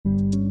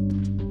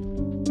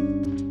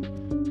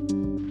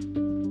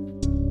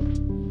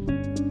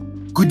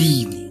Good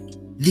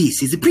evening.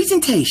 This is a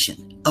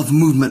presentation of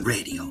Movement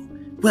Radio.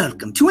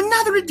 Welcome to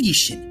another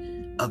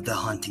edition of The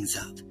Hauntings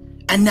of.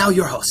 And now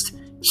your host,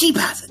 Cheap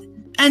Hazard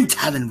and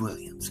Talon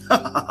Williams.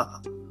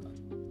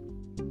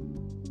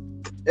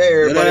 Hey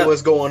everybody,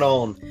 what's going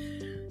on?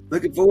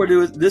 Looking forward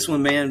to this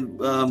one,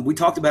 man. We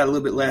talked about it a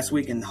little bit last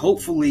week, and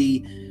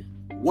hopefully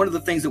one of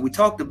the things that we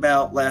talked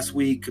about last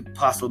week could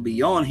possibly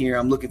be on here.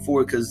 I'm looking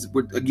forward because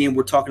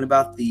we're talking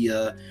about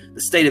the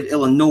state of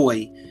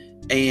Illinois.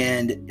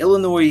 And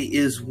Illinois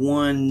is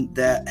one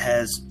that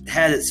has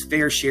had its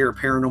fair share of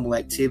paranormal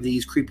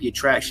activities, creepy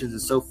attractions,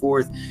 and so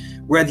forth.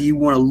 Whether you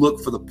want to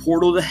look for the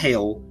portal to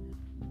hell,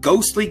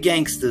 ghostly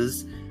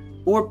gangsters,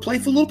 or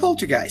playful little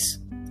poltergeists,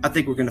 I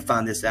think we're going to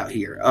find this out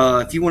here.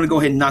 If you want to go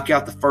ahead and knock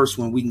out the first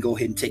one, we can go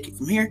ahead and take it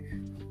from here.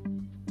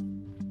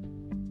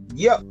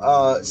 Yep.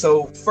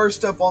 So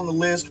first up on the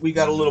list, we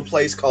got a little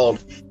place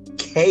called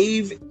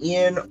Cave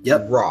in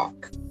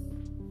Rock.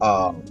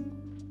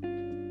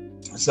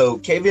 So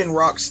Cave in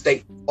Rock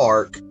State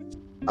Park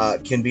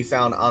can be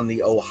found on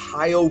the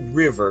Ohio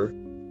River,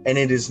 and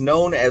it is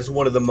known as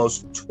one of the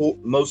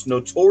most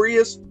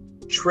notorious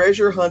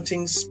treasure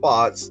hunting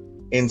spots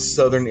in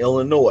southern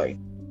Illinois.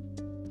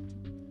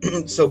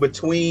 So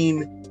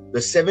between the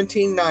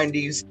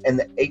 1790s and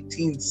the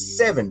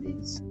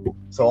 1870s,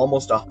 so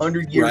almost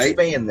 100-year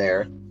span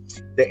there,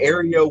 the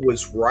area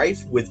was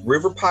rife with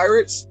river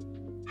pirates,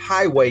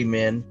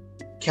 highwaymen,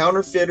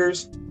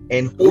 counterfeiters,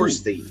 and horse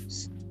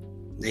thieves.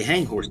 They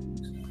hang horses.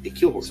 They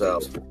kill horses. So,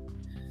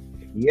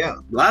 yeah, a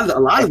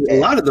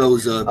lot of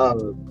those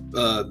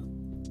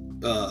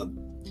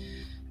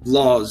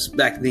laws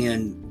back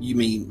then. You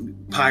mean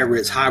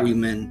pirates,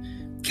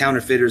 highwaymen,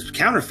 counterfeiters?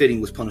 Counterfeiting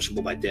was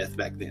punishable by death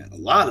back then. A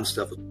lot of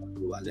stuff was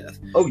punishable by death.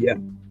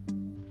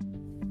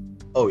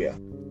 Oh yeah.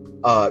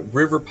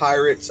 River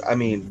pirates. I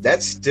mean,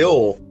 that's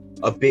still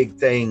a big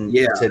thing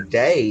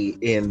today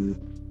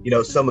in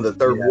some of the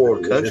third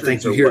world countries. I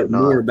think you hear it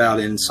more about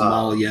in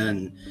Somalia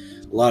and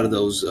a lot of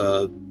those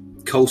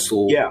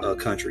coastal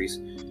countries.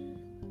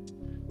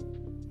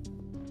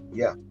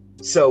 Yeah.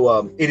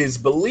 So it is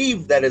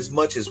believed that as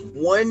much as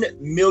 $1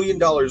 million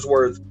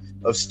worth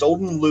of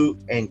stolen loot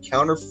and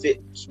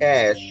counterfeit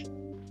cash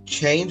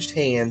changed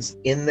hands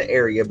in the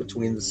area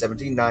between the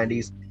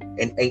 1790s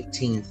and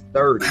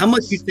 1830s. How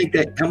much you think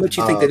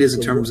that is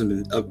in terms of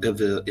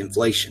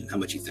inflation? How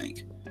much you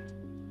think?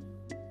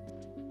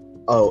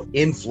 Oh,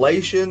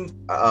 inflation.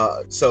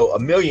 So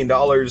 $1 million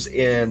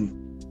in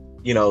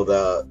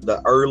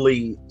the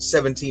early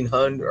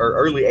 1700s or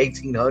early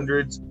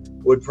 1800s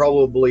would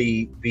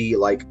probably be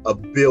like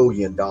 $1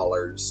 billion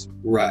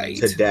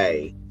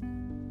today.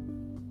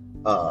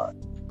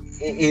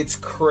 It's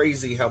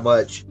crazy how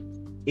much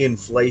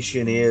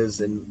inflation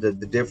is and the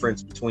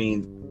difference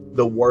between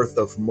the worth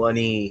of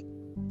money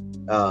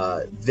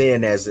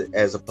then as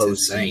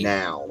opposed to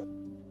now.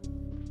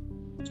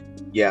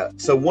 Yeah.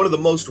 So one of the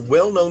most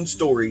well-known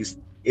stories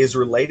is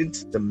related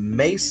to the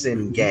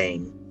Mason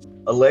gang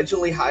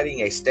allegedly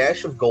hiding a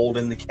stash of gold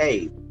in the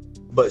cave,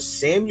 but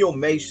Samuel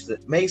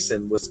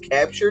Mason was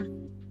captured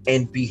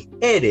and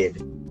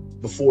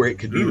beheaded before it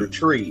could be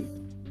retrieved.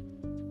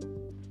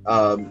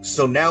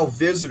 So now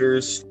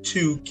visitors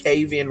to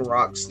Cave in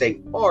Rock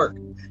State Park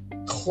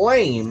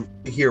claim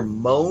to hear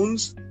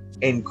moans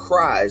and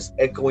cries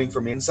echoing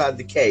from inside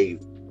the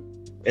cave,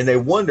 and they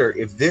wonder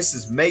if this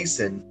is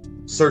Mason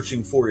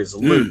searching for his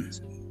loot.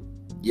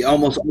 Yeah,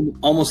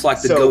 almost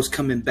like the ghost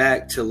coming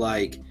back to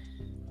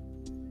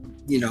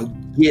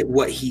get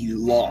what he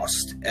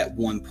lost at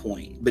one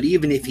point. But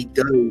even if he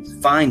does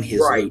find his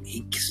loot,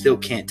 he still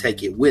can't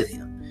take it with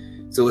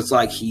him. So it's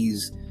like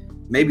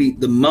maybe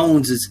the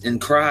moans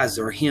and cries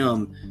are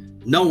him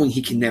knowing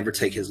he can never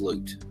take his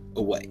loot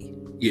away.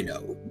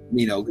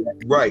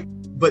 Right.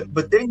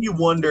 But then you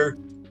wonder,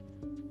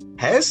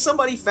 has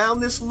somebody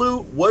found this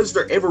loot? Was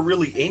there ever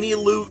really any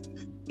loot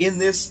in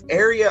this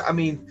area? I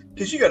mean,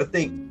 because you got to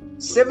think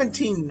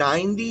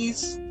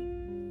 1790s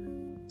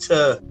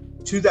to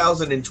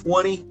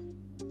 2020,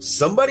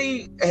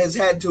 somebody has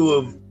had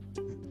to have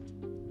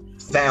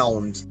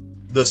found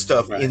the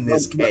stuff in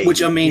this cave.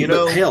 Which, I mean,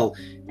 but hell,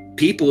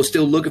 people are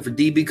still looking for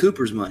D.B.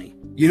 Cooper's money.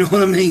 You know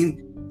what I mean?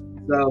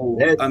 So,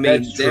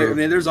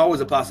 there's always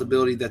a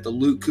possibility that the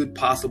loot could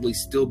possibly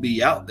still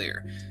be out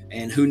there.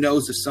 And who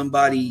knows if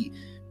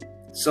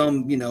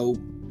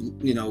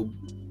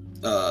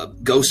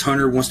ghost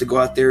hunter wants to go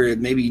out there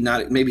and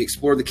maybe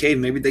explore the cave.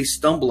 Maybe they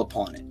stumble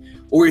upon it.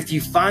 Or if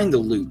you find the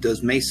loot,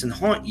 does Mason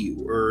haunt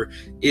you? Or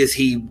does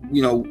he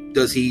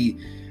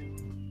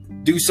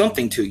do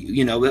something to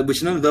you?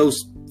 Which none of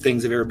those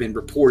things have ever been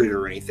reported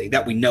or anything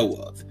that we know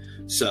of.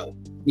 So,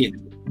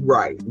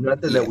 Right.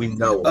 Nothing that we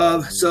know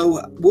of.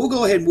 So we'll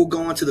go ahead and we'll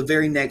go on to the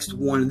very next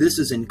one. This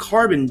is in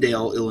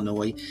Carbondale,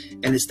 Illinois,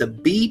 and it's the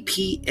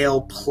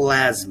BPL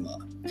Plasma.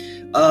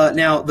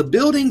 Now, the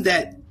building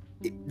that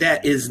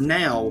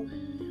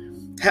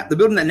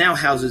now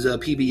houses a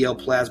PBL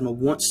Plasma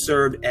once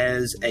served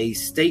as a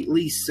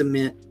stately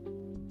cement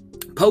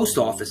post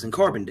office in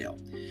Carbondale.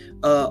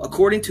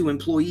 According to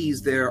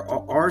employees, there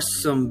are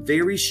some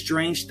very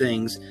strange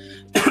things,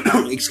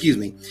 excuse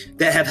me,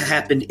 that have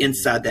happened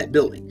inside that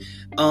building.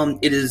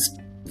 It is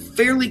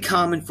fairly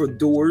common for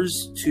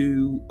doors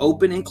to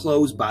open and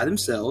close by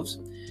themselves,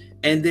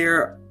 and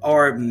there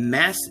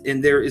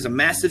is a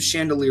massive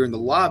chandelier in the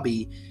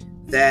lobby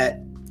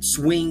that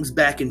swings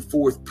back and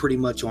forth pretty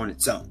much on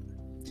its own.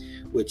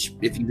 Which,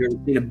 if you've ever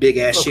seen a big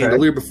ass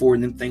chandelier before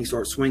and then things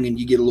start swinging,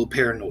 you get a little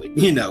paranoid,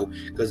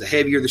 because the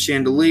heavier the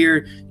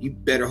chandelier, you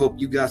better hope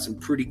you got some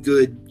pretty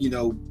good,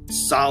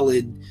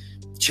 solid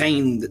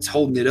chain that's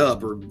holding it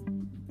up, or,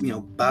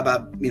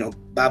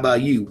 bye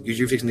you, because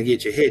you're fixing to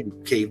get your head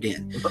caved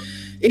in.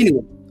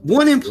 Anyway,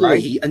 one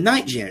employee, a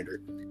night janitor,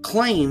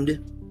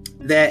 claimed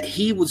that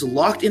he was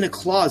locked in a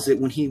closet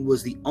when he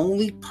was the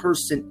only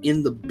person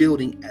in the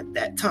building at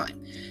that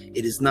time.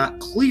 It is not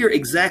clear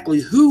exactly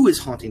who is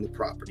haunting the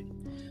property,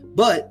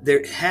 but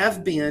there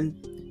have been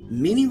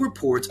many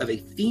reports of a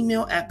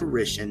female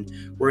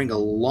apparition wearing a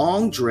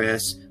long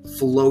dress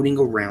floating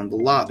around the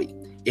lobby.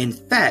 In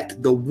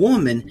fact, the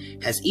woman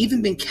has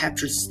even been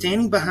captured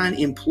standing behind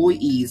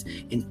employees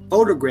in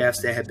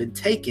photographs that have been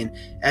taken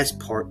as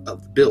part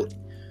of the building.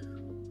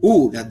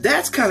 Ooh, now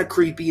that's kind of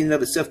creepy in and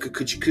of itself.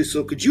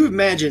 Could you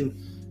imagine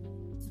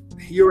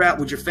you're out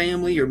with your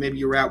family, or maybe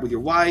you're out with your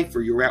wife,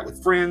 or you're out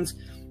with friends?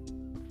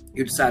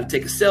 You decide to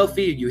take a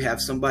selfie, or you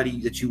have somebody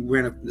that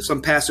you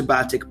some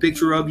passerby take a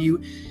picture of you,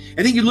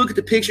 and then you look at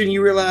the picture and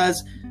you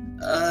realize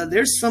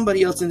there's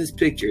somebody else in this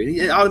picture. And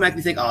you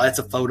automatically think, oh, that's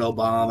a photo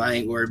bomb. I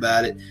ain't worried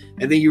about it.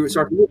 And then you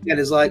start to look at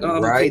it as like,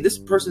 okay, this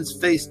person's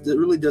face that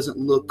really doesn't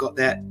look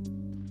that,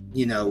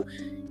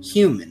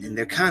 human, and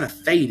they're kind of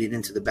faded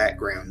into the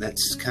background.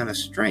 That's kind of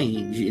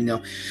strange, And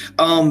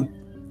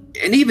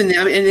even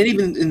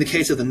in the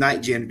case of the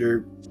night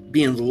janitor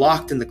being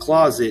locked in the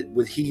closet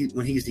when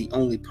he's the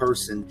only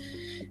person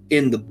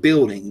in the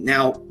building.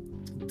 Now,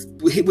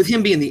 with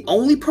him being the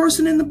only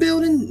person in the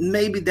building,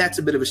 maybe that's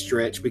a bit of a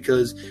stretch,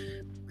 because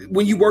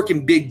when you work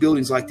in big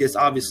buildings like this,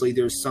 obviously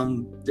there's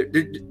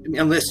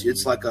unless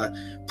it's like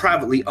a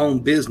privately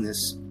owned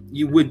business,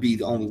 you would be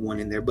the only one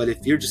in there. But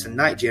if you're just a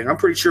night janitor, I'm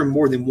pretty sure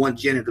more than one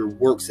janitor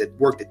worked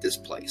at this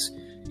place,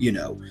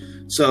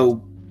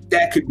 so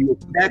that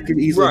could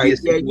easily be a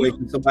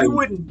situation. You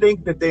wouldn't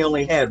think that they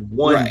only had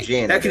one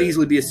janitor. That could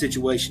easily be a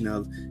situation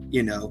of,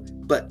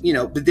 but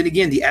then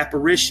again, the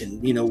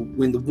apparition,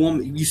 when the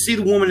woman, you see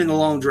the woman in the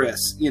long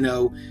dress,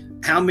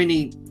 how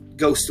many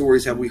ghost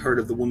stories have we heard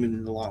of the woman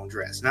in the long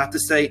dress? Not to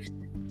say,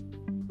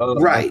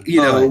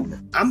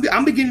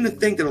 I'm beginning to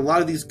think that a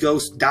lot of these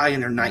ghosts die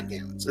in their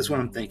nightgowns. That's what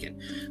I'm thinking.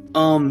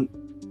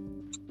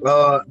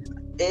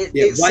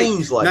 It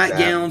seems like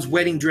nightgowns,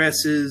 wedding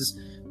dresses,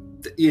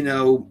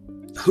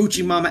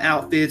 hoochie mama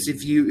outfits.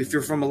 If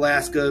you're from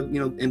Alaska,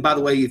 and by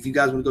the way, if you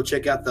guys want to go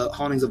check out the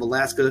Hauntings of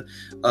Alaska,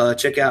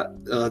 check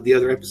out the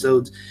other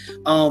episodes.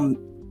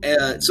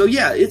 So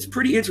yeah, it's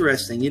pretty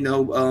interesting,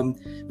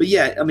 but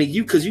yeah, I mean,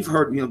 because you've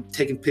heard,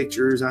 taking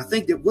pictures, and I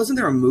think wasn't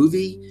there a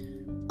movie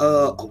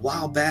a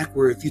while back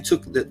where if you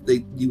took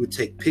you would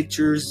take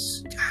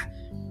pictures.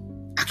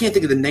 I can't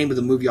think of the name of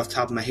the movie off the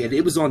top of my head.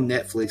 It was on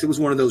Netflix. It was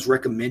one of those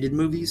recommended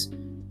movies,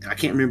 and I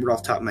can't remember it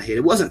off the top of my head.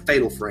 It wasn't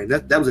Fatal Frame.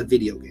 That was a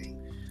video game.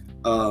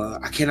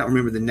 I cannot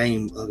remember the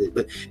name of it,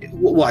 but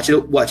watch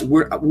it.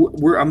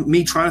 We're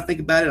me trying to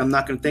think about it. I'm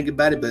not going to think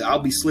about it, but I'll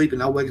be sleeping.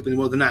 I'll wake up in the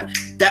middle of the night.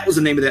 That was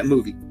the name of that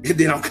movie, and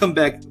then I'll come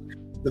back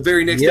the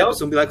very next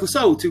episode and be like, well,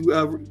 so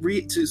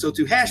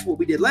to hash what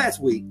we did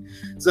last week.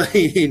 So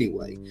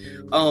anyway,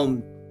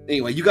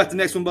 you got the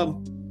next one,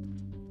 Bubba?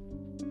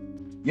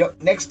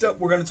 Yep. Next up,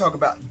 we're going to talk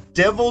about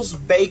Devil's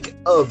Bake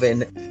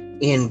Oven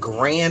in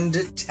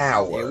Grand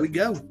Tower. There we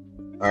go.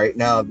 All right.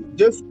 Now,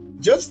 just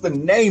the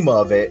name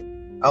of it,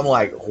 I'm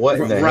like, what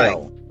in the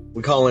hell?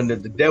 We calling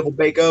it the Devil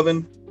Bake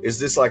Oven? Is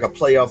this like a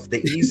play off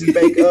the Easy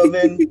Bake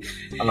Oven?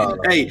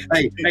 Hey,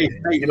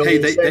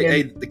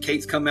 the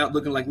cakes come out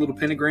looking like little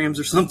pentagrams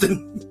or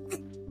something.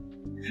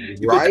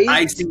 You put the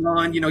icing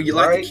on, you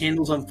light the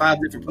candles on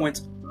 5 different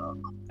points.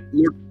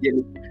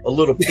 A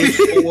little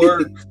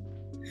pitchfork.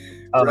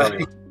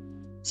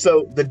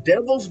 So the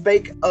Devil's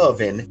Bake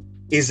Oven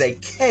is a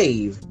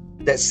cave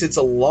that sits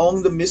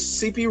along the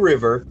Mississippi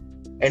River,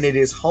 and it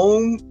is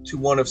home to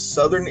one of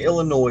Southern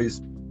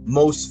Illinois'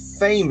 most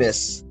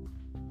famous,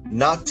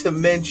 not to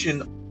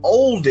mention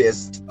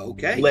oldest,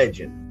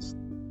 legends.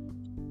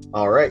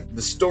 All right.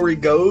 The story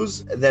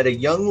goes that a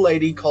young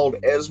lady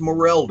called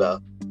Esmeralda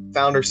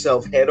found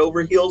herself head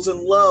over heels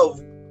in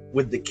love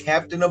with the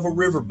captain of a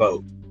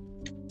riverboat.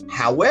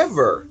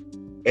 However,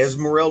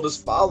 Esmeralda's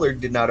father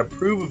did not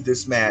approve of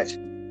this match,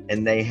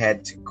 and they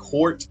had to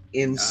court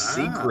in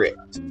secret.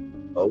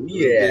 Oh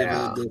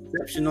yeah,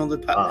 deception on the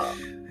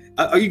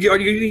Are you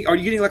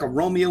getting like a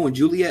Romeo and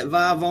Juliet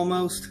vibe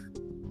almost?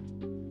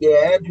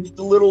 Yeah, just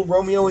a little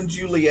Romeo and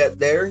Juliet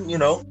there. You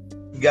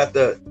got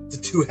the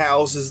two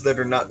houses that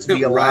are not to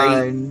be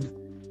aligned.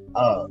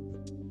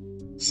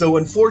 So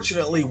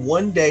unfortunately,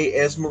 one day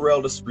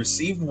Esmeralda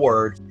received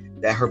word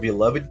that her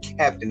beloved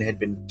captain had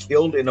been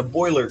killed in a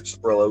boiler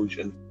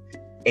explosion,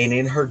 and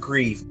in her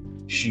grief,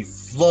 she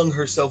flung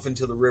herself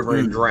into the river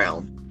and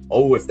drowned.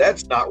 Oh, if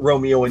that's not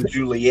Romeo and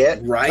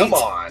Juliet, Right. come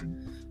on.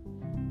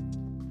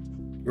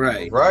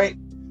 Right. Right?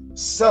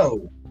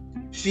 So,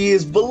 she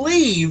is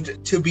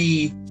believed to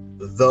be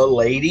the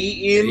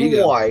lady There you in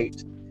go.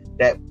 white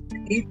that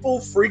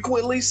people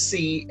frequently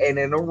see in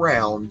and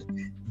around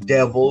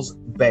Devil's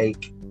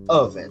Bake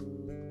Oven.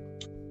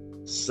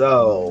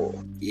 So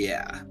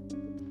Yeah.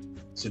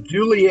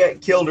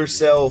 Juliet killed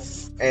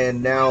herself,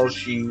 and now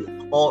she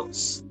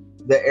haunts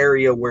the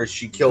area where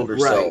she killed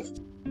herself. Right.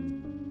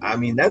 I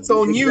mean, that's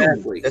on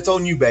Exactly. you. That's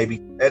on you,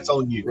 baby. That's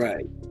on you.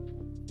 Right.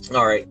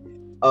 All right.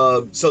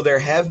 So there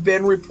have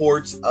been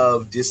reports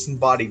of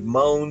disembodied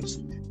moans,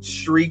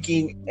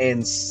 shrieking,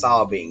 and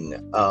sobbing.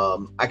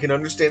 I can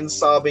understand the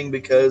sobbing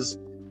because,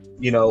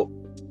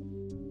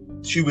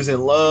 she was in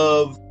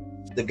love,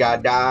 the guy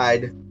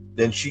died,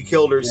 then she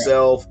killed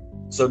herself,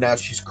 so now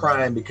she's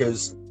crying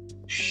because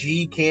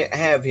she can't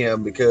have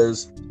him,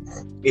 because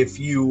if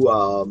you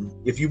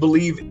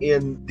believe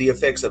in the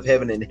effects of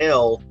heaven and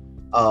hell,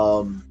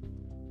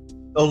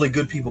 only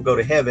good people go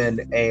to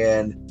heaven,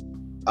 and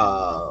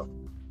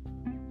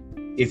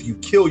if you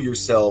kill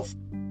yourself,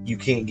 you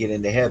can't get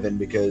into heaven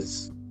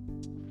because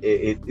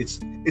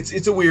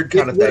it's a weird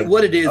kind of thing.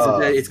 What it is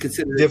that it's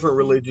considered different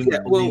religions. Yeah,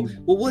 well,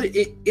 what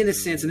in a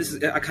sense, and this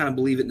is, I kind of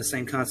believe it in the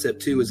same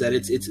concept too, is that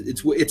it's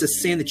a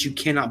sin that you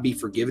cannot be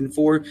forgiven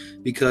for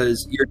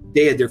because you're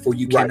dead, therefore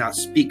you cannot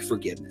speak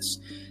forgiveness.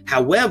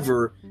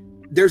 However,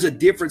 there's a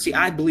difference. See,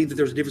 I believe that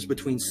there's a difference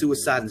between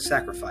suicide and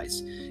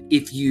sacrifice.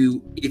 If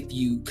you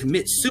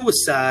commit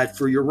suicide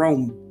for your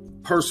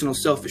own personal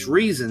selfish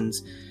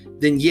reasons,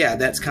 then yeah,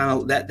 that's kind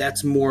of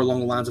that's more along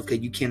the lines of, okay,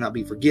 you cannot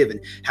be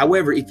forgiven.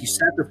 However, if you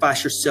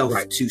sacrifice yourself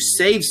to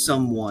save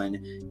someone,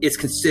 it's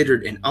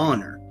considered an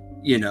honor,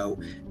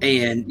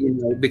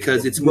 and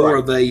because it's more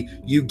of a,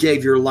 you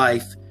gave your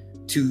life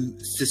to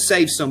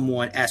save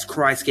someone as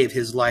Christ gave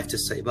his life to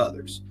save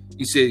others.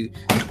 You see,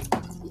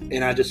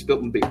 and I just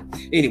spilled my beer.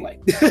 Anyway.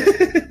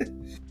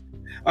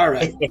 All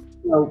right.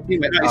 So go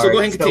ahead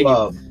and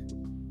continue.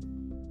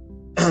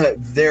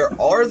 There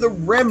are the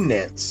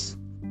remnants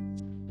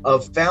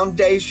of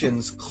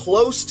foundations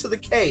close to the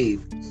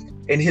cave,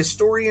 and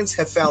historians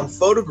have found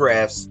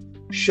photographs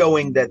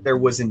showing that there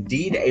was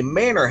indeed a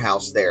manor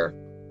house there,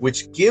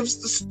 which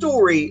gives the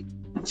story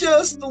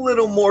just a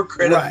little more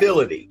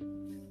credibility.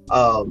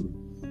 But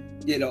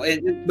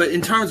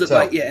in terms of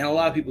and a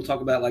lot of people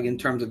talk about in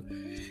terms of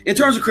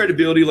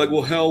credibility, like,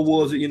 well, hell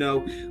was it,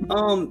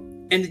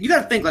 and you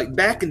got to think, like,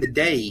 back in the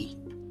day,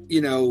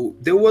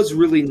 there was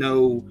really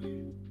no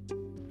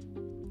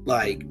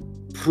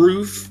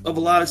proof of a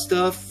lot of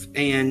stuff,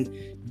 and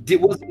it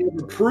wasn't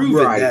ever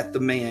proven that the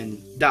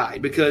man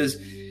died because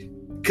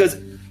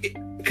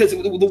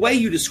the way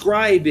you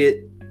describe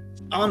it,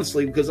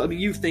 honestly, because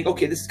you think,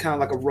 okay, this is kind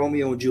of like a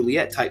Romeo and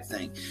Juliet type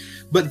thing,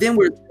 but then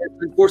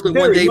unfortunately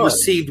one day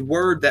received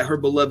word that her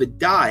beloved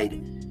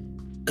died,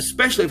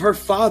 especially if her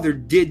father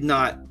did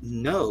not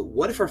know.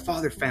 What if her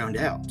father found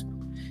out?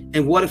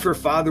 And what if her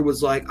father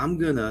was like, I'm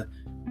gonna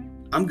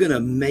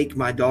make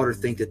my daughter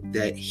think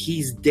that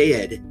he's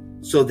dead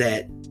so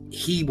that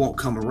he won't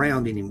come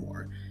around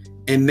anymore.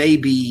 And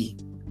maybe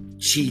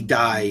she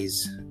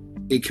dies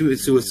and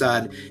commits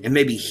suicide, and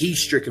maybe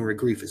he's stricken with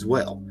grief as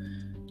well.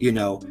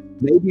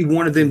 Maybe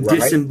one of them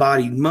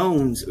disembodied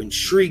moans and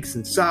shrieks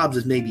and sobs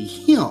is maybe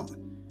him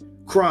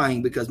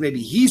crying because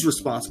maybe he's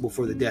responsible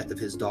for the death of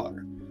his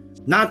daughter.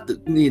 Not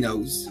the,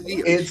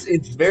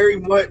 it's very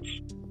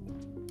much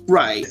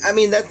right. I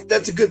mean,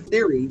 that's a good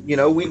theory.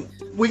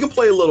 We can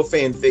play a little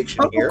fan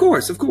fiction here. Of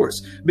course,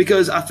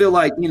 because I feel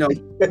like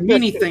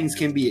many things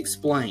can be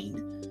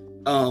explained,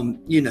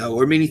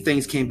 or many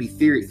things can be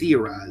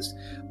theorized,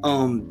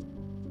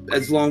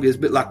 as long as,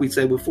 but like we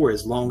said before,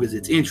 as long as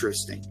it's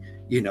interesting,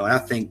 and I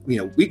think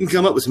we can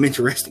come up with some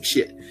interesting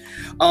shit.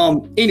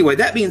 Anyway,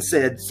 that being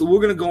said, so we're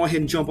gonna go ahead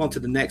and jump on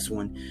to the next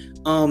one.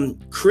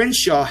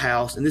 Crenshaw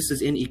House, and this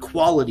is in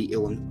Equality,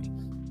 Illinois.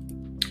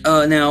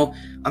 Now,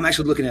 I'm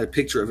actually looking at a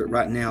picture of it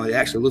right now. It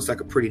actually looks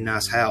like a pretty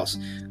nice house.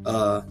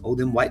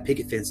 Them white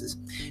picket fences.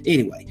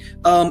 Anyway,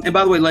 and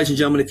by the way, ladies and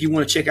gentlemen, if you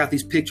want to check out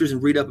these pictures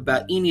and read up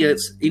about any of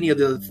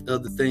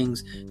the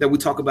things that we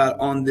talk about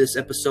on this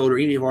episode or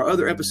any of our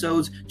other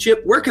episodes,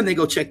 Chip, where can they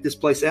go check this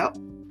place out?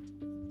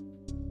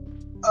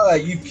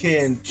 You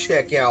can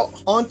check out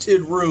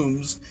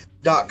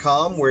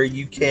hauntedrooms.com, where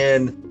you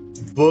can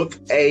book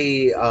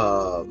you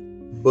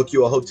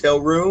a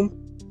hotel room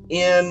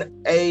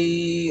in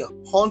a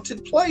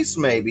haunted place,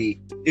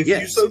 maybe, if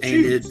you so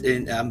choose.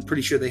 And I'm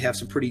pretty sure they have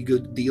some pretty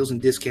good deals and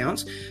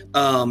discounts.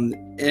 But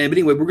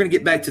anyway, we're going to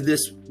get back to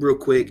this real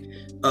quick.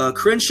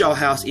 Crenshaw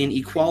House in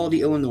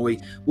Equality, Illinois,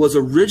 was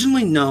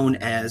originally known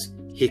as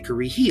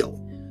Hickory Hill,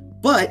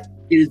 but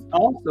it is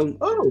also.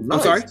 Oh, nice.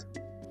 I'm sorry.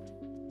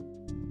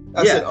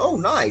 I said, oh,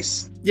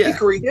 nice. Yeah,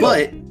 Hickory Hill.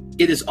 But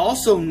it is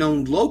also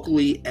known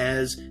locally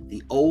as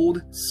the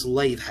Old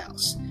Slave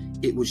House.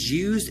 It was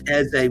used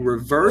as a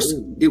reverse.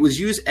 Oh. It was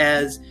used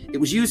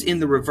in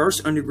the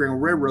reverse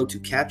Underground Railroad to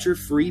capture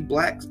free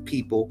black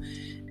people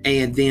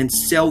and then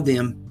sell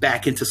them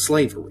back into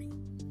slavery.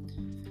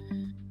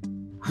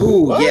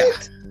 Ooh, yeah.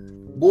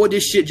 Boy,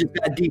 this shit just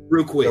got deep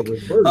real quick.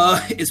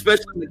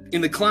 Especially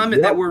in the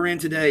climate that we're in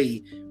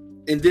today.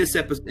 In this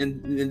episode,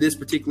 in this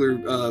particular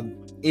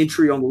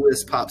entry on the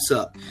list pops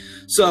up.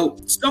 So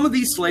some of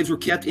these slaves were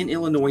kept in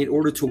Illinois in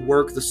order to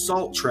work the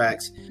salt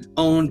tracks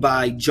owned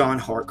by John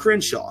Hart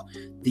Crenshaw.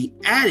 The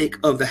attic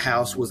of the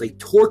house was a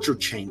torture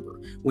chamber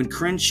when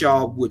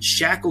Crenshaw would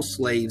shackle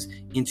slaves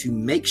into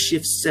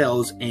makeshift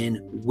cells and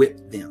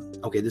whip them.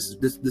 Okay, this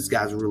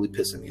guy's really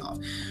pissing me off.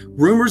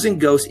 Rumors of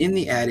ghosts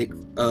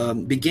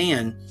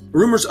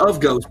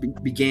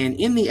began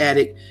in the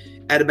attic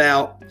at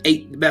about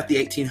the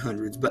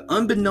 1800s, but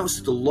unbeknownst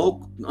to the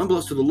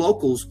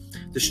locals,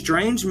 the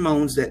strange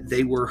moans that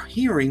they were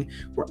hearing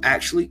were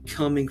actually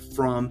coming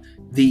from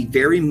the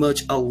very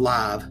much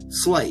alive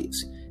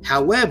slaves.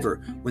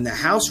 However, when the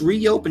house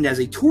reopened as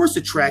a tourist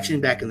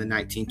attraction back in the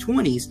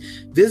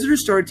 1920s,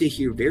 visitors started to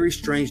hear very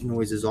strange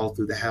noises all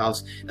through the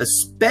house,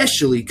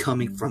 especially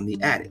coming from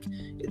the attic.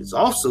 It is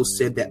also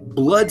said that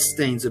blood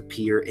stains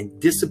appear and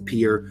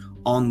disappear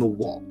on the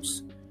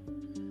walls.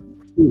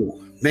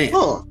 Ooh, man.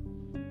 Huh.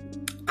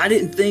 I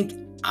didn't think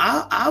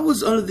I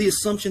was under the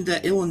assumption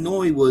that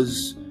Illinois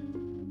wasn't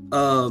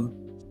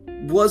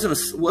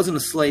a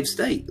slave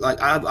state. Like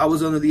I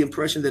was under the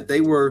impression that they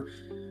were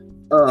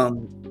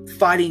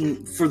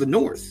fighting for the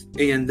North,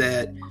 and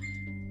that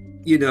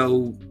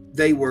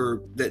they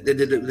were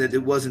that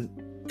it wasn't.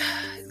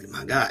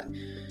 My God,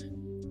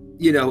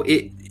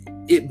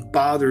 it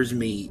bothers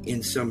me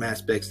in some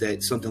aspects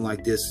that something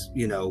like this,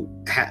 even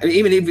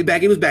if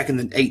it was back in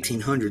the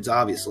 1800s,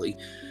 obviously.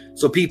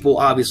 So people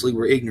obviously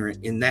were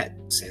ignorant in that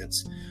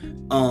sense.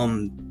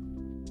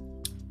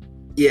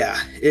 Yeah,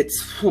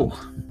 it's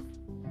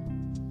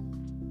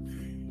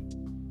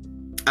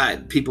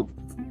people.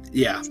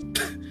 Yeah.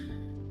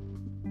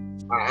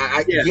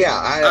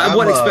 I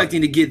wasn't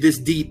expecting to get this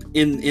deep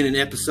in an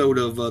episode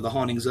of The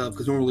Hauntings of,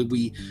 because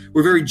normally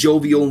we're very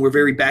jovial and we're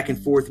very back and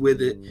forth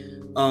with it.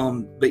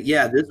 But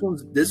yeah,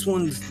 this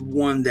one's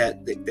one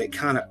that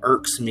kind of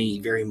irks me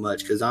very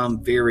much, because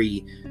I'm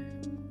very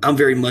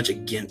much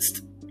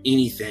against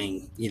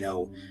anything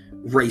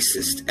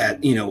racist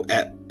at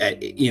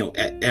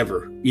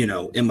ever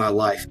in my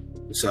life.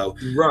 So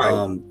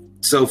right.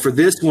 So for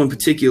this one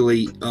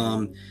particularly,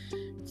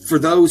 for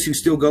those who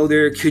still go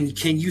there, can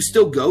you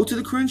still go to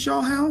the Crenshaw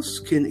house?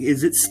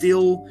 Is it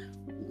still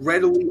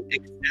readily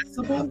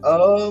accessible?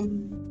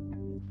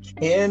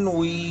 Can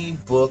we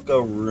book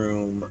a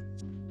room?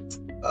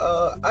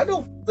 I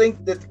don't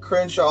think that the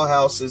Crenshaw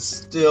house is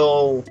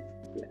still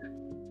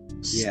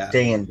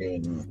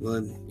standing.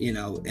 Well,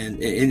 and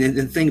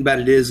the thing about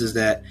it is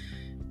that,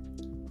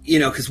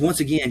 because once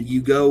again,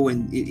 you go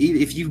and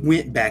if you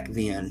went back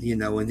then,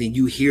 and then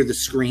you hear the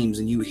screams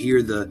and you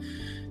hear the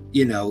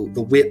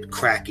whip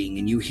cracking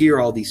and you hear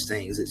all these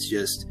things, it's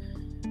just,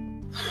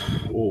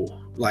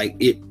 like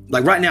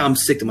right now I'm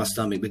sick to my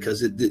stomach,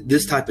 because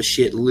this type of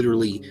shit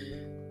literally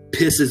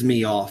pisses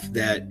me off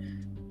that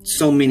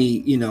so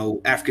many,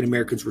 African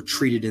Americans were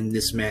treated in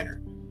this manner.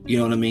 You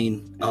know what I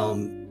mean?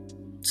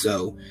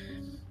 So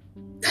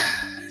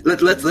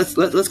let's go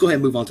ahead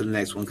and move on to the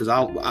next one, because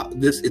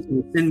it's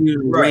sending me a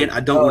rant I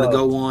don't want to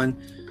go on.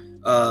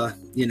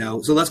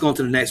 So let's go on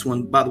to the next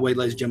one. By the way,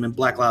 ladies and gentlemen,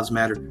 Black Lives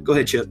Matter. Go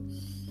ahead, Chip.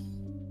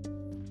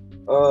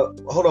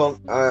 Hold on.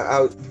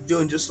 I was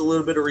doing just a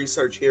little bit of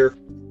research here.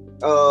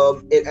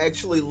 It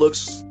actually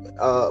looks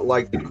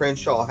like the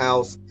Crenshaw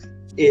house.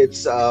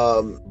 It's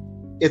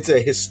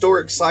a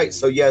historic site,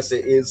 so yes,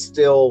 it is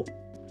still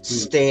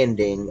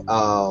standing.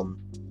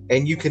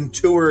 And you can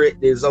tour it.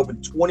 It is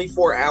open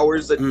 24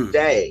 hours a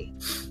day.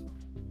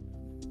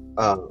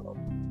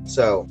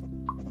 So,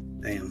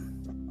 damn.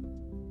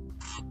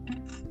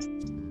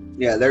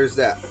 Yeah, there's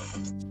that.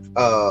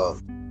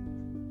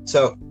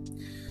 So,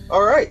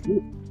 all right.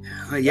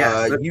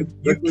 You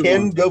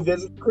can go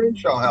visit the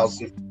Crenshaw house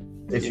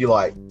if you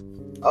like.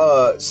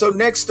 So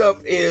next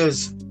up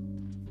is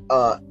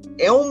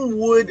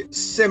Elmwood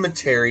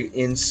Cemetery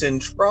in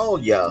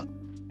Centralia,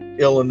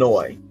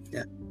 Illinois.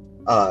 Yeah.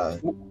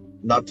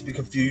 Not to be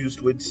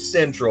confused with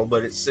Central,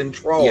 but it's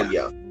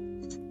Centralia.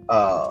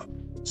 Yeah.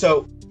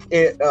 So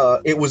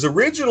it was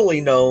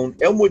originally known,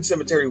 Elmwood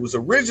Cemetery was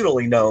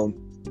originally known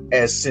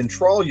as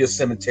Centralia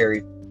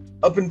Cemetery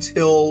up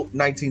until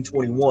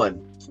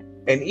 1921.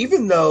 And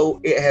even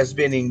though it has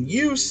been in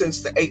use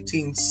since the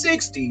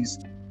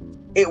 1860s,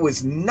 it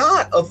was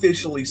not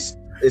officially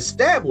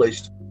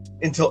established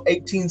until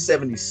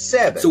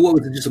 1877. So what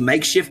was it, just a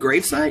makeshift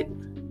gravesite?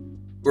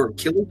 Or a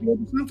killing field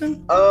or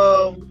something?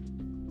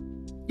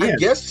 I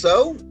guess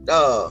so.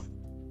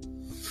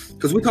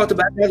 Because we talked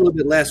about that a little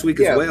bit last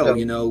week as well,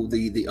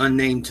 the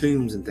unnamed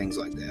tombs and things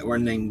like that, or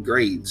unnamed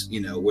graves,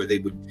 where they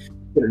would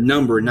put a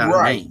number and not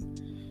a name.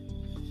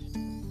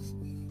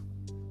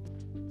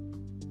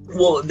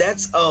 Well,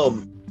 that's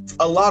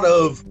a lot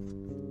of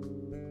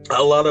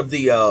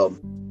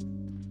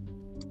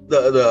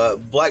the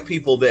black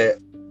people that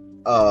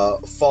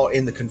fought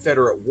in the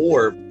Confederate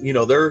War.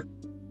 They're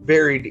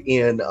buried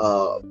in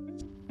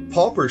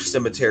pauper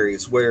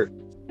cemeteries where,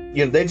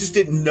 you know, they just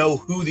didn't know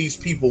who these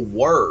people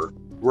were.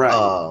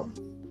 Right.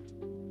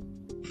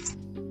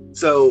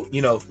 So,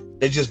 you know,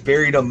 they just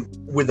buried them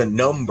with a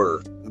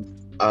number,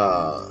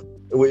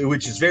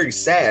 which is very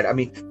sad. I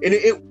mean, and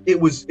it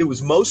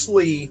was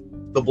mostly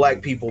the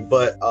black people,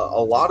 but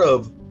a lot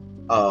of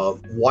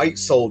white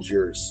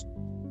soldiers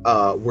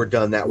were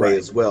done that way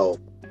as well,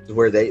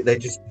 where they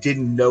just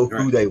didn't know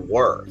who they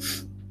were.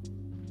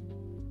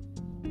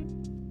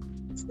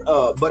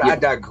 But I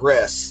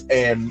digress.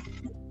 And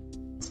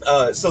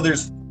so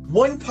there's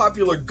one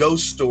popular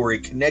ghost story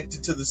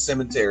connected to the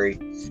cemetery,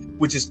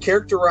 which is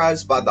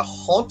characterized by the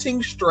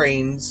haunting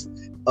strains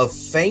of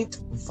faint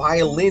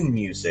violin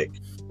music.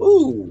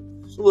 Ooh,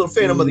 a little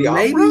Phantom of the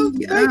Opera.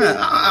 Maybe?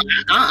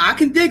 I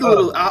can dig a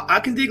little. I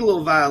can dig a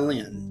little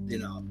violin. You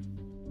know,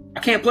 I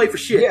can't play for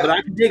shit, but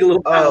I can dig a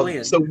little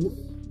violin. So,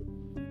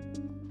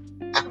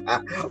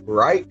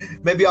 right?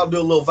 Maybe I'll do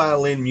a little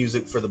violin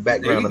music for the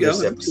background of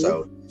this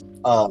episode.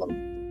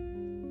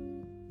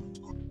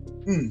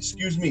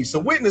 Excuse me. So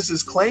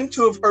witnesses claim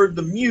to have heard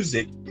the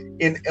music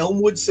in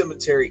Elmwood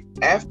Cemetery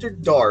after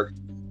dark,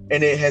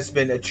 and it has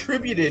been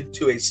attributed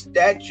to a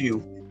statue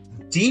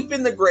deep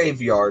in the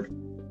graveyard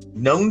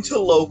known to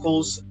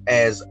locals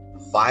as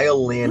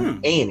Violin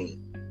Annie.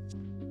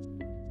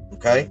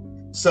 Okay,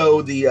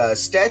 so the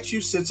statue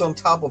sits on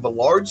top of a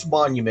large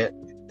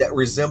monument that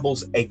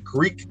resembles a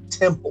Greek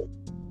temple.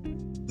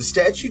 The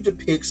statue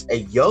depicts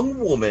a young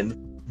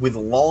woman with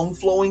long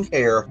flowing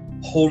hair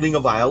holding a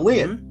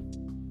violin.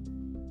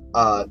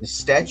 The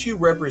statue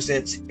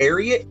represents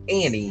Harriet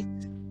Annie,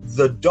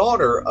 the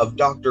daughter of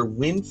Dr.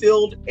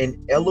 Winfield and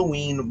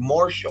Eloine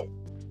Marshall.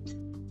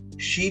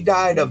 She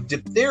died of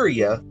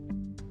diphtheria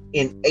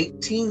in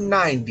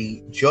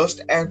 1890,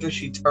 just after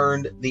she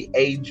turned the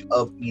age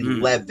of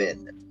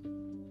 11.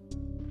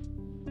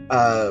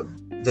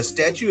 The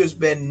statue has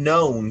been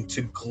known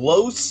to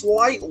glow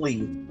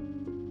slightly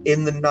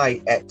in the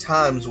night at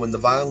times when the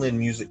violin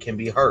music can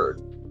be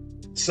heard.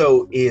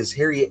 So is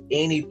Harriet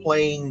Annie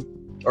playing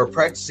or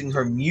practicing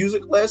her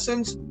music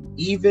lessons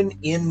even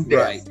in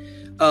death?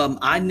 Right.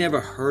 I never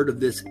heard of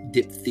this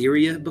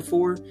diphtheria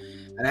before.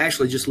 And I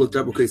actually just looked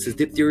up real quick. It says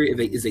diphtheria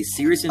is a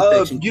serious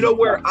infection. You know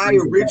where I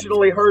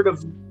originally heard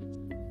of?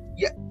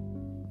 Yeah.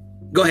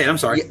 Go ahead. I'm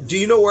sorry. Yeah. Do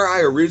you know where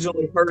I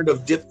originally heard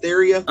of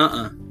diphtheria?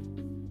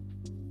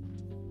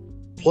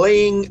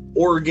 Playing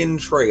Oregon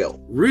Trail.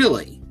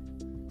 Really?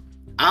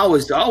 I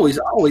always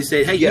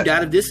said, "Hey, you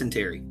died of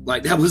dysentery."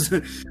 Like that was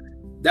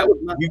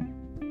my.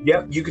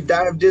 Yep, you could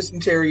die of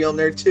dysentery on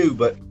there too,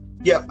 but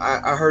yeah,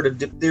 I heard of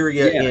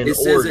diphtheria in Oregon. It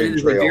says that it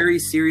is a very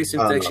serious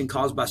infection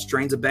caused by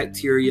strains of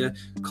bacteria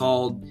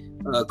called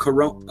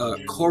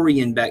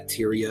Corian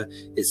bacteria.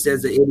 It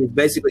says that it is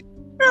basically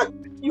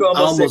you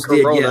almost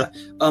said corona.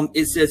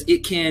 It says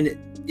it can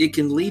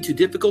lead to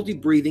difficulty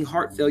breathing,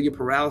 heart failure,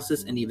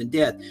 paralysis, and even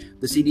death.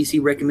 The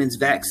CDC recommends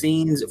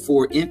vaccines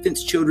for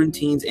infants, children,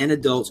 teens, and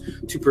adults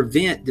to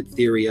prevent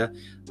diphtheria.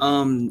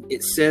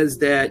 It says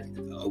that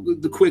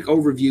the quick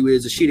overview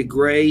is a sheet of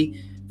gray,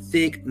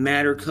 thick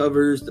matter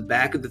covers the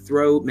back of the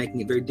throat, making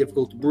it very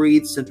difficult to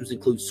breathe. Symptoms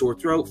include sore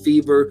throat,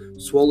 fever,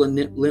 swollen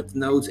lymph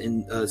nodes,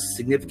 and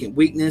significant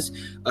weakness.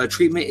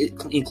 Treatment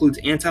includes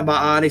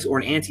antibiotics or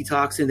an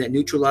antitoxin that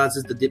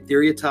neutralizes the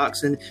diphtheria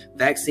toxin.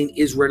 Vaccine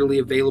is readily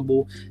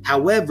available.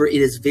 However,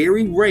 it is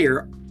very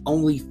rare,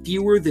 only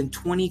fewer than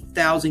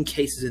 20,000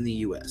 cases in the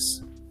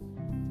U.S.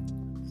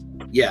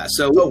 Yeah,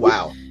 so... Oh,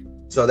 wow.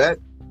 So that...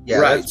 Yeah,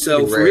 right.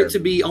 So for it to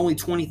be only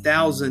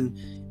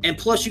 20,000, and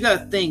plus you got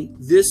to think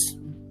this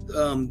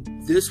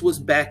was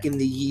back in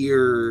the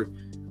year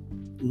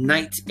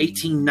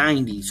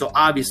 1890. So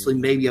obviously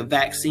maybe a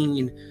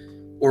vaccine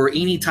or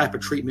any type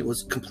of treatment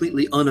was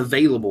completely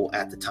unavailable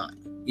at the time,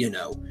 you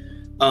know.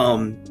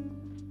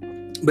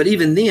 But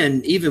even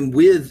then, even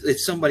with if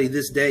somebody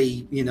this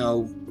day, you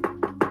know,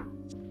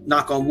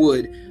 knock on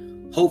wood,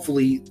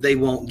 hopefully they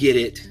won't get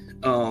it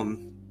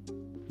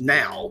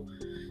now.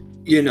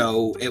 You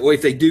know, or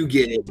if they do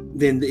get it,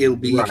 then it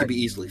could be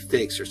easily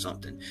fixed or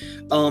something.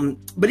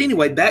 But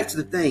anyway, back to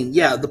the thing.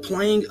 Yeah, the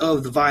playing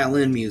of the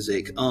violin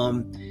music.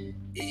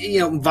 You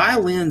know,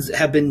 violins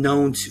have been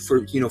known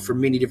for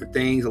many different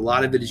things. A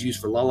lot of it is used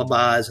for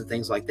lullabies and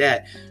things like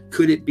that.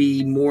 Could it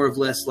be more or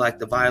less like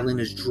the violin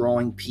is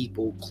drawing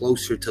people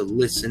closer to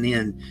listen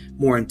in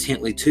more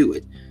intently to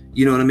it?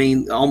 You know what I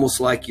mean?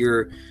 Almost like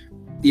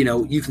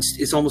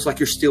it's almost like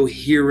you're still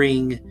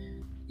hearing,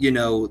 you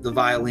know, the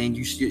violin.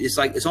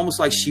 It's almost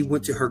like she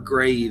went to her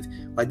grave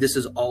like this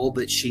is all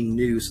that she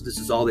knew, so this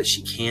is all that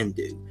she can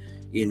do.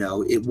 You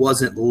know, it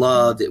wasn't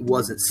love, it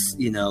wasn't,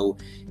 you know,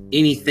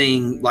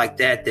 anything like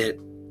that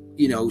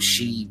you know,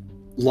 she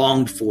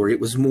longed for. It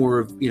was more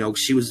of, you know,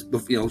 she was,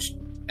 you know,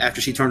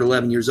 after she turned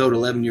 11 years old,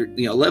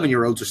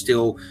 11-year-olds are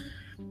still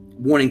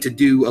wanting to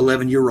do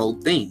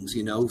 11-year-old things,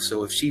 you know.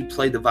 So if she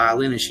played the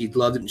violin and she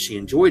loved it and she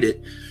enjoyed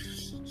it,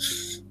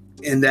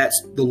 and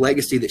that's the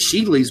legacy that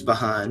she leaves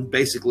behind,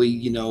 basically,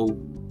 you know,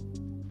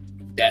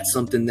 that's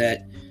something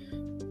that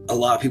a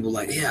lot of people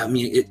like. Yeah, I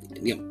mean,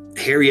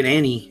 Harriet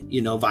Annie,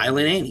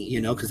 Violent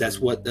Annie, because that's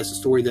a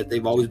story that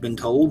they've always been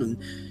told.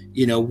 And,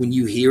 when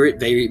you hear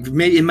it,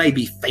 it may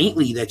be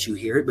faintly that you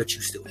hear it, but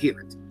you still hear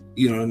it.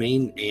 You know what I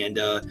mean? And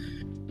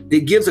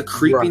it gives a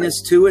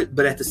creepiness to it,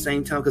 but at the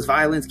same time, because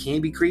violins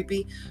can be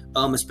creepy,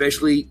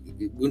 especially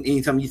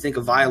anytime you think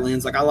of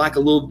violins. Like I like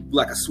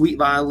a sweet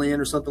violin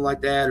or something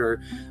like that,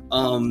 or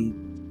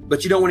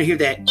but you don't want to hear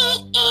that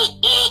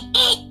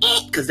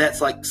because that's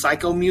like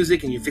psycho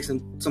music,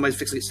 and somebody's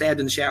fixing to get stabbed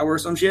in the shower or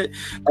some shit.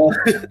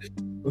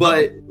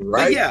 But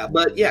yeah,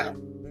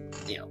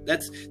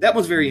 that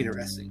one's very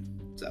interesting.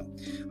 So,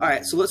 all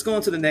right, so let's go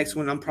on to the next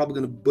one. I'm probably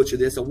going to butcher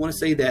this. I want to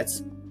say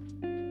that's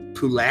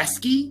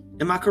Pulaski.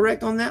 Am I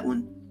correct on that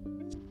one?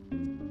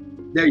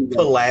 There you go.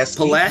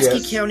 Pulaski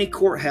yes. County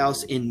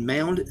Courthouse in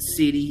Mound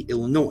City,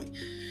 Illinois.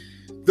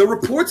 The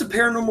reports of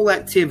paranormal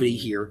activity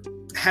here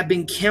have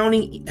been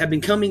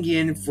coming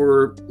in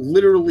for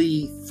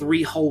literally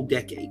 3 whole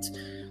decades.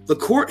 The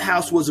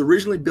courthouse was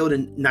originally built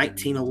in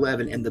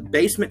 1911, and the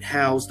basement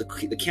housed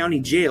the county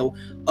jail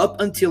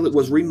up until it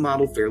was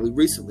remodeled fairly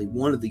recently.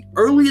 One of the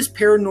earliest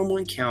paranormal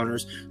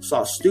encounters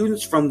saw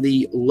students from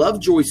the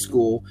Lovejoy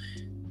School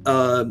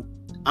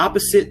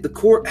opposite the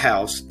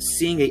courthouse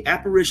seeing an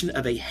apparition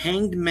of a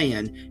hanged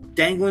man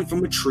dangling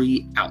from a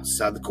tree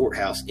outside the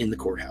courthouse in the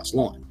courthouse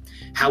lawn.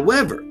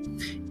 However,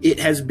 it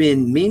has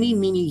been many,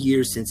 many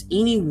years since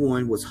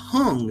anyone was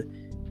hung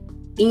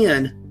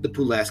in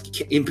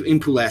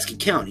Pulaski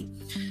County.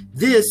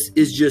 This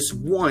is just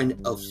one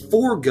of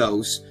 4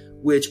 ghosts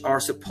which are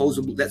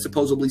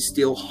supposedly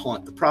still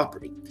haunt the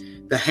property.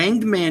 The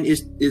hanged man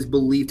is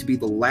believed to be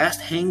the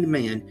last hanged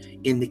man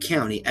in the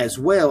county, as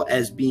well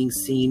as being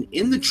seen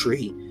in the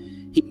tree.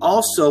 He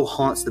also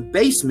haunts the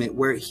basement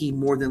where he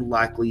more than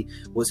likely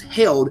was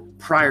held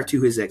prior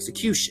to his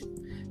execution.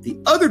 The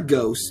other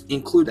ghosts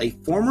include a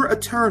former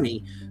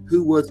attorney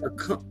who was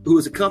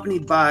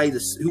accompanied by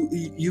he's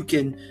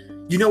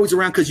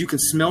around because you can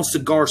smell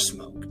cigar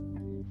smoke.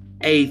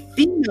 A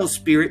female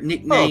spirit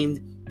nicknamed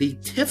the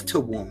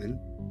Tifta woman,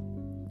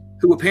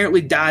 who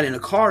apparently died in a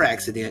car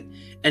accident,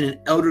 and an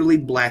elderly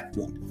black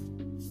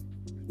woman.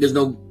 There's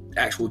no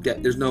actual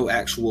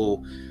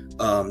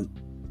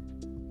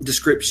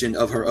description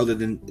of her other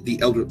than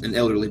an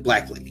elderly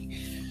black lady.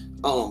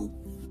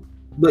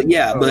 But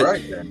yeah,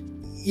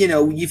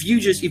 if you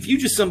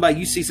just somebody,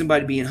 you see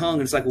somebody being hung,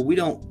 and it's like,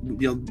 well,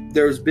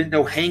 there's been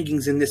no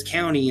hangings in this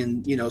county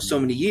in so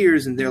many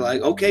years, and they're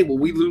like, okay, well,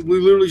 we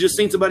literally just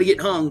seen somebody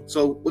get hung,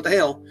 so what the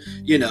hell,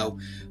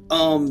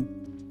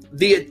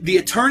 The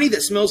attorney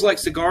that smells like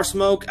cigar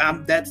smoke,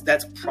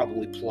 that's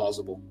probably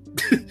plausible.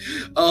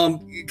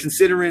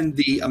 Considering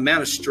the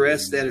amount of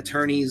stress that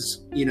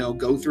attorneys,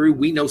 go through.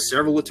 We know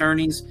several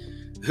attorneys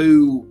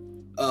who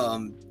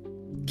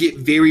get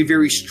very,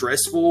 very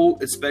stressful,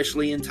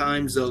 especially in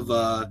times of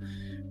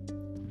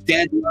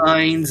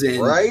deadlines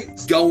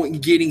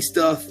and getting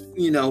stuff,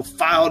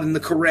 filed in the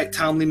correct,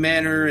 timely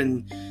manner.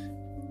 And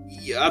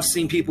I've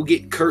seen people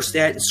get cursed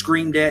at and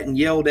screamed at and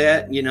yelled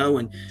at,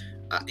 and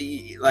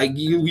like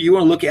you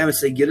want to look at him and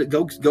say,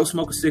 go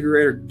smoke a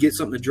cigarette or get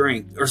something to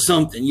drink or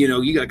something, you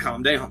got to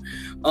calm down.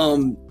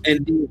 But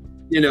then you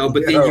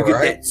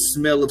get that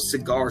smell of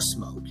cigar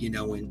smoke,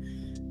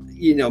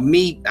 and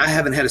me, I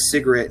haven't had a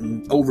cigarette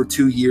in over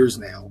 2 years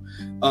now.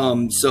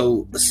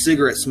 So a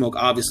cigarette smoke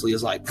obviously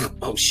is like,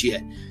 oh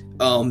shit.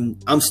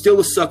 I'm still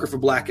a sucker for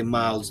Black and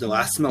Milds though.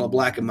 I smell a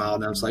Black and Mild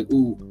and I was like,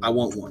 ooh, I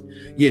want one,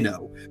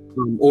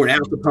 or an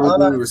Al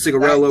Capone or a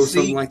cigarello or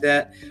something like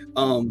that.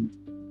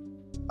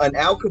 An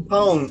Al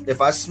Capone, if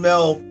I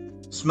smell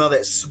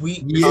that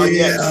sweet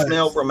cognac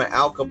smell from an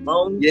Al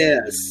Capone,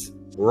 yes,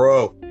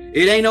 bro,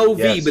 it ain't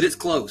OV, but it's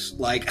close.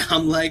 Like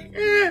I'm like,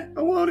 I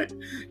want it.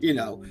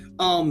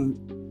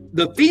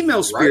 The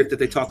female spirit that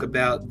they talk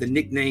about, the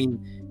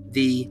nickname,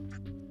 the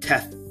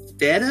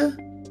Taffeta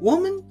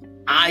woman.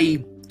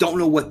 I don't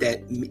know what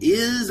that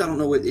is. I don't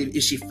know what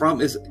is she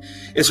from. Is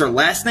her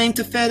last name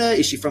Taffeta?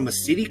 Is she from a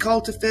city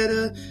called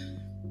Taffeta?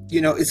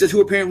 It says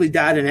who apparently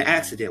died in an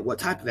accident. What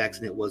type of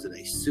accident was it?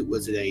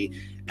 Was it a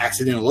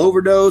accidental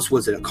overdose?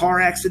 Was it a car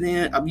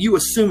accident? You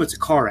assume it's a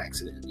car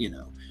accident,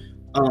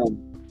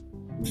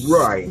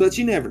 right? But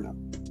you never know.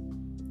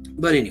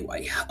 But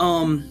anyway,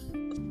 all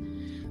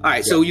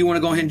right. So you want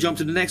to go ahead and jump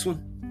to the next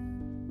one?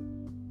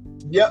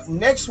 Yep.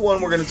 Next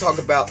one, we're going to talk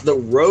about the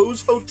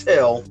Rose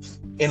Hotel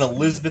in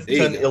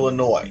Elizabethton,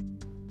 Illinois.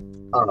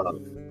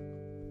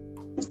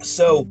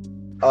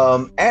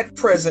 At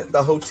present,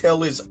 the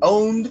hotel is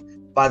owned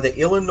by the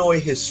Illinois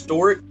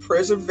Historic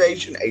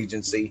Preservation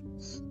Agency,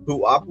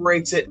 who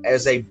operates it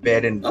as a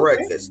bed and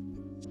breakfast,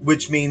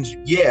 which means,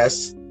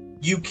 yes,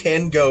 you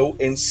can go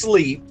and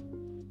sleep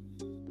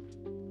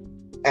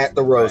at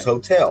the Rose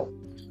Hotel.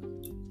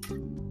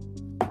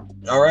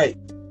 All right.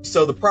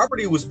 So the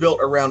property was built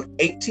around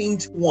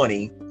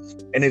 1820,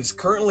 and it's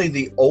currently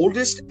the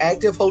oldest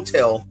active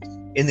hotel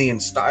in the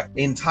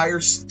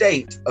entire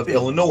state of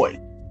Illinois.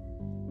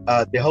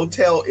 The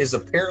hotel is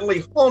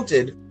apparently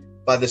haunted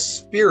by the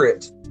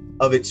spirit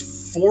of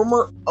its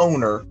former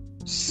owner,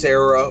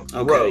 Sarah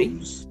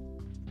Rose.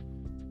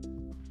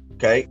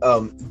 Okay.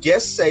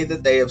 Guests say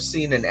that they have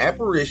seen an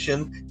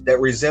apparition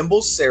that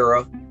resembles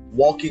Sarah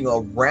walking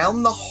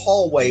around the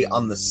hallway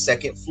on the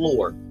second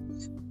floor,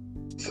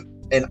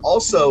 and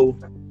also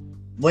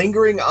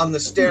lingering on the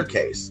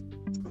staircase.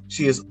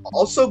 She has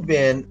also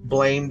been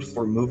blamed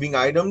for moving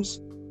items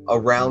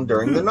around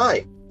during the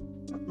night.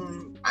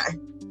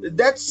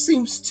 That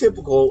seems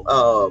typical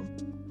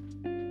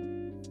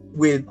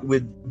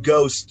with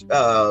ghosts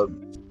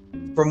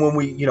from when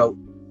we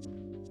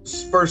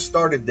first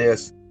started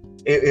this.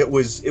 It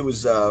was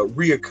a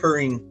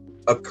reoccurring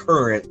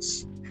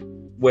occurrence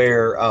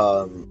where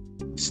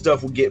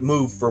stuff would get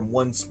moved from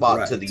one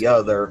spot to the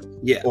other,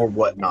 or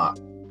whatnot.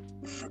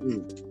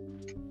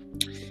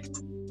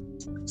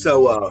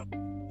 So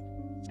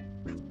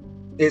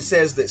it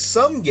says that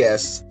some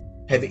guests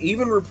have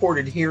even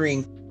reported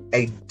hearing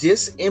a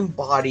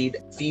disembodied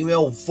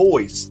female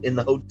voice in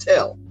the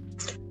hotel.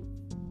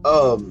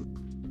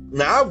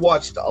 Now, I've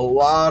watched a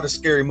lot of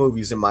scary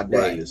movies in my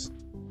days.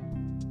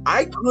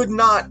 I could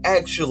not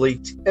actually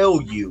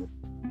tell you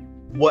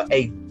what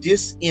a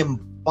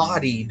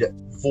disembodied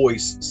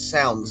voice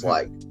sounds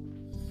like.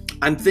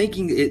 I'm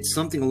thinking it's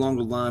something along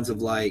the lines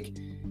of like,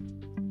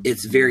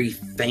 it's very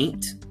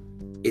faint.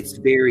 It's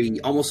very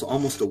almost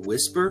a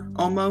whisper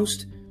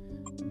almost,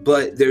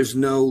 but there's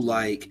no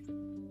like,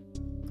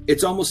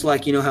 it's almost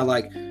like, you know how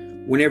like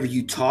whenever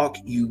you talk,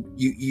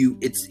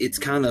 it's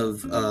kind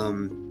of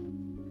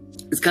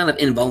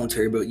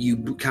involuntary, but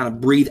you kind of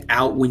breathe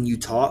out when you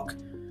talk.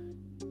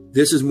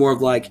 This is more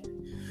of like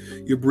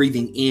you're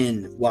breathing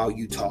in while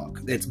you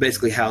talk. That's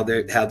basically how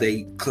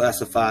they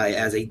classify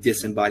as a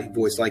disembodied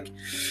voice. Like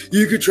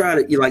you could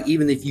try to, like,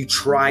 even if you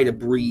try to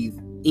breathe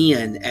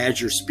in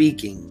as you're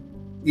speaking,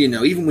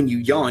 even when you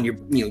yawn,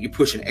 you're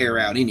pushing air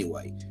out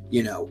anyway.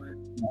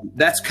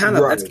 That's kind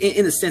of that's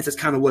in a sense that's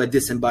kind of what a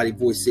disembodied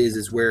voice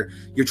is where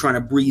you're trying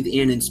to breathe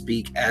in and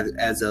speak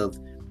as of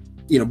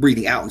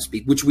breathing out and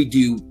speak, which we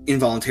do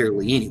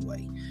involuntarily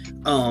anyway.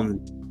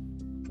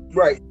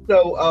 Right.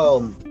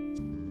 So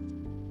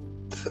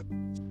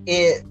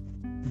it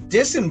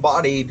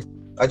disembodied,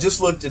 I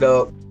just looked it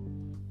up,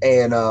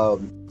 and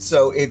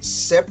so it's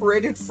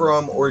separated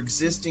from or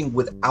existing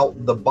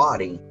without the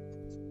body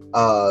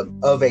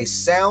of a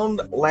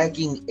sound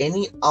lacking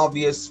any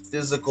obvious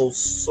physical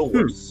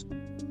source.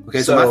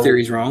 Okay, so my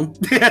theory's wrong.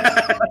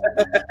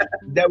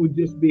 That would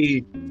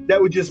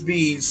just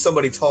be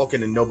somebody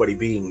talking and nobody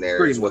being there.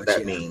 Pretty is what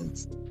that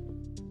means.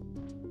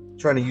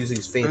 Trying to use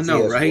these fancy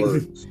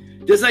words.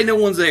 Just like no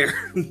one's there.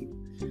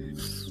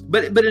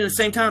 But at the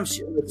same time,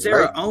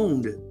 Sarah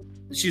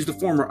she's the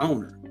former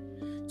owner.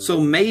 So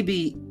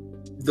maybe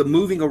the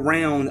moving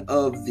around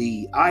of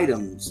the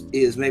items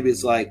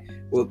it's like,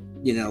 well,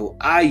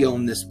 I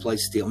own this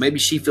place still. Maybe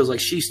she feels like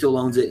she still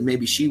owns it, and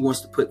maybe she wants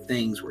to put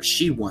things where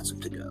she wants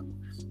them to go.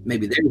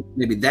 Maybe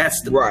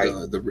that's the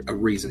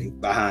reasoning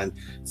behind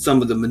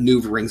some of the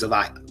maneuverings of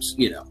items.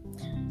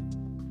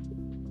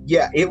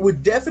 Yeah, it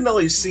would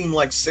definitely seem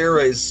like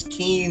Sarah is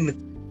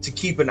keen to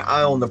keep an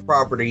eye on the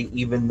property,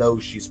 even though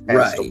she's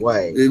passed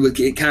away.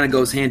 It kind of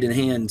goes hand in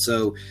hand.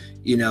 So,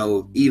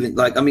 even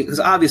like, because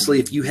obviously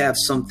if you have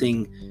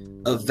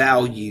something of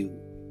value,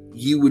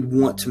 you would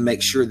want to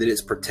make sure that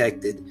it's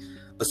protected,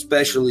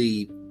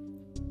 especially,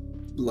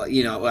 like,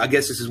 I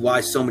guess this is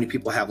why so many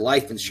people have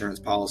life insurance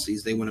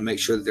policies. They want to make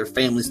sure that their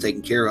family's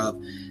taken care of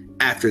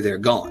after they're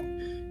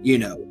gone.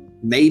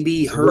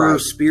 Maybe her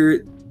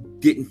spirit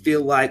didn't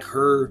feel like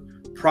her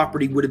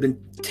property would have been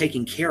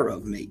taken care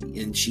of, maybe,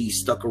 and she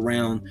stuck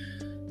around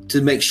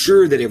to make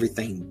sure that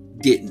everything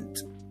didn't,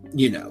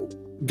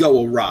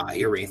 go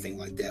awry or anything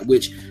like that,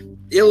 which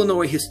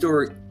Illinois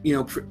Historic,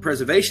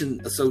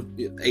 Preservation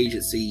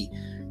Agency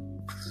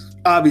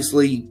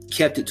obviously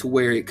kept it to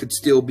where it could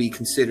still be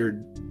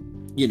considered,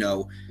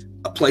 a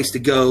place to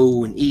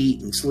go and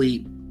eat and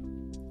sleep,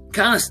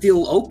 kind of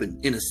still open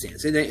in a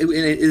sense. And it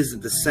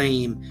isn't the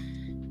same.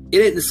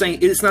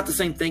 It's not the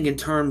same thing in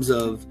terms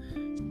of,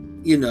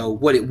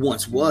 what it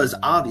once was,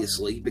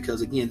 obviously,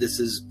 because again, this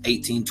is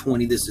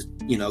 1820, this is,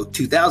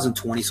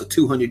 2020. So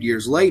 200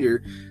 years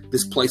later,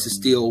 this place is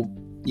still,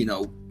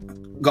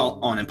 gone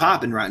on and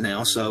popping right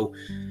now. So,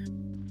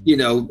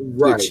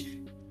 which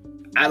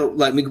I don't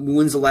like,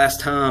 when's the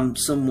last time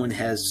someone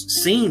has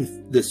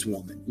seen this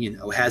woman?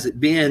 Has it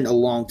been a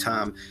long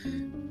time?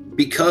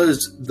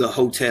 Because the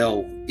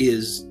hotel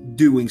is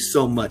doing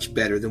so much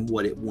better than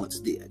what it once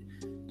did.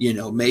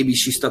 Maybe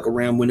she stuck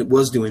around when it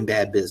was doing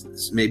bad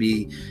business.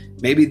 Maybe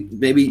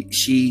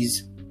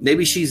she's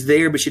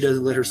there, but she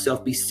doesn't let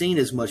herself be seen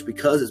as much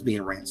because it's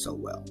being ran so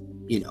well.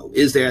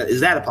 Is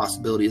that a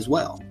possibility as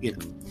well?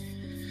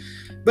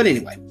 But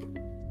anyway,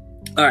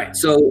 all right.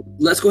 So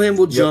let's go ahead and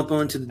we'll jump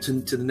on to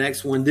the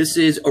next one. This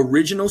is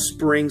Original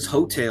Springs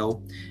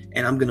Hotel,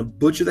 and I'm going to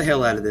butcher the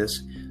hell out of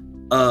this.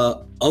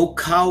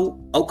 Oakville.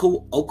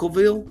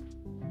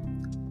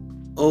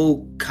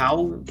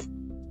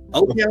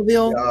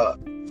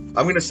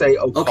 I'm going to say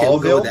Oakville. Okay, we'll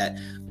go with that.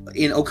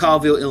 In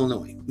Oakville,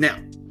 Illinois. Now,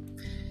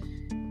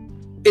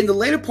 in the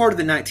later part of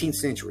the 19th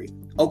century,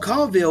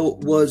 Oakville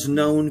was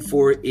known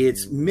for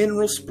its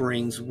mineral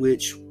springs,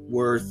 which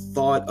were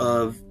thought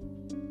to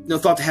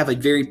have a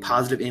very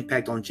positive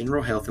impact on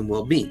general health and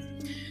well-being.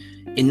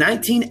 In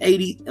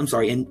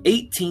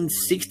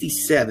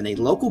 1867, a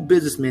local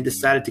businessman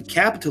decided to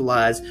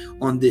capitalize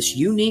on this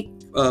unique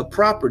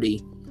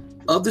property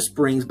of the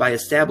springs by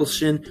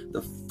establishing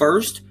the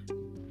first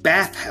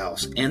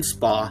bathhouse and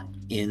spa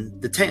in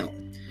the town.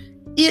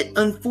 It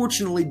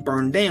unfortunately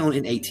burned down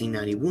in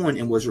 1891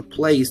 and was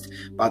replaced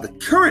by the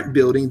current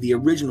building, the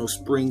original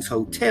Springs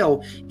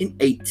Hotel, in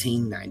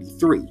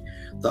 1893.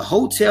 The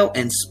hotel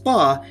and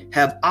spa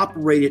have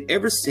operated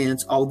ever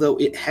since, although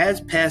it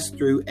has passed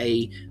through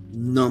a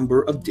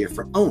number of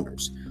different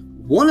owners.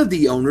 One of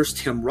the owners,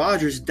 Tim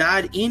Rogers,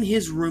 died in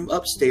his room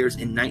upstairs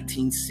in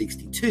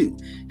 1962.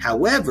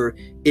 However,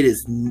 it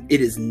is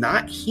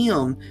not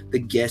him the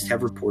guests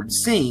have reported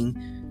seeing,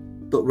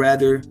 but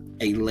rather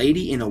a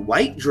lady in a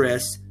white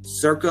dress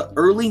circa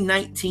early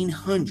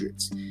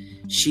 1900s.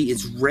 She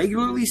is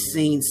regularly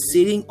seen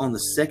sitting on the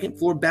second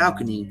floor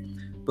balcony,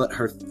 but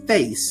her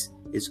face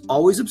is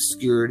always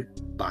obscured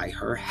by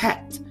her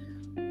hat.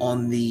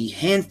 On the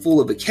handful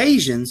of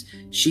occasions,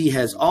 she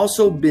has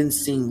also been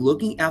seen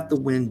looking out the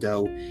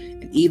window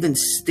and even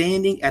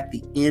standing at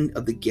the end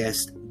of the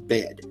guest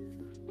bed.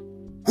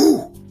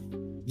 Whew.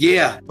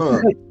 Yeah. Huh.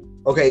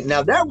 Okay,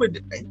 now that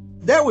would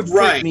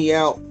freak me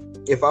out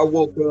if I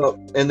woke up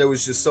and there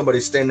was just somebody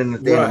standing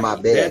at the end of my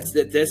bed.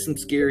 That's some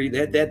scary.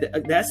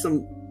 That's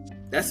some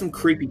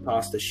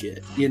creepypasta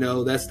shit. You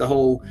know, that's the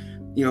whole.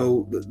 You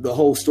know, the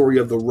whole story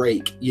of the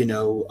rake. You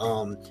know,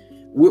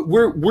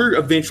 we're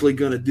eventually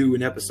going to do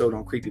an episode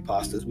on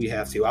creepypastas. We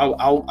have to.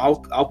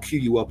 I'll cue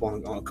you up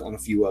on a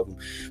few of them.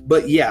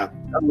 But yeah,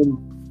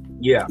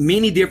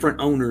 many different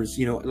owners,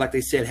 you know, like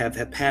they said,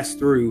 have passed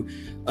through.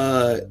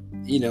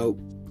 You know,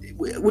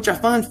 which I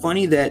find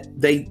funny that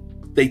they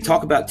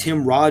talk about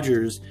Tim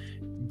Rogers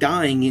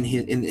dying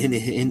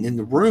in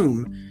the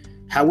room.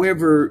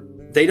 However,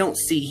 they don't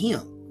see him.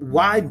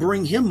 Why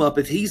bring him up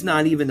if he's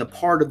not even a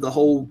part of the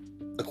whole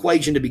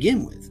equation to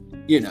begin with?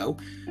 You know,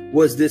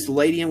 was this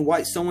lady in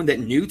white someone that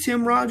knew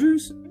Tim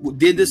Rogers?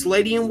 Did this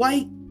lady in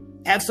white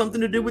have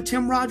something to do with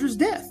Tim Rogers'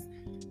 death?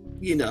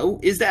 You know,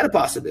 is that a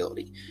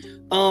possibility?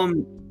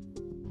 Possible.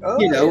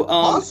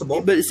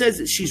 But it says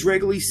that she's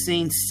regularly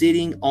seen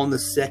sitting on the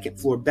second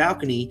floor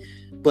balcony,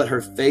 but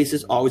her face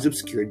is always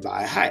obscured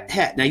by a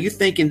hat. Now you're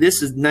thinking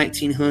this is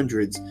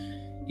 1900s.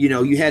 You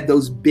know, you had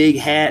those big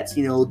hats,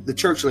 you know, the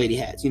church lady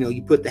hats. You know,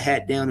 you put the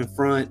hat down in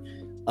front.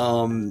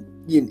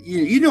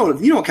 You know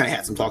what kind of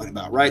hats I'm talking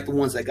about, right? The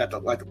ones that got the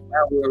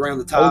flower around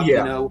the top. Oh,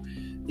 yeah.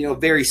 You know,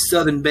 very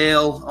Southern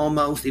Belle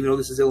almost, even though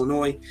this is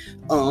Illinois.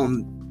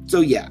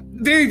 So yeah,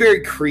 very,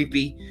 very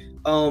creepy.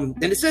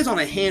 And it says on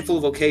a handful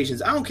of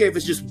occasions. I don't care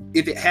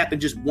if it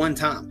happened just one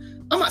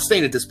time. I'm not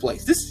staying at this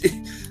place. This,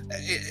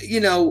 you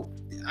know,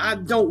 I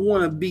don't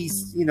want to be,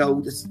 you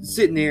know, just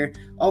sitting there.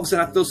 All of a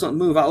sudden, I feel something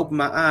move. I open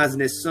my eyes,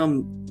 and there's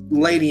some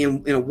lady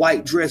in a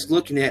white dress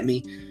looking at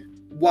me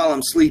while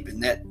I'm sleeping.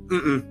 That,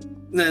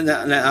 no, I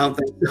don't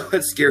think so.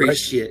 That's scary as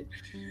shit.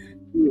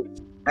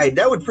 Hey,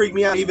 that would freak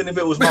me out, even if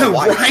it was my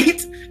wife.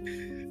 Right?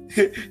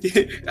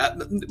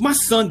 My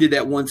son did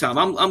that one time.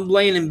 I'm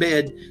laying in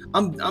bed.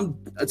 I'm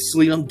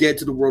asleep. I'm dead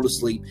to the world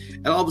asleep.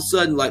 And all of a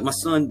sudden, like, my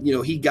son, you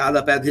know, he got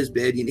up out of his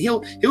bed, and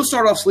he'll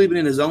start off sleeping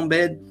in his own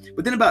bed,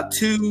 but then about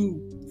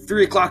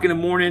 2-3 o'clock in the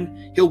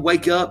morning, he'll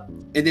wake up,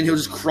 and then he'll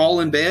just crawl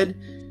in bed.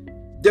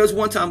 There was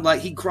one time, like,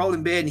 he crawled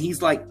in bed, and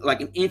he's like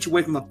an inch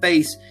away from my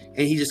face,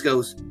 and he just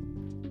goes,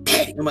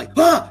 "Daddy!" I'm like,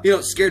 "Ah!" You know,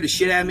 it scared the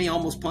shit out of me. I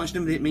almost punched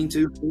him. Didn't mean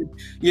to,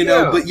 you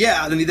know. But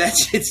yeah, I mean, that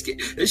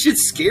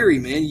shit's scary,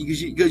 man.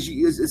 Because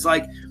it's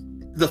like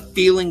the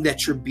feeling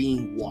that you're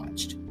being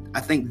watched.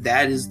 I think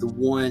that is the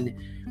one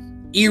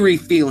eerie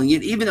feeling.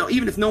 Even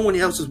if no one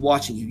else is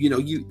watching you, you know,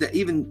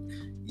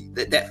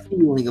 that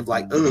feeling of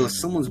like, oh,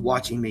 someone's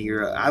watching me,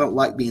 or I don't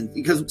like being,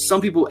 because some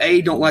people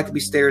A, don't like to be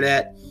stared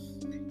at,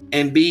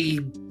 and B,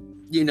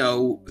 you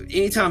know,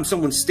 anytime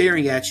someone's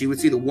staring at you,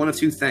 it's either one of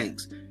two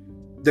things.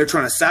 They're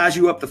trying to size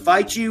you up to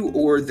fight you,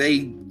 or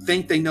they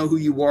think they know who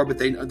you are, but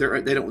they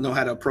don't know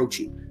how to approach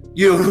you.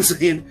 You know what I'm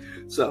saying?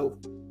 So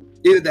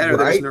either that or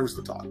they're just nervous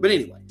to talk. But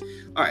anyway,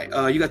 all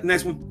right, you got the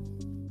next one?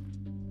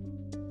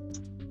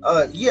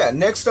 Yeah,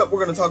 next up,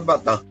 we're going to talk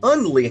about the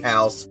Hundley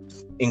House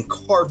in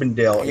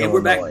Carbondale, Illinois.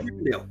 We're back in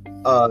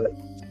Carbondale.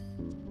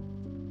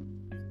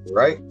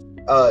 Right?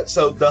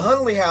 So the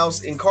Hundley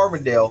House in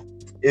Carbondale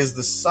is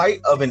the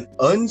site of an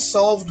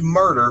unsolved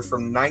murder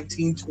from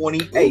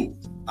 1928. Ooh,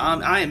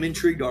 I am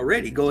intrigued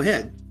already. Go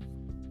ahead.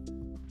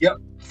 Yep.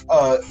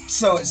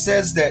 So it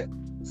says that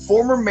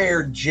former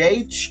Mayor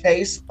J.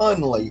 Chase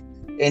Hundley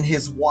and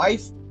his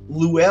wife,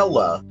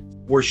 Luella,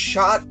 were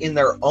shot in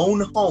their own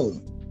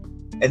home,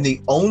 and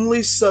the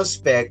only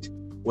suspect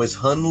was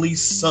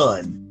Hundley's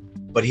son,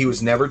 but he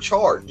was never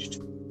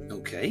charged.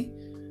 Okay.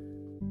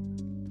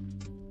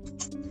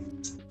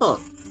 Huh.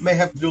 May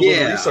have to do a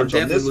little research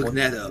on this one. Looking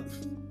that up.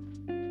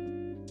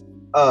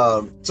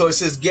 So it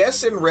says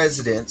guests and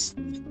residents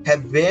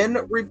have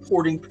been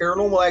reporting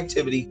paranormal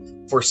activity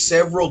for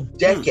several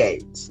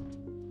decades.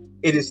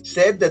 It is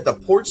said that the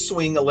porch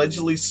swing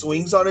allegedly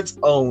swings on its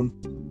own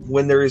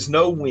when there is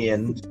no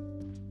wind.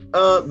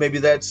 Maybe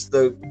that's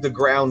the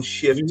ground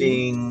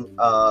shifting,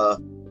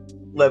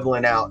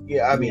 leveling out.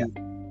 Yeah, I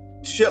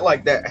mean, shit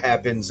like that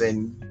happens,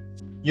 and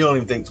you don't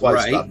even think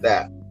twice about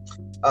that.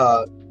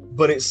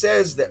 But it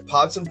says that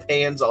pots and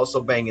pans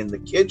also bang in the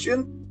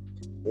kitchen,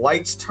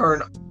 lights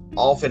turn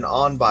off and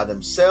on by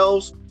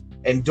themselves,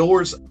 and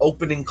doors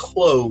open and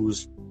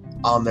close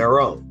on their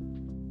own.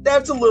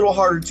 That's a little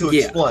harder to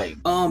explain.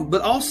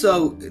 But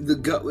also,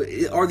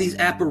 are these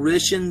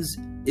apparitions?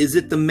 Is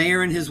it the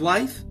mayor and his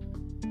wife?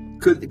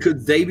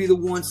 Could they be the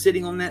ones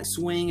sitting on that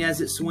swing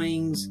as it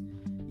swings?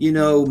 You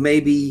know,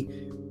 maybe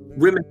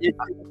reminiscing.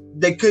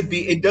 They could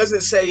be. It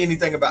doesn't say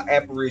anything about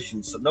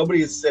apparitions, so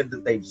nobody has said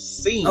that they've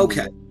seen.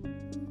 Okay.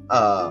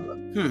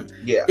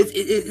 Yeah.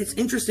 It's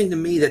interesting to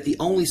me that the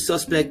only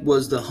suspect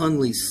was the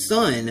Hunley's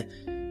son,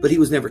 but he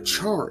was never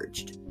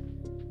charged.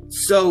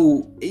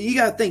 So you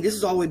got to think, this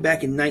is all the way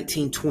back in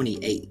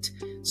 1928.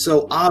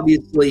 So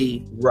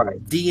obviously,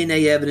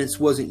 DNA evidence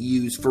wasn't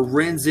used.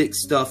 Forensic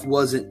stuff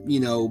wasn't,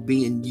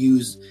 being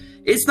used.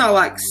 It's not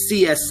like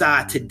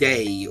CSI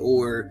today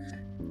or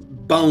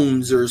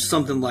Bones or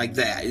something like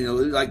that.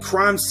 Like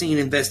crime scene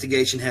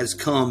investigation has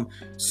come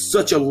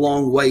such a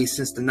long way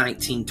since the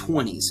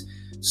 1920s.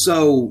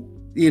 So,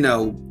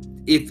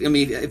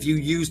 if you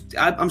use,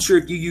 I'm sure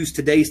if you use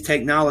today's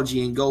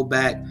technology and go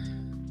back,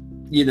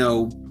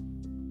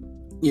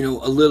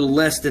 a little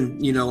less than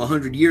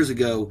 100 years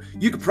ago,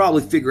 you could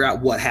probably figure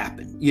out what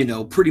happened,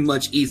 pretty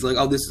much easily.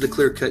 Like, oh, this is a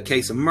clear-cut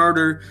case of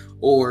murder.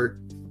 Or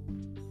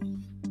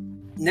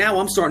now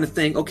I'm starting to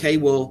think, okay,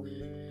 well,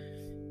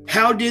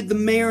 how did the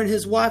mayor and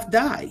his wife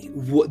die?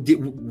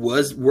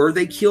 Were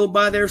they killed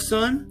by their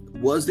son?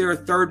 Was there a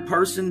third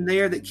person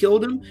there that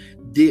killed him?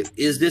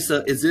 Is this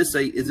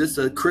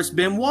a Chris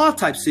Benoit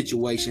type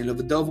situation of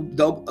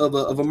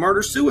a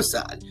murder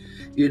suicide?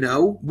 Did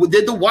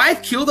the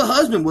wife kill the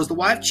husband? Was the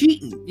wife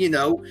cheating?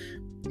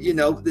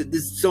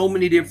 There's so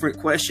many different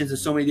questions and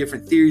so many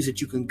different theories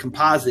that you can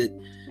composite,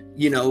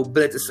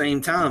 but at the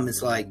same time,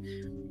 it's like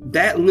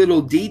that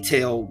little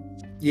detail,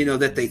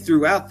 that they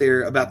threw out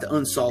there about the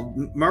unsolved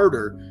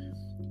murder.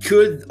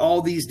 Could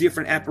all these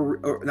different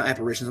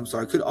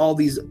could all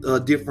these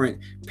different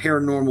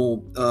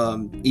paranormal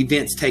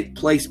events take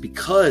place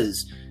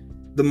because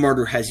the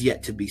murder has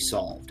yet to be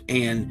solved,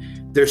 and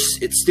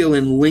it's still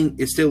in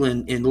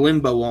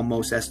limbo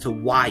almost as to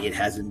why it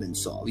hasn't been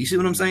solved. You see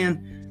what I'm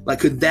saying?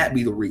 Like, could that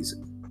be the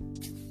reason?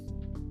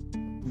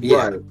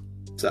 Right.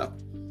 So,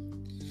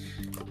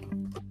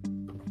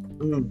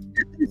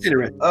 it's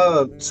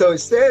interesting. So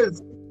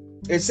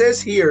it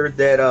says here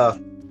that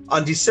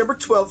on December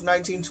 12th,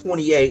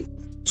 1928,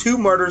 2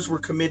 murders were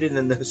committed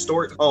in the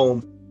historic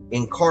home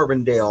in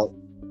Carbondale,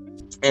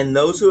 and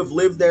those who have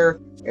lived there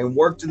and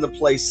worked in the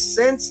place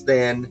since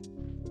then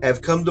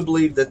have come to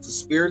believe that the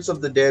spirits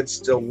of the dead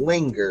still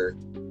linger.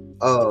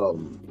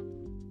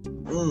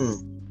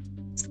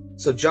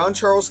 So John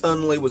Charles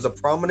Hunley was a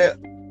prominent,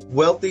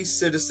 wealthy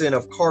citizen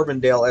of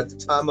Carbondale at the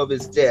time of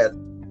his death.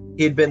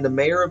 He had been the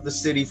mayor of the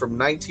city from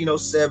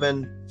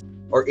 1907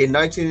 and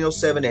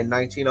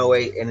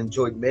 1908, and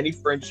enjoyed many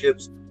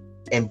friendships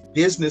and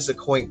business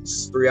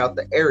acquaintances throughout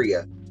the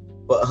area.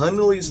 But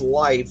Hunley's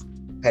life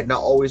had not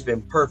always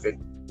been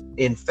perfect.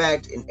 In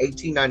fact, in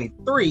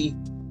 1893,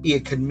 he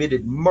had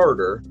committed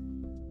murder,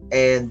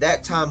 and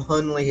that time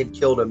Hunley had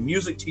killed a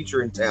music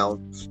teacher in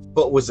town,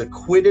 but was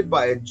acquitted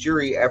by a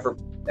jury after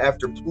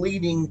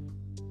pleading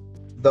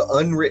the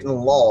unwritten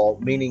law,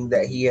 meaning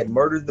that he had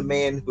murdered the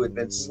man who had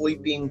been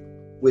sleeping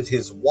with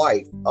his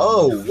wife.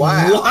 Oh,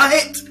 wow.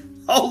 What?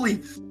 Holy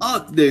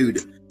fuck,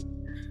 dude.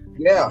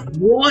 Yeah.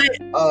 What?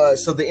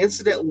 So the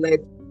incident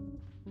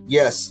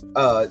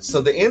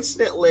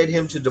led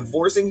him to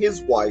divorcing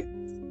his wife,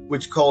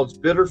 which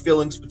caused bitter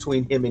feelings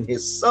between him and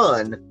his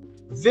son,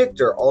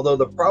 Victor, although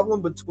the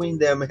problem between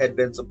them had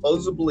been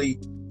supposedly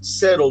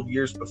settled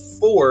years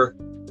before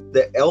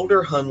the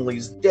elder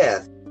Hunley's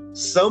death.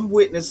 Some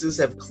witnesses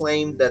have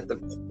claimed that the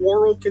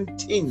quarrel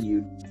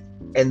continued,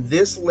 and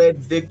this led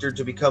Victor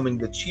to becoming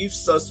the chief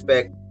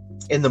suspect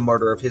in the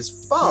murder of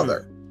his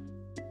father.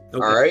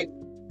 Okay. All right.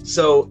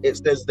 So it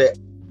says that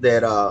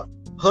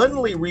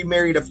Hunley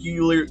remarried a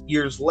few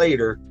years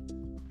later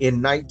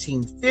in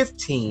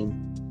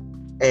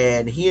 1915,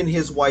 and he and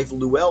his wife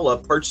Luella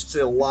purchased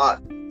a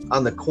lot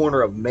on the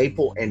corner of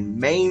Maple and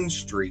Main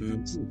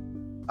Street.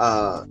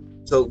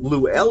 So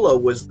Luella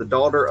was the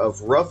daughter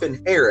of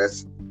Ruffin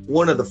Harris,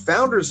 one of the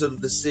founders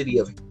of the city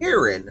of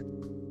Herrin,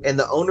 and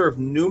the owner of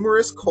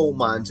numerous coal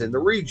mines in the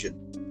region.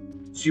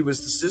 She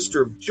was the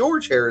sister of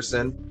George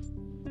Harrison,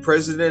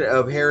 president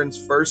of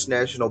Herrin's First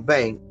National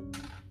Bank,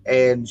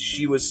 and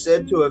she was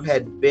said to have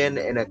been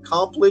an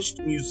accomplished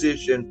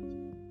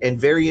musician and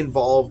very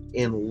involved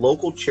in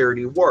local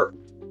charity work.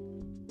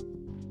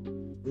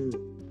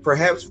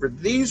 Perhaps for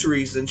these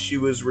reasons, she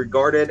was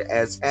regarded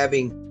as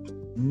having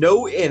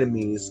no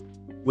enemies,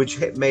 which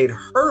had made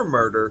her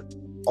murder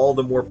all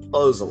the more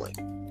puzzling.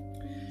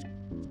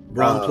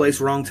 Wrong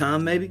place, wrong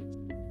time, maybe?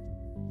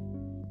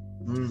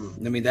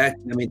 Mm. I mean that's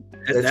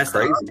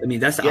crazy.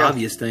 That's the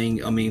obvious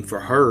thing. I mean, for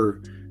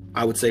her,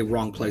 I would say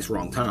wrong place,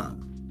 wrong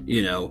time.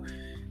 You know,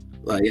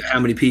 like how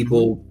many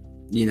people,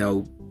 you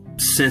know,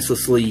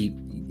 senselessly,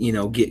 you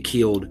know, get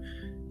killed,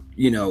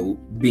 you know,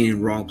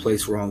 being wrong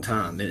place, wrong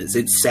time. And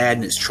it's sad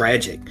and it's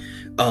tragic.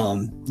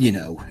 You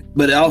know,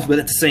 but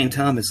at the same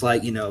time, it's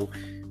like, you know,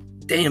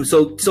 damn.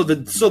 So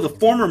the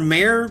former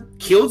mayor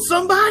killed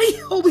somebody.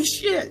 Holy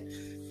shit.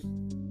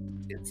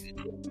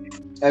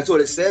 That's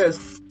what it says.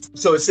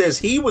 So it says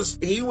he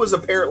was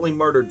apparently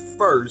murdered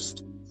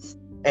first,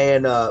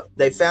 and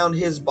they found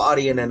his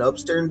body in an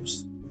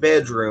upstairs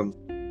bedroom,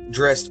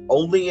 dressed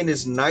only in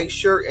his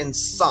nightshirt and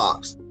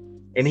socks,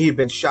 and he had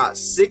been shot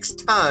 6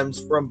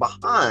 times from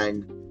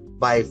behind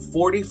by a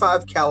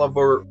 .45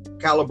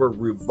 caliber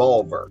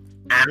revolver.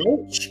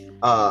 Ouch.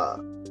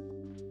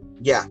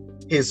 Yeah,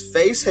 his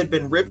face had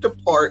been ripped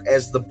apart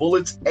as the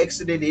bullets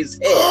exited his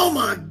head.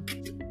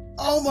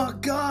 Oh my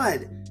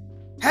God.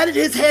 How did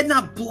his head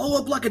not blow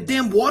up like a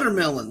damn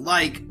watermelon?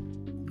 Like,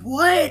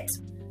 what?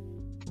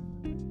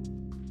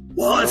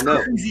 Well, that's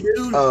crazy,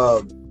 dude.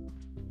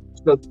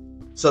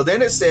 So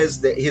then it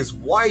says that his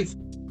wife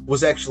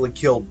was actually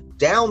killed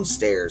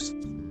downstairs.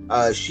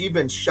 She'd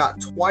been shot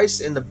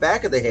twice in the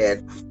back of the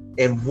head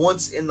and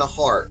once in the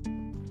heart.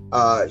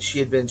 She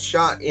had been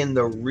shot in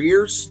the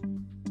rear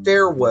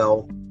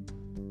stairwell,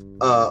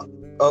 up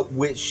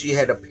which she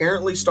had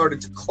apparently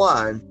started to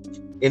climb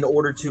in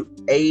order to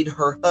aid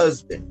her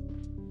husband.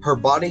 Her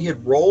body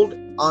had rolled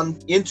on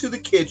into the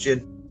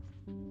kitchen,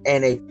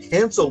 and a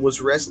pencil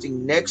was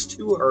resting next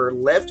to her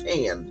left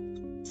hand.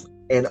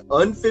 An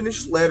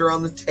unfinished letter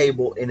on the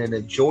table in an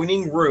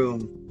adjoining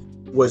room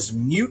was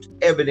mute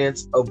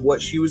evidence of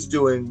what she was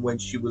doing when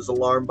she was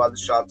alarmed by the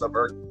shots of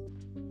her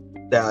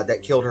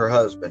that killed her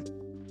husband.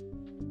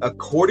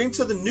 According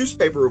to the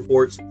newspaper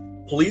reports,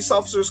 police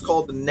officers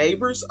called the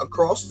neighbors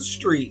across the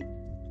street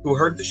who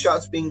heard the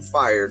shots being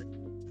fired,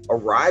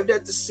 arrived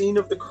at the scene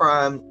of the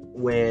crime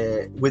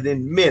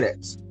within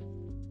minutes.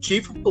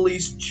 Chief of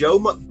Police Joe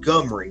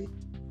Montgomery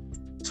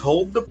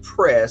told the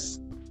press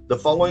the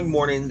following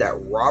morning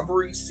that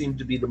robbery seemed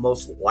to be the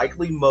most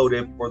likely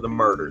motive for the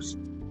murders.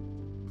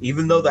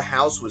 Even though the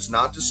house was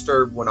not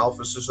disturbed when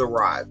officers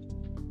arrived,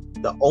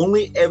 the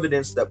only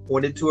evidence that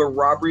pointed to a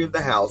robbery of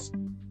the house,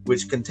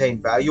 which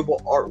contained valuable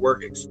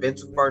artwork,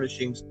 expensive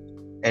furnishings,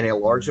 and a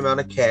large amount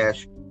of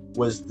cash,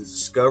 was the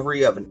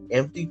discovery of an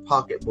empty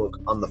pocketbook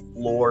on the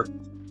floor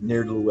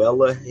near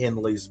Luella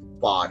Henley's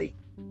body.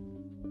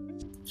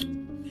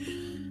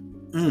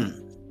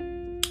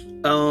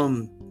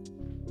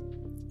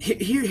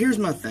 Here's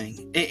my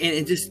thing,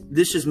 and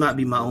this just might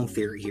be my own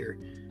theory here.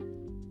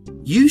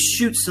 You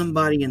shoot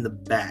somebody in the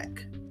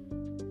back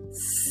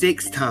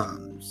 6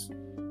 times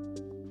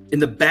in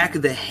the back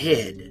of the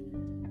head,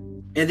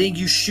 and then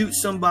you shoot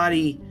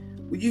somebody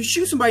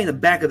in the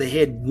back of the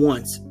head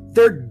once,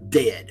 they're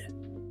dead.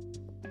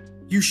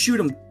 You shoot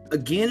them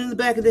again in the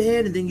back of the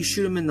head, and then you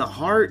shoot them in the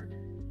heart.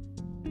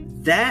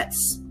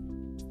 That's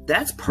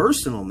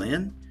personal,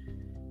 man.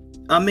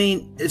 I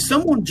mean, if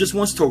someone just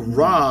wants to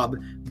rob,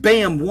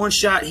 bam, one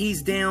shot,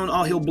 he's down,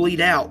 oh, he'll bleed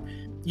out.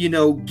 You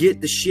know,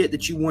 get the shit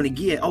that you want to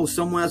get. Oh,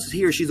 someone else is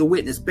here, she's a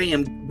witness,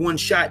 bam, one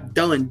shot,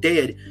 done,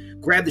 dead.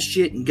 Grab the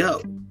shit and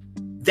go.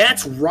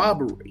 That's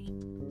robbery.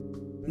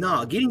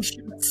 No, getting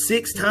shot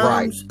 6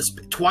 times,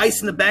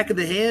 twice in the back of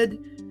the head.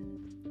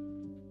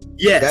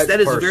 Yes, that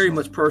is very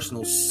much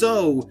personal.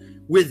 So,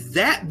 with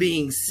that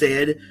being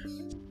said,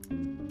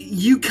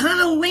 you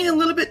kind of lean a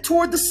little bit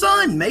toward the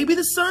son. Maybe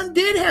the son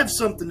did have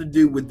something to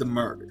do with the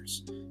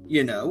murders.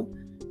 You know,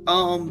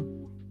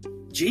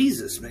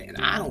 Jesus, man,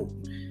 I don't.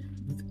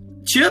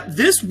 Chip,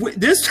 this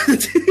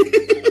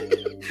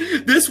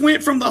this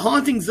went from the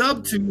hauntings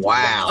up to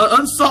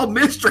unsolved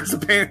mysteries.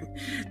 Apparently,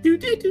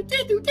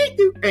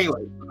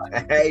 anyway,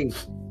 hey,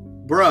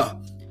 bruh.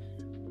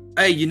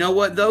 Hey, you know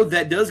what though?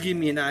 That does give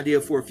me an idea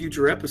for a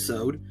future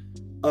episode.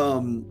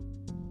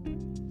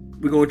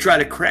 We're gonna try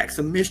to crack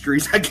some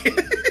mysteries, I guess.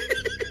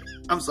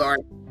 I'm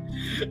sorry.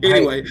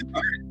 Anyway,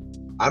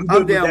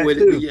 I'm down with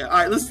too. it. Yeah. All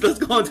right, let's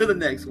go on to the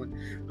next one.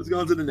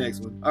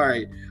 All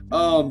right.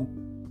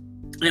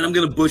 And I'm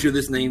gonna butcher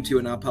this name too,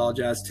 and I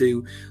apologize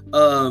too.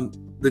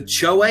 The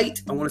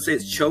Choate. I want to say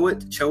it's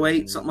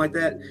Choate, something like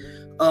that.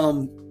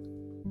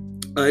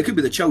 It could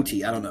be the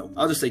Choti. I don't know.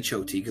 I'll just say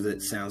Choti because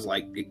it sounds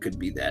like it could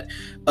be that.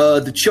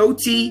 The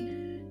Choti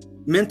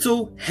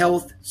Mental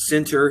Health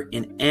Center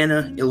in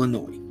Anna,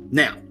 Illinois.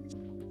 Now,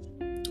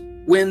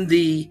 when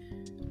the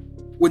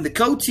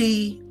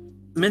Choti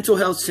Mental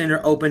Health Center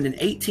opened in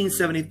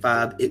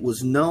 1875, it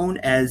was known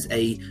as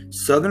a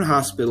Southern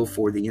Hospital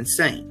for the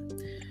Insane.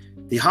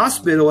 The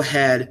hospital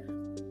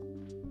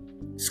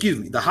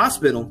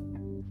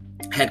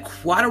had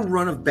quite a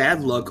run of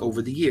bad luck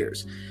over the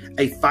years.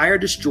 A fire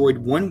destroyed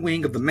one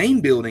wing of the main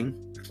building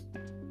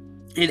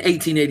in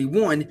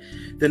 1881.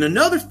 Then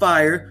another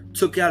fire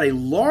took out a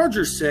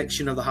larger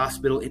section of the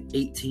hospital in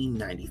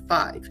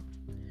 1895.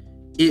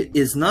 It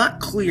is not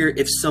clear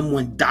if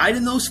someone died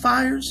in those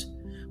fires,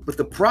 but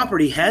the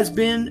property has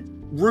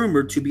been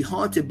rumored to be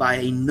haunted by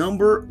a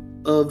number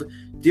of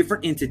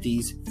different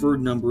entities for a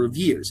number of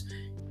years,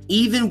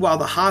 even while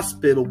the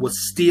hospital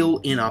was still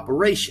in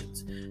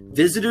operations.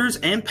 Visitors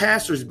and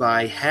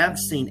passersby have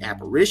seen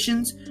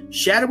apparitions,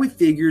 shadowy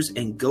figures,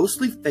 and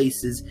ghostly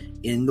faces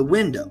in the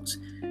windows.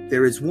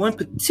 There is one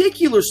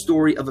particular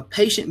story of a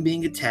patient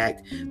being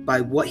attacked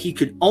by what he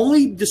could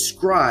only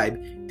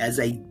describe as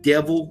a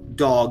devil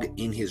dog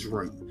in his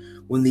room.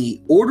 When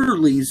the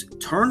orderlies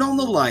turned on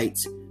the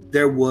lights,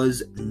 there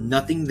was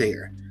nothing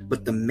there,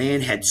 but the man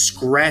had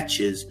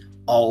scratches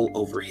all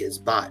over his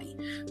body.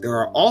 There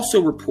are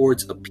also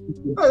reports of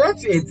people... Oh,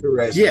 that's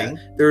interesting. Yeah,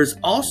 there's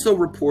also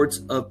reports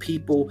of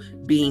people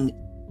being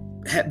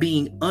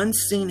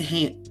unseen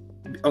hand...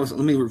 Oh, so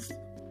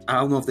I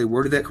don't know if they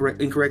worded that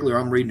incorrectly, or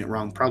I'm reading it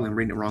wrong. Probably I'm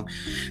reading it wrong.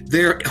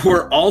 There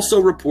were also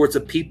reports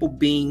of people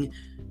being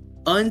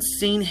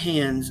unseen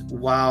hands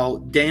while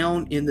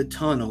down in the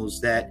tunnels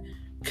that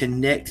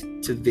connect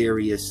to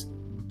various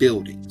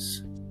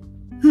buildings.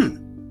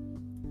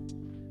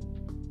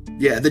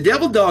 Yeah, the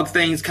devil dog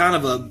thing's kind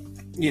of a,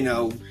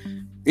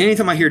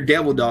 anytime I hear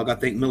devil dog, I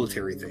think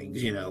military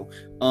things,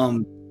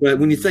 But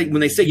when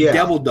they say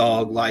devil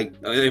dog, like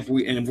if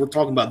we're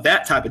talking about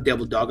that type of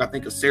devil dog, I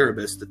think of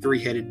Cerberus, the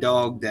 3-headed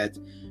dog that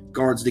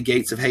guards the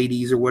gates of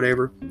Hades or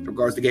whatever, or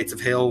guards the gates of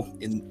hell.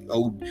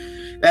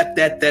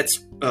 That's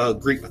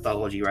Greek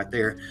mythology right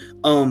there.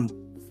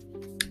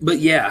 But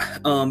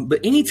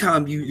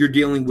anytime you're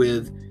dealing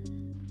with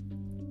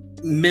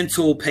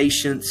mental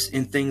patients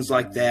and things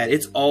like that,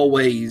 it's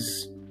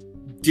always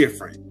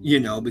different,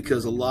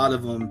 because a lot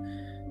of them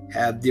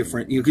have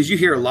different, because you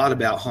hear a lot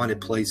about haunted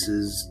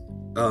places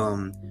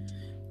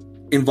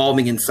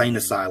involving insane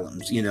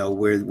asylums,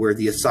 where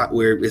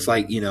it's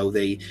like,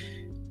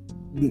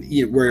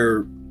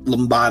 where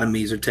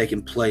lobotomies are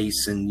taking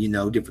place and,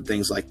 different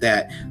things like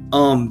that.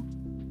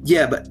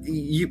 But have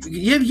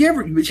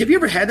you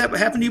ever had that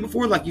happen to you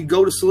before? Like you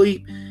go to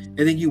sleep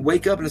and then you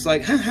wake up and it's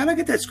like, how'd I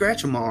get that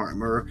scratch on my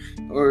arm? Or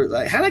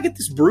like, how'd I get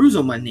this bruise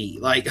on my knee?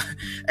 Like,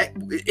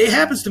 it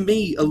happens to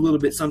me a little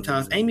bit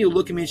sometimes. Amy will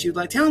look at me and she's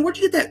like, Talon, where'd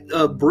you get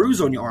that bruise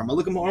on your arm? I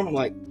look at my arm, I'm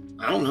like,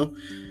 I don't know.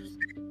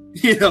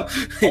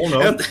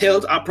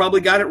 I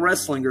probably got it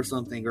wrestling or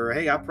something. Or,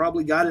 hey, I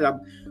probably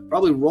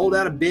probably rolled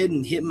out of bed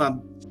and hit my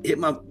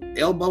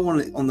elbow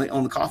on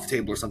the coffee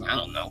table or something. I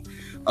don't know.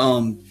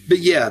 But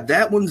yeah,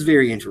 that one's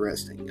very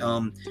interesting.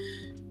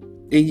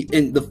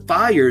 And the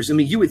fires,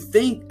 you would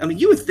think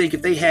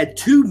if they had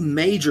two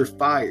major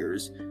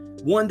fires,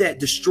 one that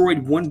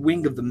destroyed one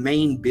wing of the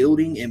main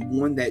building and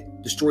one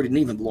that destroyed an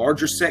even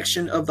larger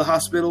section of the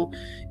hospital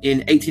in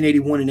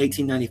 1881 and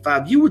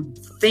 1895, you would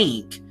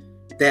think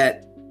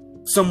that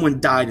someone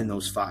died in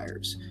those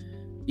fires,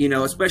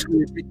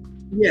 especially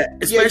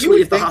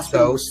if the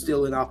hospital was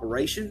still in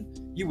operation.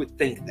 You would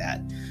think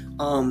that.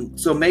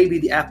 So maybe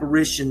the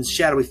apparitions,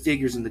 shadowy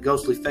figures, and the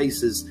ghostly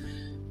faces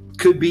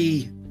could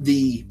be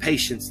the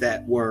patients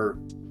that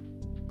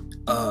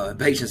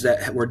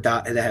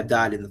have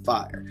died in the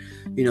fire.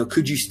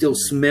 Could you still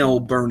smell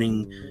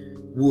burning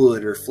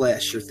wood or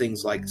flesh or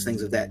things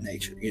of that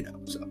nature?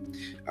 So,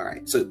 all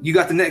right. So you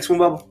got the next one,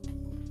 Bubba?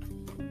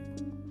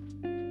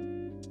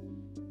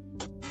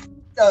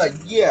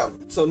 Yeah.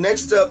 So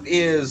next up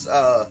is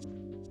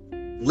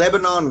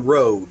Lebanon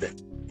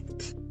Road.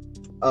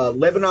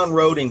 Lebanon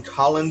Road in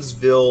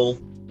Collinsville,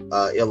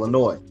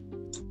 Illinois.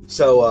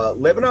 So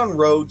Lebanon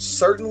Road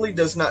certainly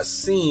does not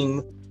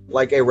seem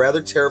like a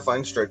rather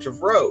terrifying stretch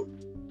of road.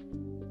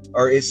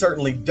 Or it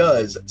certainly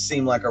does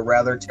seem like a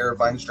rather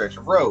terrifying stretch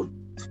of road.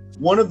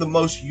 One of the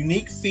most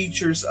unique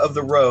features of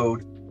the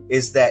road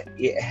is that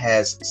it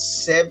has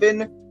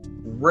 7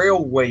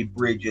 railway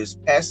bridges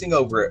passing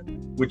over it,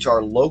 which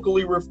are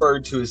locally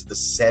referred to as the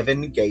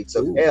 7 Gates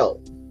of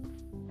Hell.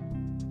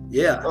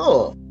 Yeah.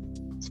 Oh.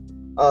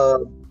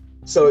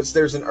 So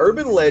there's an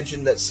urban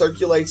legend that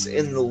circulates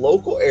in the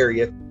local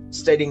area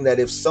stating that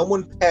if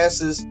someone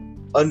passes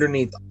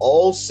underneath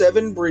all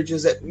 7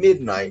 bridges at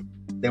midnight,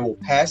 they will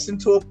pass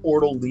into a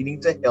portal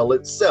leading to hell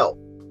itself.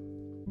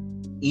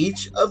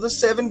 Each of the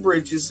 7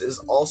 bridges is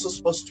also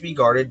supposed to be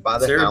guarded by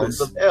the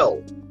Hounds of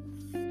Hell.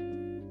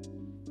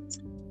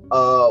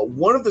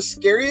 One of the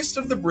scariest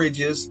of the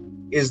bridges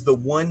is the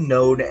one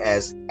known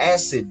as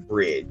Acid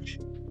Bridge.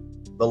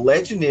 The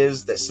legend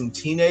is that some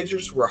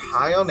teenagers were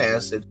high on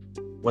acid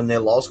when they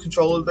lost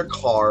control of their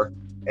car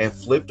and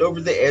flipped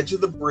over the edge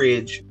of the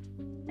bridge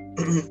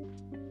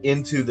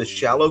into the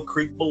shallow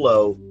creek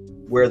below,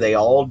 where they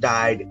all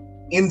died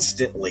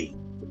instantly.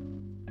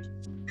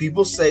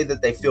 People say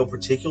that they feel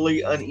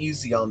particularly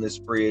uneasy on this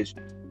bridge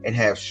and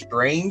have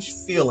strange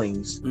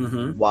feelings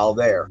while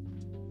there.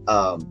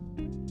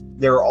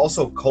 There are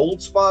also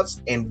cold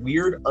spots and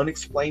weird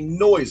unexplained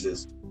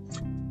noises.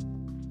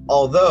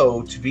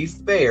 Although, to be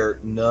fair,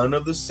 none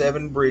of the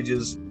 7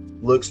 bridges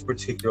looks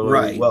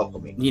particularly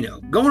welcoming.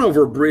 Going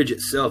over a bridge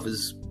itself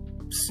is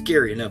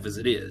scary enough as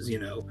it is,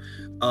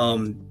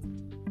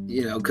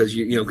 because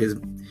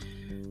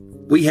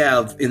we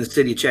have in the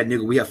city of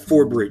Chattanooga, we have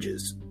 4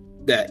 bridges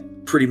that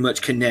pretty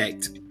much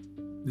connect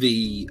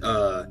the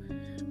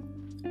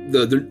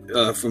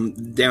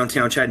from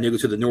downtown Chattanooga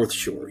to the North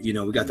Shore. You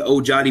know, we got the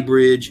Old Johnny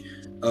Bridge,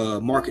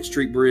 Market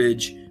Street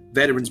Bridge,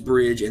 Veterans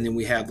Bridge, and then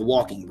we have the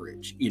Walking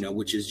Bridge. You know,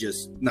 which is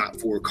just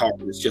not for cars;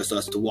 it's just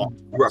us to walk.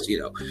 Right. You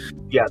know,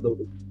 yeah.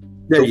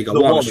 There you go,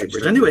 Walnut Street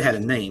Bridge. I knew it had a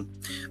name.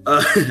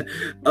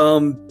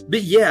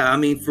 But yeah, I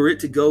mean, for it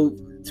to go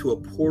to a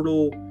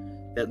portal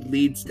that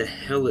leads to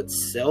hell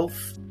itself,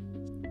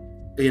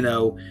 you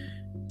know,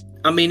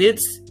 I mean,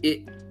 it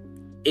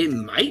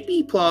might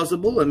be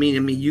plausible. I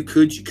mean, you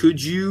could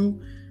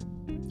you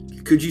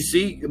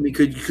see? I mean,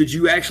 could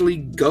you actually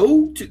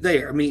go to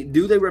there? I mean,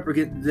 do they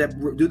represent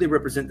that? Do they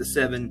represent the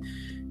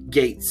 7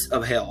 gates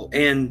of hell?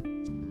 And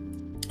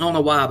I don't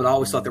know why, but I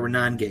always thought there were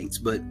 9 gates.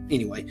 But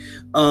anyway,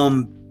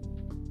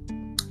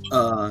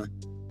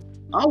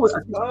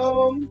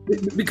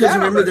 because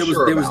remember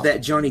there was that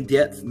Johnny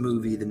Depp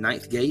movie, The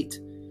Ninth Gate,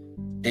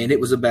 and it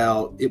was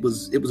about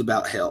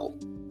hell.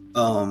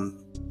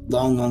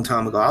 Long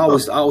time ago. I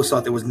always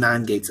thought there was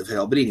 9 gates of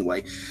hell. But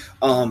anyway,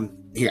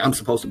 here I'm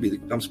supposed to be the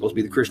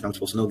Christian. I'm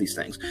supposed to know these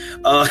things.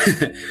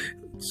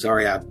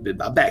 Sorry, I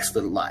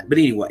backslid a lot. But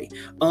anyway,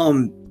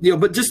 you know,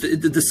 but just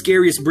the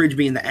scariest bridge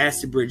being the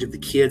acid bridge of the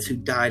kids who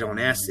died on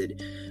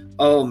acid.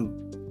 I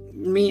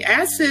mean,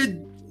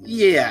 acid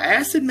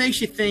makes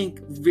you think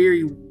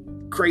very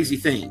crazy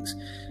things.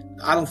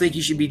 I don't think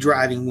you should be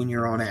driving when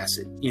you're on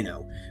acid, you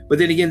know. But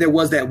then again, there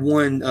was that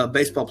one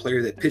baseball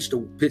player that pitched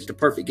a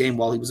perfect game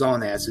while he was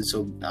on acid.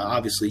 So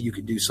obviously you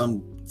could do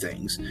some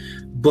things,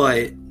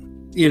 but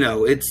you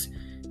know, it's,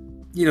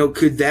 you know,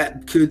 could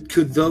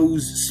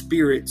those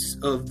spirits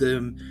of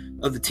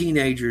the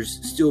teenagers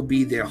still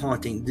be there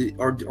haunting?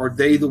 Are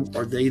they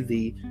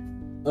the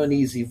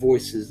uneasy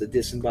voices, the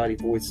disembodied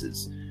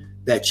voices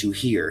that you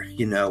hear,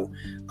 you know,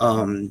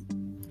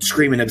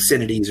 screaming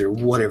obscenities or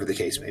whatever the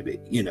case may be?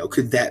 You know,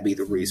 could that be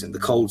the reason? The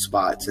cold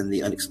spots and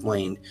the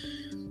unexplained.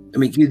 I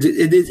mean,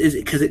 it is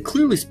because it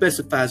clearly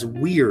specifies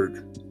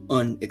weird,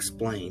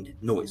 unexplained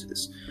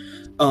noises.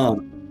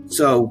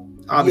 So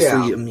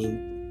obviously, yeah. I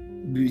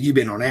mean, you've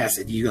been on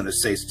acid, you're gonna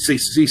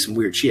see some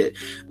weird shit.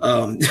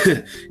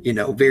 You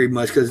know, very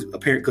much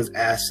because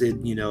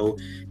acid, you know,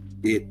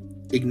 it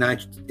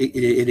ignites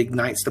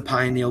the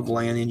pineal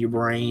gland in your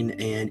brain,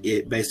 and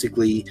it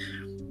basically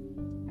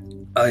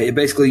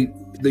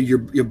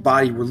your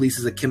body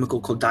releases a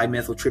chemical called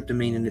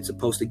dimethyltryptamine, and it's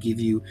supposed to give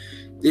you.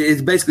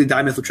 It's basically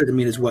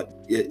dimethyltryptamine is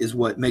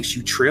what makes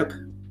you trip.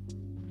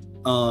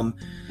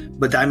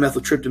 But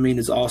dimethyltryptamine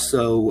is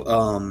also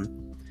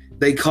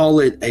they call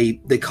it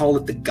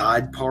the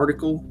God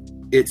particle.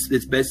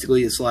 It's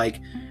basically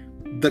like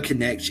the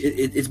connection.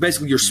 It's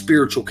basically your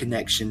spiritual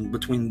connection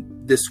between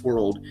this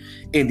world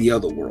and the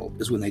other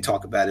world is when they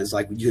talk about it. It's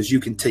like, because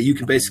you can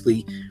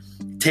basically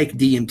take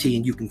DMT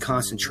and you can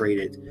concentrate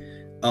it.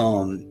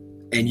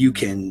 And you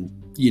can,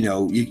 you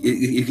know,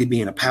 it could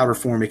be in a powder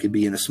form, it could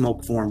be in a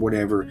smoke form,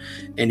 whatever.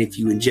 And if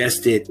you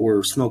ingest it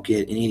or smoke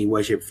it in any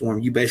way, shape, or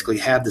form, you basically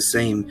have the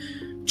same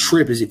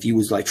trip as if you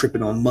was like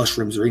tripping on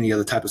mushrooms or any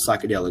other type of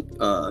psychedelic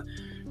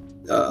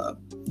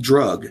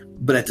drug.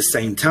 But at the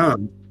same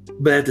time,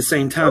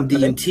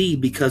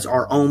 DMT, because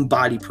our own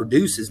body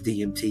produces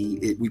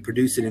DMT, we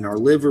produce it in our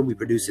liver, we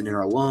produce it in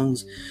our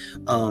lungs,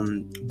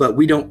 but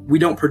we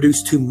don't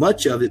produce too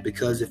much of it,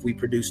 because if we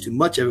produce too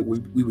much of it,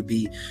 we would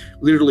be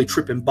literally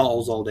tripping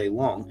balls all day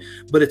long.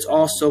 But it's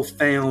also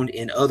found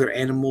in other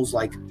animals,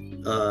 like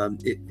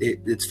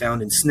it's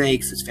found in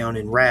snakes, it's found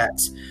in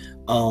rats,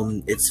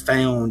 it's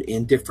found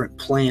in different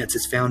plants,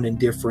 it's found in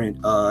different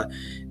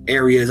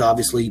areas,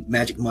 obviously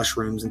magic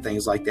mushrooms and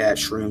things like that,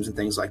 shrooms and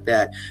things like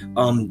that.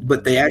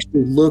 But they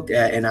actually looked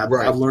at, and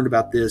I've learned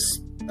about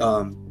this,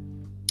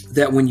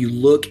 that when you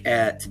look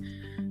at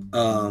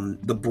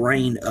the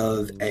brain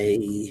of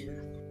I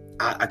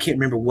can't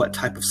remember what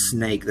type of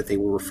snake that they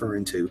were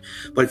referring to,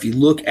 but if you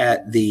look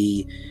at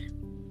the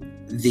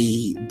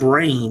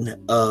brain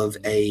of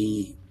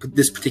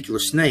this particular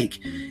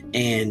snake,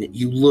 and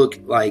you look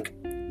like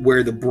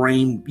where the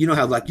brain, you know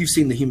how, like, you've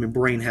seen the human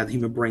brain, how the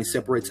human brain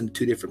separates into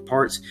 2 different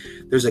parts.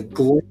 There's a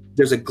gland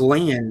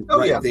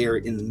there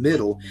in the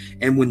middle.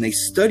 And when they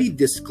studied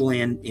this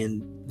gland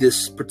in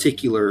this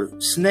particular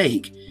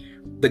snake,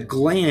 the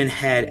gland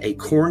had a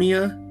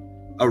cornea,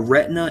 a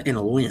retina, and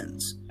a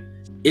lens.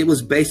 It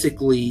was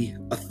basically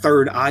a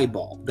third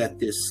eyeball that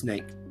this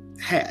snake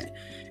had.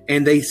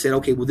 And they said,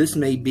 okay, well, this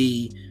may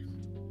be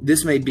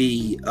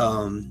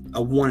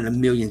a 1 in a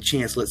million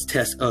chance. Let's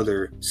test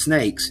other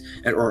snakes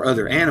or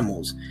other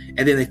animals.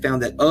 And then they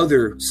found that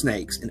other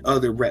snakes and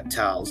other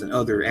reptiles and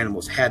other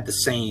animals had the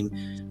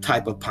same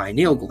type of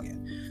pineal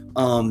gland.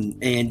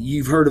 And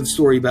you've heard of the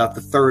story about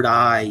the third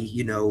eye,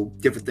 you know,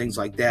 different things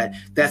like that.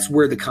 That's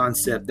where the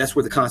concept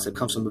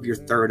comes from, of your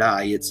third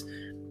eye. It's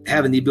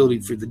having the ability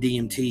for the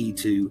DMT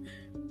to,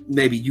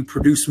 maybe you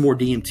produce more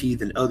DMT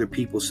than other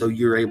people, so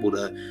you're able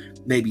to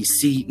maybe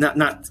see,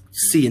 not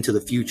see into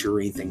the future or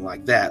anything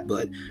like that,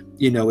 but,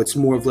 you know, it's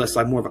more of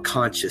a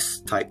conscious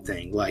type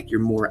thing. Like, you're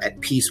more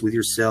at peace with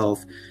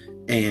yourself,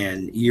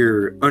 and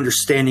your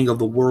understanding of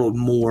the world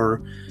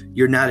more,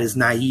 you're not as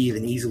naive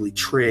and easily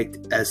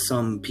tricked as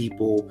some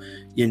people.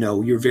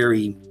 You're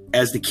very,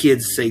 as the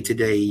kids say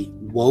today,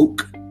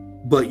 woke,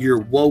 but you're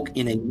woke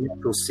in a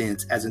natural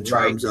sense, as in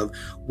terms of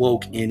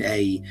woke in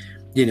a,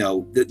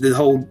 the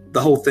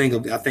whole thing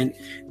of, I think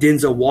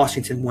Denzel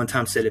Washington one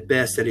time said it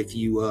best, that if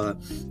you,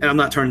 and I'm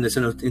not turning this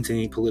into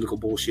any political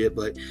bullshit,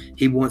 but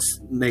he once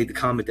made the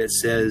comment that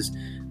says,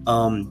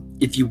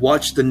 if you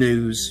watch the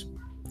news,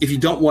 if you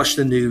don't watch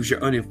the news,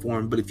 you're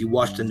uninformed, but if you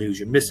watch the news,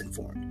 you're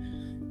misinformed.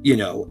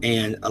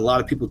 And a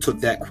lot of people took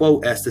that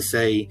quote as to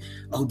say,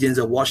 oh,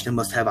 Denzel Washington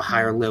must have a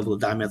higher level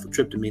of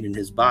dimethyltryptamine in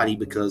his body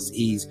because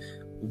he's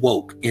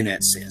woke in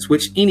that sense,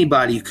 which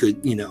anybody could,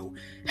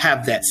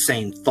 have that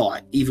same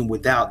thought, even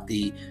without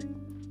the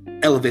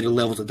elevated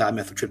levels of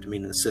dimethyltryptamine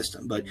in the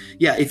system. But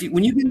yeah,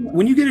 when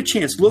you get a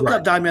chance, look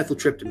up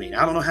dimethyltryptamine.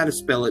 I don't know how to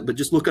spell it, but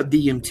just look up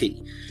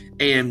DMT.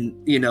 And,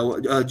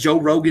 Joe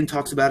Rogan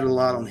talks about it a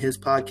lot on his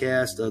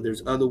podcast.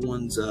 There's other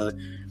ones,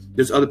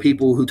 there's other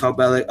people who talk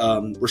about it.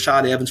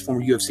 Rashad Evans,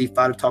 former UFC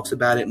fighter, talks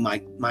about it.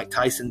 Mike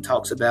Tyson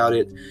talks about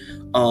it.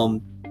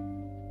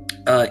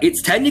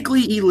 It's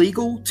technically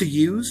illegal to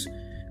use.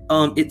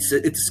 It's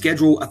a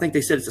schedule. I think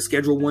they said it's a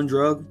Schedule 1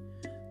 drug.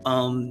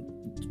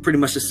 Pretty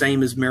much the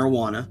same as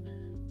marijuana.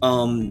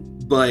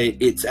 But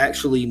it's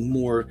actually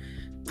more.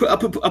 I'll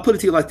put it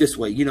to you like this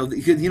way. You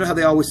know how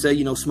they always say,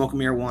 smoking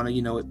marijuana,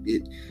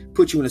 it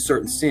puts you in a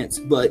certain sense.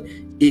 But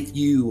if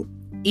you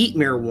eat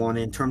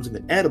marijuana in terms of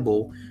an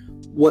edible,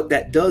 what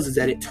that does is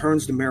that it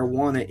turns the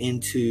marijuana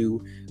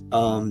into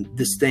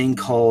this thing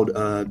called,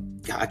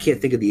 I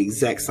can't think of the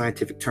exact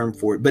scientific term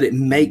for it, but it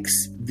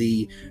makes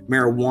the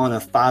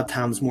marijuana 5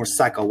 times more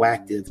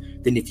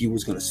psychoactive than if you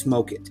was going to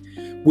smoke it,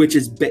 which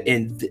is,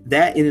 and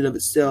that in and of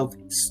itself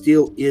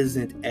still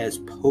isn't as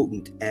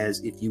potent as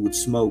if you would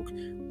smoke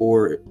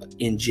or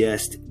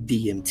ingest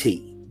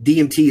DMT.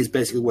 DMT is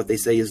basically what they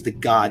say is the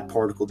God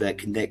particle that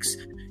connects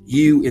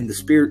you in the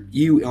spirit,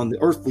 you on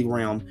the earthly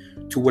realm,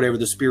 to whatever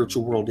the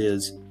spiritual world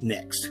is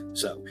next.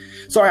 So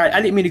sorry, I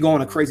didn't mean to go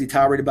on a crazy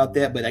tirade about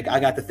that, but I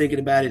got to thinking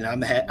about it,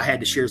 and I had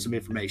to share some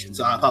information,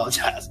 so I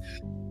apologize.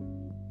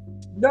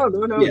 No,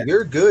 yeah.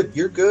 You're good.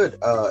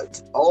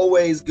 It's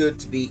always good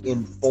to be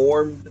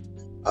informed,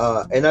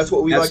 and that's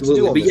what we like to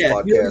do on this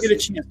podcast. You get a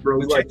chance,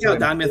 bro. Check out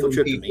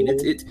dimethyltryptamine.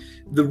 It's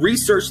the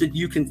research that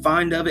you can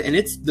find of it, and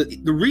it's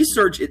the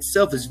research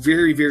itself is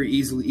very, very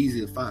easy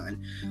to find.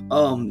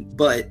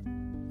 But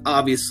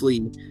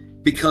obviously,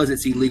 because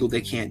it's illegal, they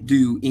can't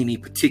do any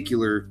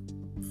particular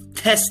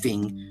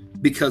testing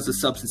because the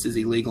substance is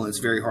illegal and it's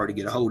very hard to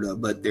get a hold of.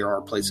 But there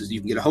are places you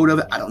can get a hold of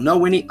it. I don't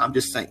know any. I'm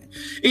just saying.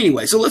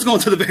 Anyway, so let's go on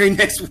to the very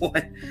next one.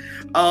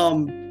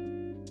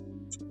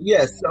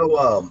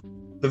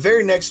 The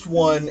very next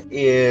one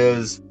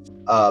is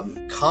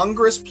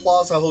Congress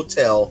Plaza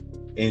Hotel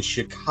in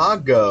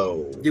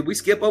Chicago. Did we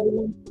skip over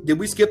one?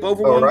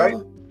 All right.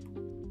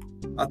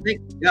 I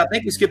think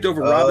we skipped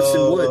over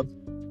Robinson Woods.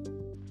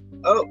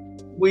 Oh,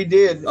 we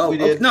did. Oh, we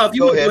did. Okay. No, if you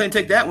go ahead and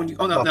take that one. No.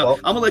 fault.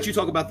 I'm gonna let you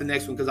talk about the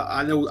next one because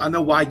I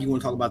know why you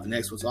want to talk about the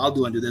next one. So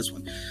I'll undo this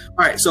one. All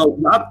right. So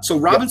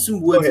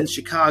Robinson Woods in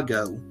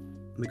Chicago.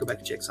 Let me go back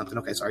and check something.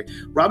 Okay, sorry.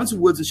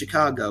 Robinson Woods in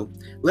Chicago.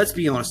 Let's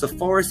be honest. The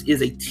forest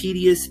is a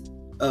tedious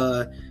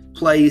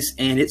place,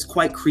 and it's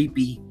quite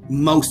creepy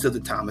most of the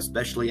time,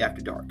 especially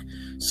after dark.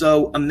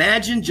 So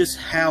imagine just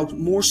how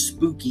more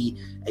spooky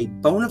a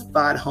bona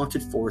fide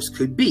haunted forest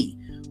could be.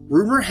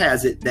 Rumor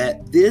has it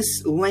that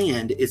this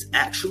land is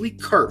actually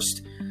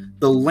cursed.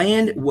 The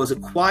land was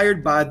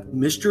acquired by a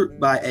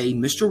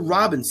Mr.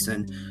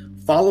 Robinson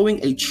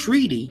following a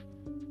treaty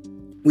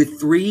with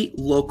 3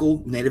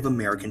 local Native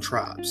American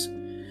tribes.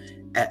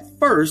 At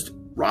first,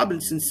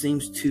 Robinson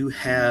seems to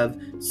have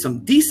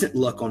some decent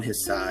luck on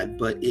his side,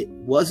 but it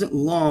wasn't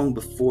long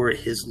before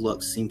his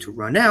luck seemed to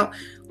run out,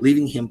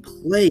 leaving him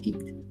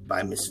plagued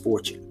by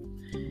misfortune.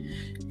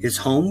 His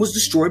home was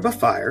destroyed by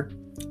fire,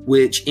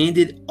 which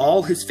ended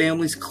all his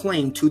family's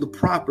claim to the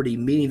property,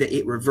 meaning that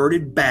it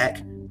reverted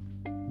back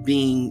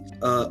being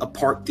a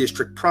Park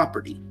District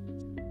property.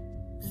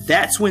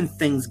 That's when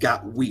things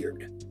got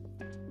weird.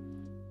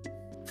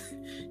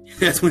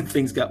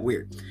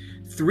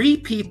 3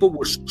 people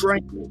were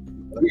strangled.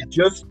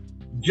 Just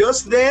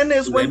then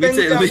is when things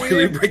got weird.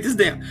 Let me break this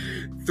down.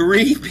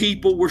 3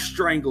 people were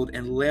strangled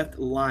and left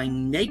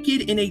lying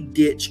naked in a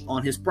ditch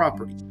on his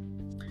property.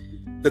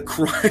 The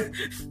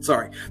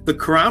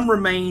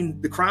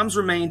crimes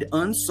remained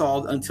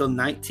unsolved until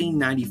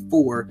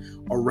 1994.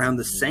 Around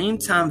the same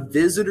time,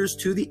 visitors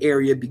to the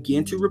area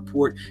began to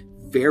report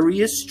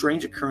various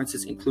strange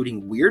occurrences,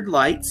 including weird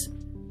lights,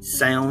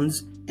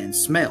 sounds, and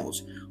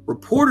smells.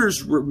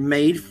 Reports were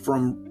made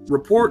from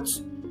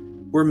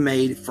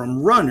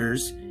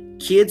runners,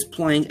 kids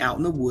playing out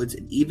in the woods,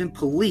 and even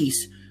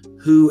police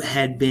who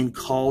had been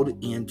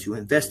called in to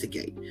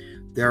investigate.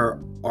 There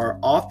are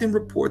often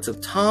reports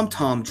of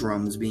tom-tom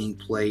drums being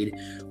played,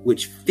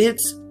 which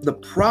fits with the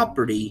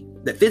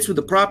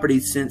property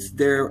since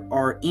there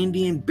are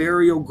Indian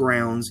burial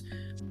grounds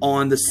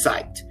on the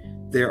site.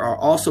 There are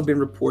also been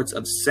reports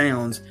of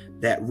sounds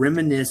that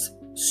reminisce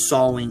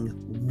sawing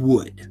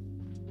wood.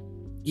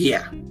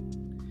 Yeah.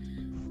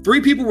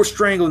 3 people were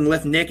strangled and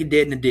left naked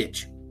dead in a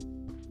ditch.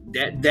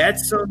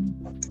 That's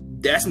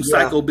some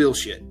psycho Bill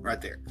shit right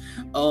there.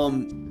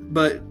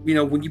 But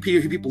when you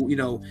hear people,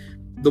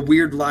 the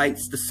weird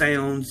lights, the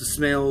sounds, the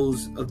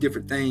smells of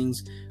different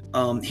things,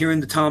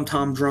 hearing the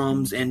tom-tom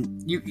drums,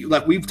 and you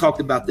like we've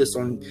talked about this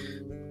on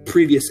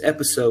previous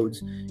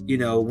episodes,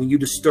 when you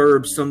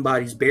disturb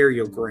somebody's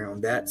burial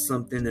ground, that's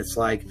something that's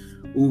like,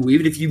 ooh,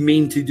 even if you don't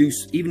mean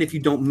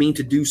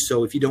to do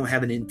so, if you don't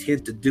have an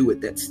intent to do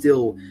it, that's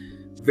still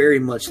very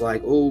much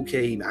like,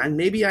 okay,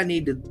 maybe I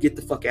need to get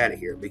the fuck out of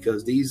here,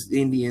 because these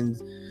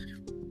Indians,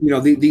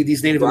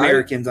 these Native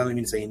Americans, I don't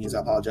mean to say Indians,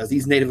 I apologize.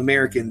 These Native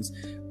Americans,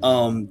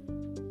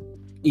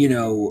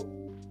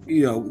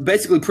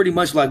 basically pretty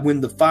much like when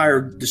the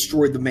fire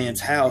destroyed the man's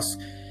house,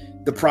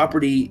 the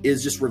property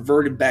is just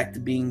reverted back to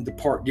being the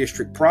Park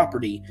District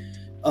property.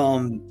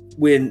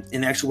 When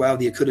in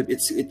actuality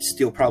it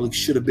still probably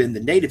should have been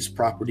the natives'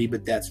 property,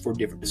 but that's for a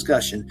different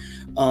discussion.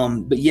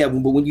 But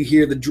when you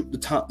hear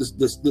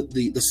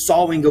the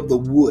sawing of the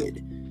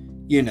wood,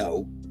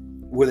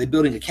 were they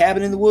building a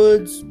cabin in the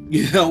woods?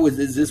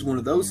 Is this one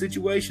of those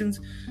situations?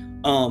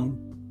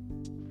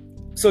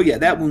 So yeah,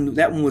 that one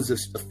was a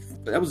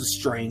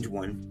strange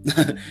one.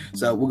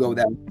 So we'll go with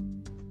that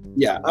one.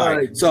 Yeah. All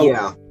right. So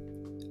yeah.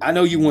 I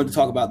know you wanted to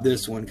talk about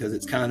this one because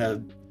it kind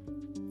of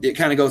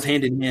goes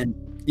hand in hand.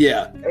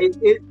 Yeah,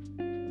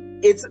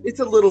 it's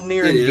a little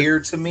near and dear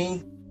to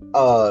me.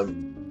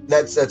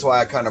 That's why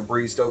I kind of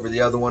breezed over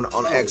the other one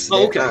on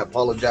accident. Okay. I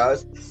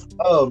apologize.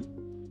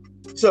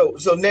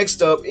 So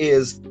next up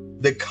is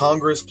the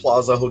Congress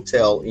Plaza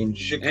Hotel in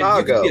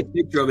Chicago. And you can see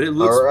a picture of it. It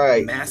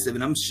looks massive,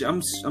 and I'm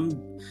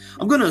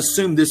going to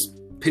assume this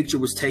picture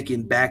was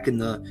taken back in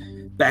the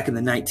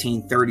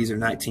 1930s or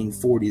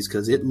 1940s,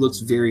 because it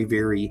looks very,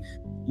 very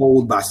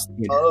old by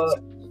standards.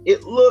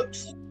 It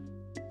looks.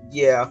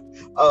 Yeah,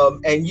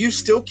 and you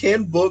still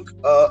can book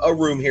a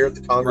room here at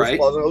the Congress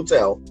Plaza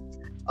Hotel.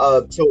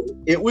 So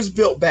it was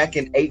built back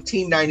in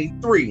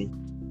 1893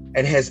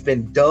 and has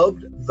been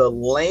dubbed the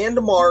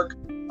landmark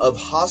of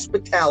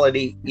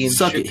hospitality in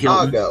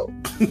Chicago.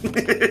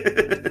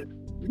 It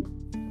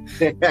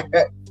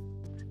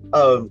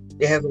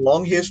has a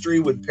long history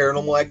with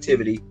paranormal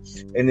activity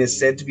and is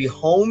said to be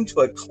home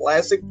to a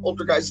classic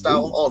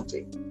poltergeist-style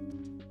haunting.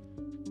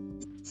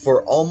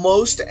 For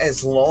almost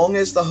as long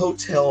as the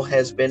hotel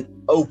has been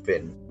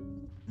open,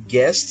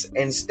 guests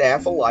and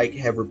staff alike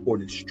have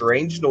reported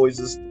strange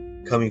noises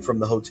coming from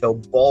the hotel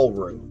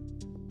ballroom.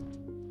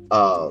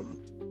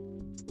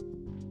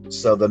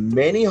 So the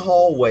many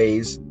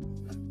hallways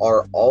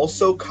are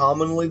also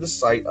commonly the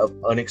site of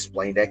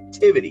unexplained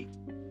activity.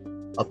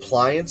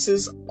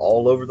 Appliances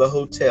all over the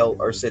hotel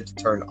are said to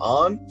turn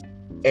on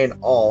and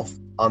off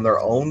on their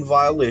own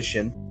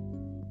volition,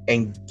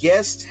 and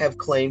guests have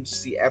claimed to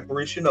see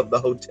apparition of the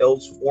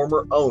hotel's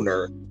former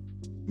owner,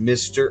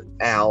 Mr.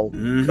 Al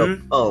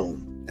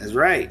Capone. That's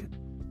right.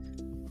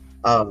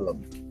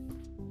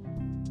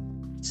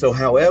 So,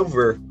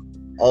 however,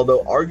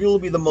 although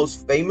arguably the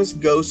most famous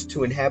ghost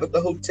to inhabit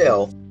the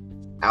hotel,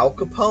 Al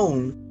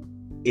Capone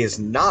is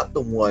not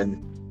the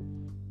one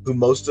who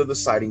most of the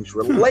sightings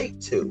relate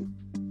to.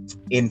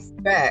 In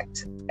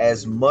fact,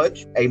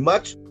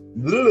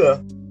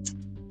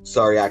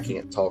 sorry, I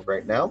can't talk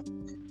right now.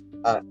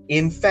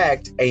 In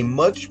fact, a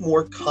much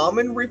more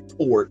common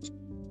report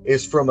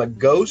is from a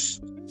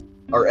ghost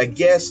or a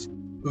guest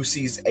who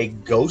sees a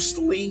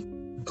ghostly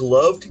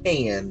gloved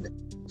hand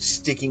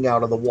sticking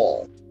out of the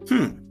wall.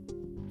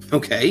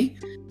 Okay.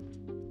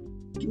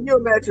 Can you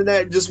imagine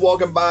that, just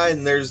walking by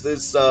and there's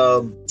this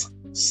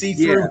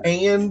see-through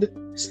hand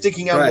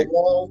sticking out of the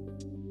wall?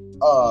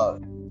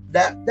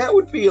 That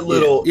would be a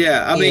little...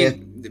 Yeah, I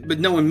mean...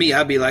 But knowing me,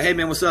 I'd be like, "Hey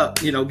man, what's up?"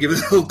 Give it a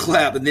little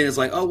clap, and then it's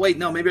like, "Oh wait,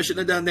 no, maybe I shouldn't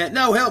have done that.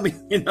 No, help me."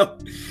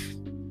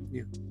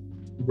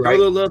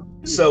 Right.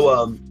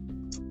 So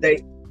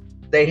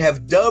they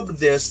have dubbed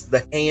this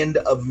the Hand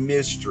of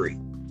Mystery.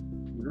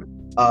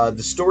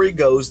 The story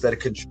goes that a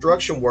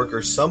construction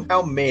worker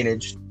somehow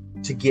managed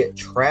to get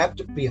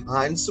trapped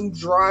behind some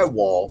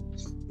drywall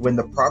when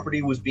the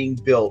property was being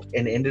built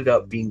and ended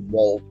up being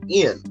walled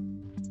in.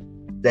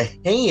 The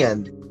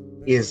hand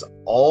is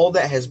all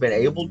that has been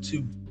able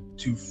to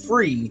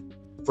free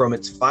from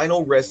its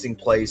final resting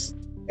place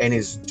and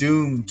is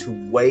doomed to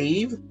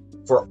wave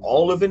for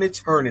all of an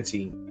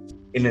eternity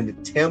in an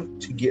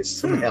attempt to get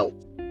some help.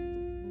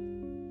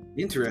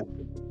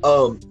 Interesting.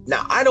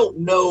 Now I don't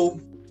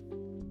know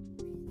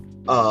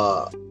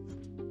a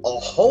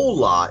whole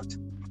lot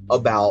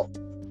about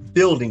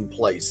building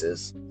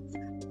places,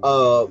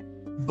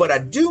 but I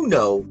do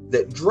know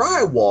that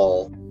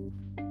drywall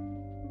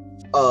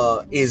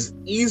is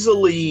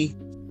easily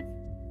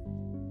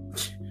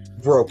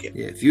broken.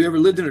 Yeah, if you ever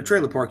lived in a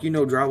trailer park,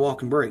 drywall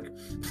can break.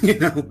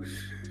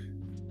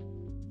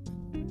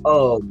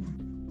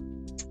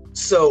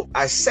 So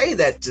I say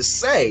that to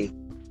say,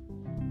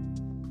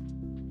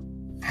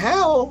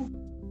 how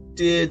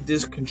did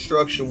this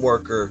construction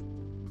worker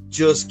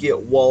just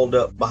get walled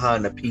up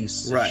behind a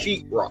piece of Right.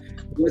 sheetrock.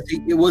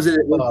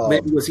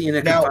 Maybe was he in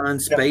a now-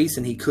 confined space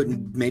and he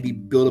couldn't maybe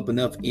build up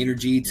enough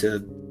energy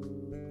to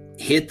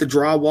hit the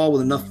drywall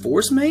with enough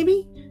force?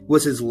 Maybe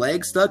was his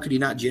leg stuck? Could he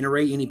not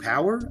generate any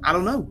power? I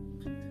don't know.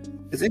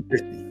 It's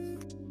interesting.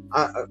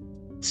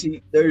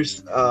 See,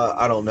 there's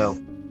I don't know.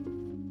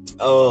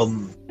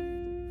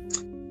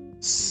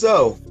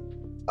 So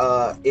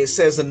it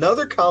says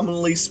another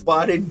commonly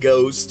spotted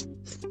ghost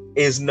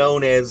is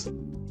known as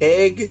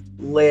Peg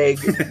Leg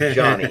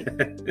Johnny.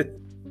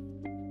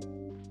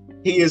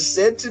 He is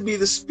said to be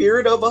the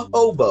spirit of a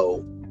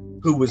hobo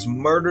who was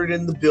murdered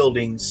in the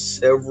building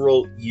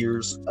several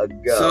years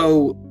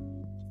ago.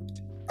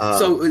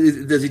 So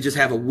does he just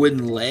have a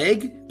wooden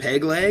leg,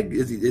 peg leg?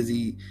 Does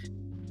he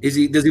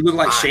look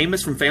like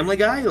Seamus from Family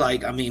Guy?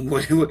 Like, I mean,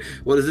 what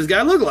does this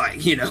guy look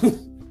like? You know,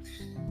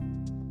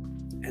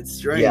 it's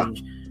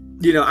strange. Yeah.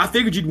 You know, I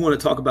figured you'd want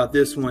to talk about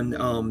this one,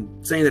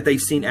 saying that they've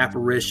seen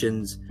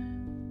apparitions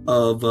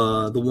of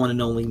the one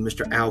and only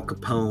Mr. Al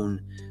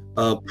Capone,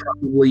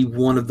 probably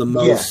one of the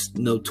most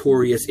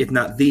notorious, if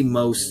not the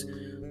most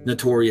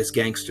notorious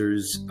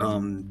gangsters.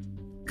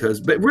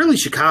 But really,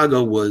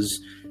 Chicago was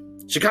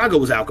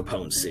Al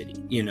Capone's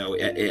city. You know,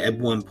 at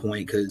one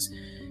point, because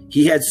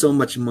he had so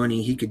much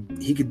money, he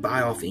could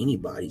buy off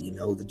anybody. You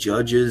know, the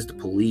judges, the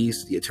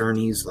police, the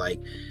attorneys. Like,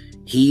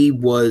 he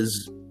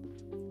was.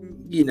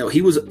 You know,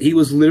 he was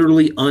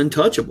literally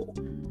untouchable,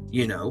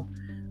 you know.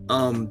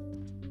 Well,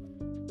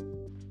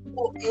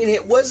 and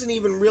it wasn't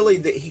even really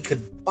that he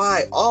could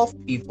buy off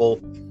people.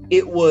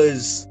 It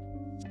was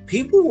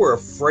people were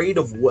afraid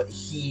of what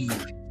he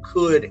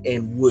could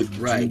and would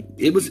right. do.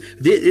 It was,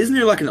 isn't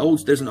there like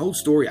there's an old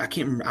story. I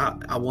can't remember.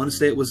 I want to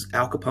say it was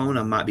Al Capone.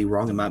 I might be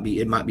wrong. It might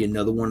be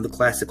another one of the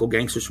classical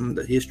gangsters from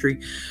the history.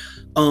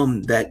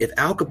 That if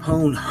Al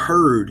Capone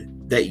heard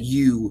that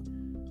you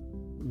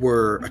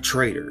were a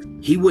traitor,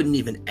 he wouldn't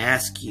even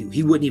ask you.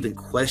 He wouldn't even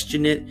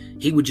question it.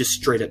 He would just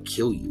straight up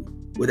kill you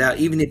without,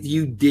 even if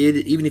you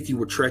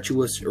were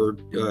treacherous or,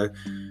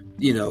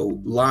 you know,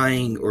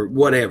 lying or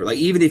whatever. Like,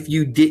 even if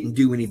you didn't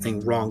do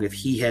anything wrong, if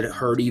he had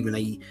heard even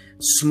a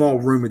small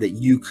rumor that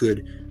you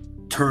could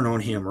turn on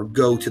him or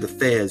go to the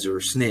feds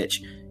or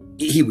snitch,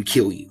 he would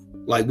kill you,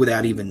 like,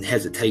 without even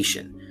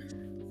hesitation,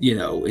 you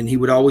know. And he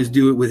would always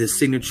do it with his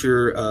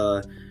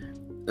signature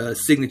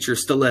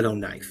stiletto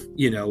knife.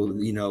 You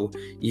know,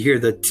 you hear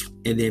the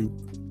and then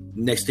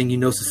next thing you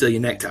know, Cecilia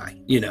necktie.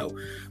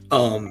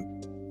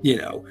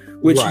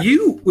 Which Al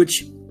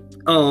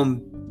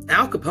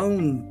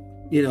Capone.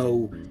 You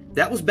know,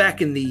 that was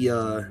back in the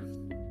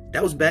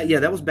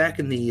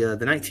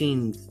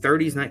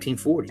 1930s,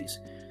 1940s.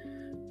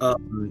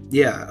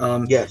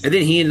 Yes. And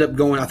then he ended up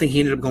going. I think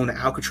he ended up going to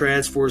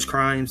Alcatraz for his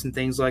crimes and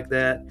things like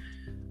that.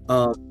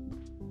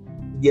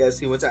 Yes,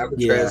 he went to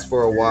Alcatraz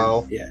for a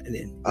while. Yeah, and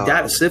then he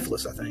died of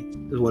syphilis, I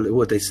think, is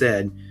what they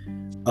said.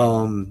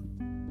 I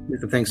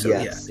think so.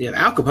 Yes. Yeah.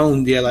 Al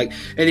Capone. Yeah, like,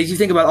 and if you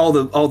think about all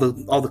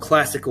the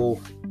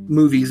classical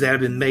movies that have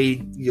been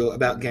made, you know,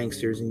 about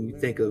gangsters, and you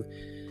think of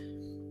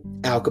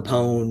Al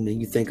Capone, and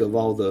you think of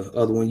all the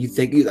other one. I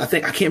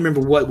can't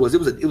remember what it was. It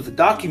was a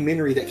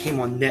documentary that came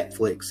on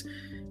Netflix,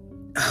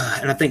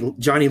 and I think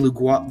Johnny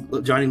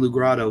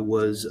Lugrado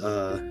was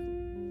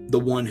the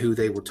one who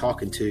they were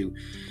talking to,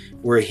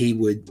 where he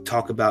would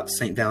talk about the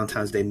St.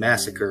 Valentine's Day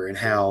Massacre and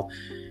how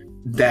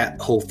that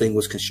whole thing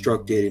was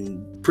constructed,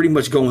 and pretty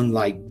much going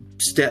like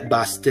step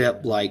by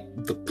step, like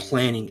the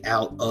planning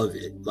out of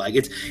it. Like,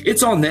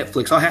 it's on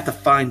Netflix. I'll have to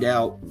find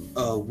out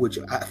which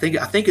I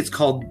think it's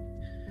called.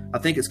 I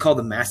think it's called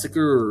The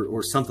Massacre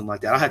or something like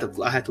that. I had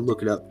to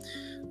look it up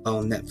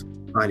on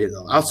Netflix. Find it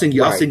though. I'll send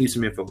you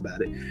some info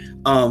about it.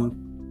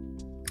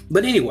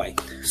 But anyway,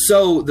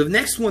 so the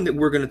next one that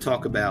we're going to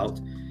talk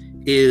about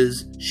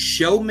is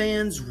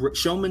Showman's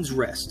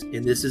Rest,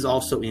 and this is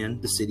also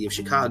in the city of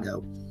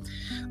Chicago.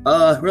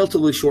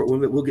 Relatively short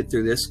one, but we'll get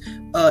through this.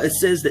 It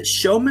says that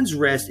Showman's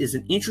Rest is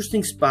an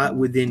interesting spot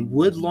within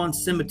Woodlawn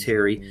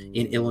Cemetery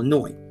in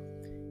Illinois.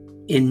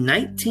 In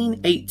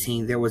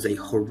 1918, there was a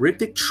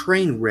horrific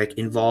train wreck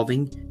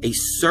involving a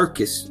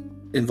circus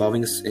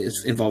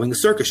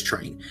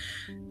train.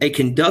 A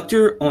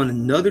conductor on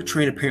another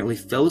train apparently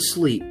fell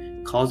asleep,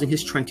 causing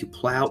his train to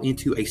plow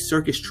into a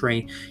circus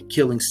train,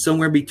 killing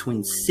somewhere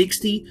between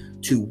 60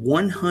 to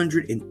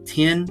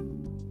 110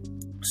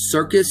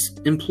 circus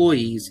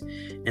employees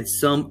and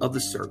some of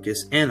the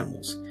circus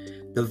animals.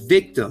 The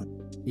victims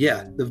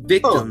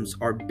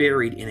are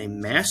buried in a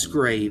mass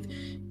grave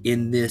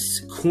in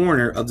this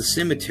corner of the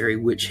cemetery,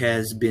 which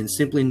has been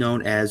simply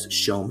known as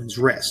Showman's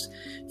Rest.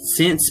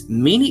 Since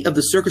many of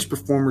the circus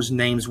performers'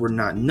 names were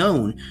not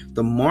known,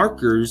 the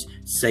markers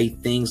say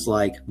things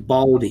like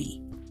Baldy,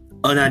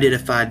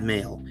 unidentified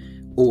male,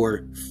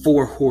 or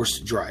four-horse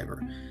driver.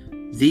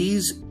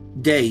 These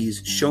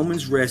days,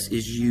 Showman's Rest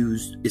is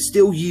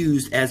still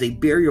used as a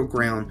burial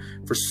ground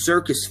for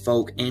circus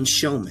folk and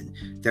showmen.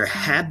 There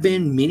have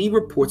been many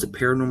reports of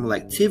paranormal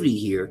activity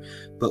here,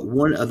 but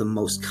one of the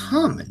most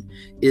common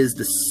is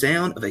the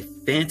sound of a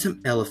phantom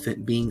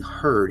elephant being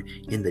heard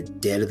in the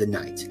dead of the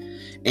night.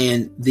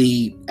 And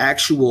the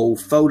actual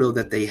photo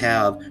that they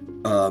have,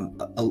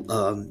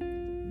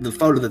 the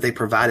photo that they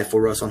provided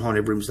for us on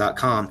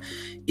hauntedrooms.com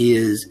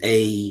is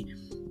a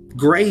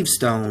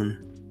gravestone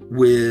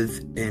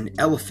with an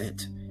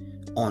elephant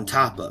on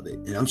top of it,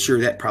 and I'm sure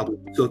that probably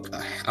took.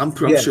 I'm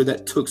sure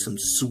that took some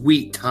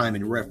sweet time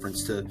and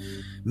reference to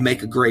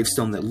make a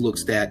gravestone that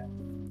looks that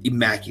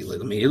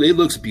immaculate. I mean, it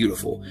looks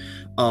beautiful.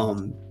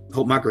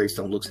 Hope my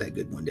gravestone looks that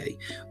good one day.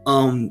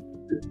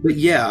 But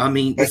yeah, I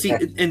mean, see,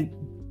 and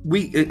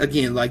we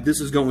again, like,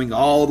 this is going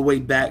all the way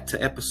back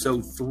to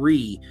episode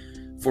 3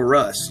 for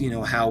us. You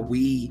know how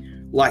we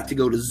like to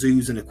go to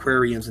zoos and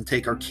aquariums and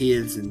take our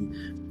kids,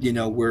 and you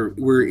know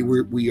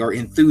we are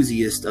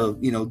enthusiasts of,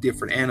 you know,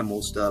 different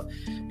animal stuff,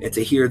 and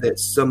to hear that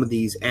some of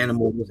these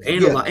animals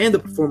and and the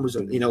performers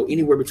are, you know,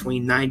 anywhere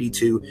between 90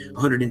 to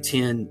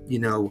 110, you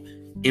know,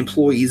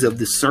 employees of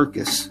the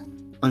circus,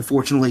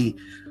 unfortunately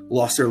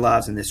lost their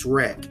lives in this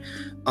wreck,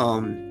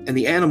 and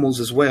the animals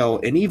as well,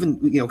 and even,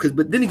 you know,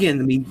 but then again,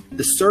 I mean,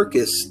 the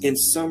circus in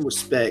some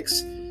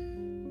respects,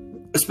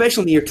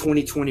 especially in the year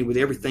 2020 with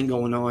everything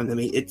going on, I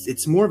mean,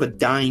 it's more of a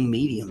dying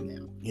medium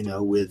now, you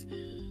know, with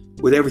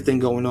everything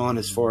going on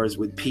as far as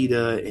with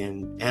PETA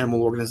and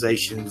animal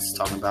organizations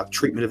talking about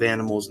treatment of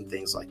animals and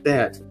things like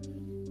that.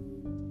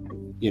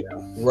 You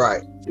know.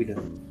 Right. We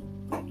done.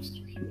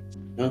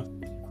 Huh?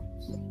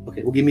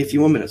 Okay, well, give me a few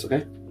more minutes,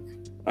 okay?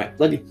 All right,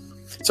 love you.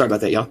 Sorry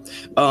about that, y'all.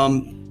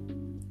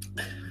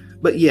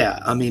 But yeah,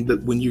 I mean,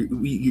 but when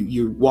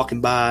you're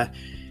walking by,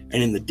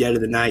 and in the dead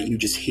of the night, you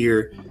just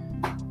hear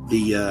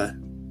the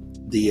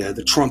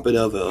trumpet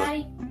of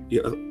a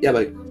yeah,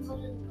 buddy.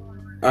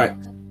 All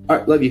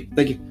right, love you,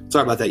 thank you.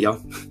 Sorry about that, y'all.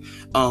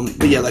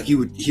 But yeah, like, you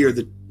would hear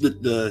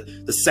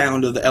the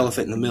sound of the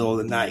elephant in the middle of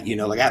the night, you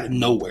know, like out of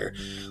nowhere.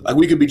 Like,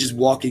 we could be just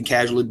walking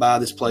casually by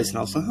this place, and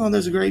all of a sudden, oh,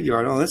 there's a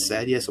graveyard. Oh, that's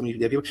sad. Yeah, so many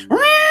dead people.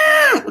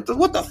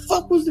 What the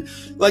fuck was it?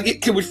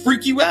 Like, it would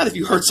freak you out if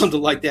you heard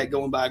something like that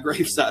going by a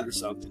graveside or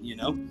something, you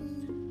know?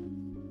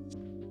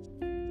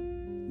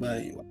 But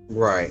anyway.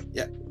 Right.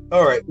 Yeah.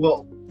 All right.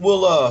 Well,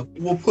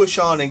 we'll push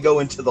on and go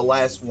into the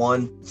last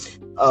one.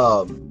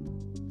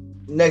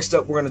 Next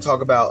up, we're going to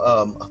talk about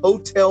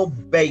Hotel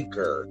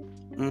Baker.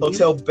 Mm-hmm.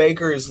 Hotel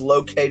Baker is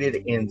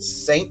located in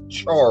St.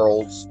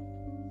 Charles,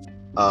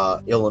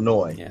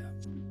 Illinois. Yeah.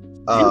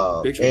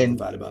 Picture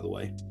provided, by the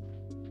way.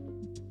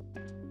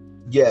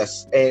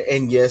 Yes,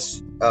 and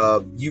yes,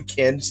 you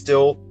can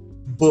still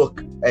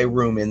book a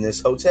room in this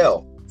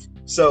hotel.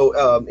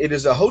 So it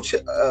is a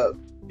hotel.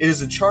 It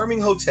is a charming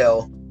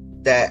hotel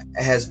that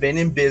has been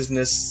in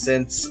business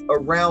since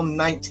around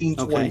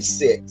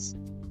 1926.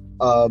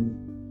 Okay.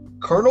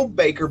 Colonel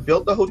Baker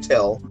built the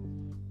hotel.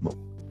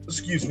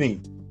 Excuse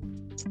me.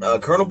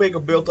 Colonel Baker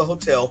built a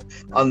hotel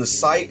on the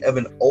site of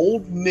an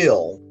old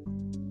mill,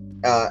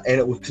 and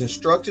it was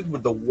constructed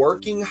with the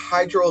working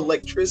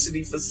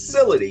hydroelectricity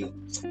facility,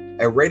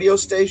 a radio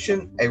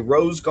station, a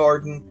rose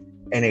garden,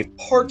 and a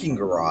parking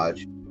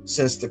garage,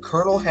 since the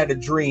Colonel had a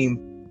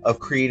dream of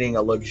creating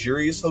a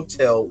luxurious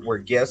hotel where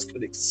guests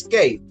could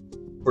escape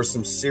for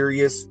some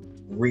serious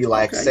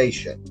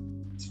relaxation.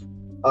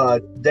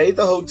 Today,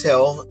 the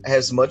hotel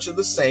has much of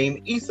the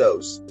same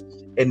ethos,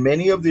 and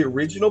many of the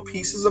original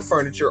pieces of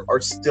furniture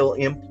are still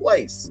in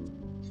place.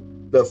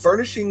 The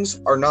furnishings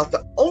are not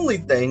the only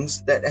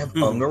things that have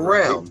hung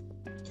around.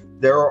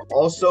 There are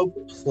also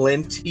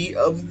plenty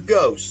of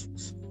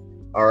ghosts.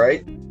 All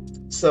right.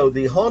 So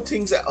the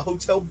hauntings at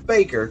Hotel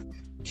Baker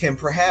can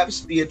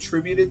perhaps be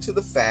attributed to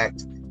the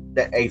fact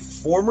that a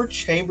former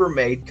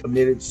chambermaid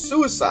committed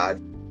suicide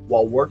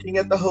while working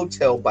at the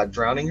hotel by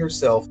drowning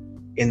herself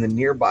in the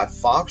nearby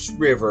Fox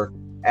River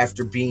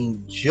after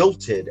being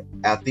jilted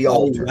at the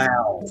altar.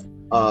 Wow.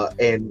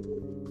 And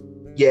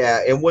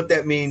what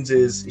that means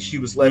is she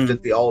was left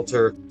at the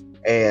altar,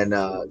 and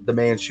the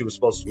man she was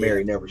supposed to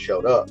marry never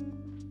showed up.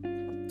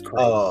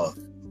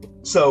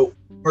 So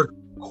her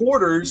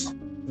quarters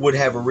would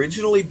have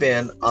originally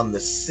been on the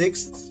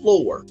 6th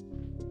floor,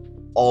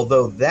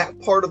 although that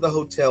part of the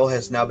hotel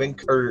has now been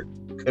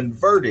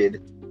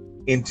converted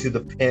into the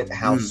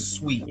penthouse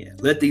suite. Yeah.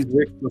 Let these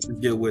rich persons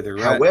deal with her,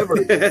 right? However,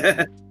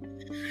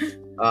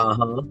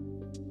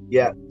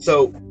 yeah.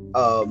 So,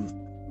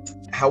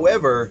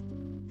 however,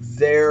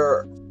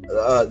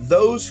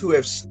 those who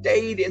have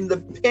stayed in the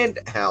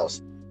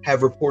penthouse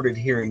have reported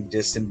hearing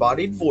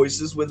disembodied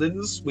voices within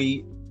the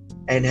suite,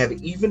 and have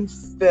even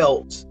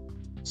felt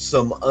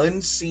some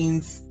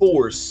unseen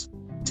force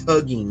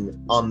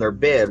tugging on their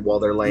bed while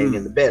they're laying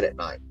in the bed at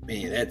night.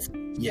 Man, that's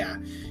yeah.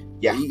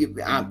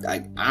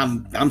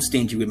 I'm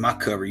stingy with my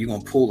cover. You're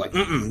gonna pull like,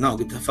 no,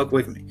 get the fuck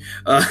away from me.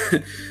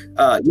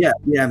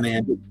 Yeah,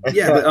 man.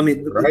 But I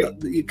mean, right?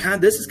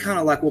 This is kind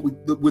of like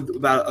what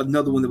about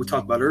another one that we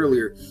talked about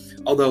earlier.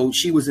 Although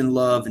she was in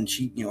love and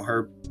she,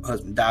 her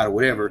husband died or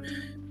whatever,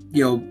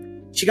 you know,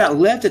 she got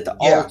left at the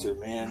Yeah. altar,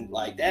 man.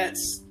 Like,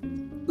 that's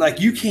like,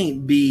 you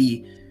can't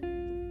be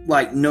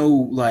like,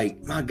 no,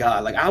 like, my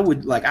God, like, I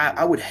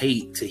would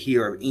hate to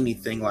hear of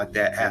anything like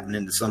that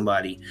happening to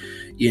somebody.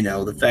 You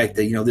know, the fact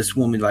that, you know, this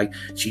woman, like,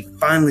 she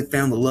finally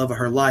found the love of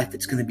her life.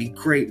 It's going to be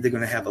great. They're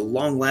going to have a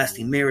long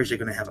lasting marriage. They're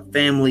going to have a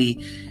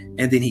family.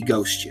 And then he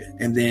ghosts you.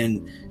 And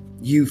then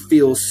you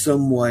feel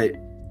somewhat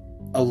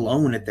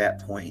alone at that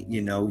point.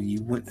 You know,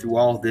 you went through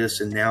all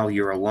this and now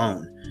you're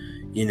alone,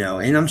 you know,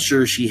 and I'm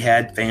sure she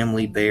had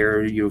family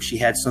there. You know, she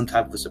had some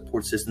type of a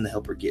support system to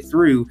help her get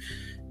through,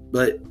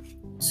 but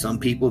some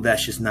people,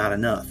 that's just not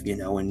enough, you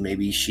know. And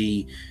maybe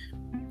she,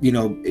 you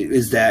know,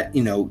 is that,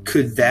 you know,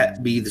 could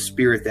that be the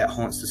spirit that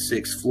haunts the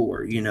sixth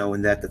floor, you know,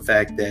 and that the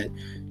fact that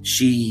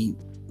she,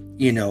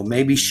 you know,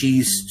 maybe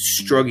she's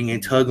struggling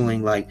and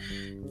tugging, like,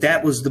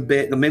 that was the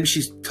bed. Maybe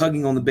she's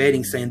tugging on the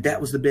bedding saying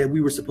that was the bed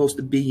we were supposed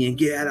to be in,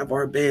 get out of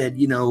our bed,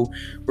 you know,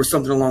 or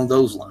something along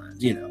those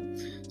lines, you know.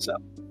 So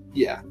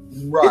yeah,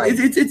 Right.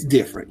 it's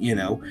different, you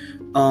know.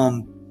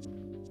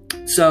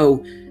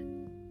 So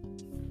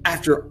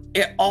after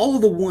all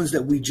of the ones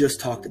that we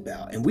just talked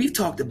about, and we've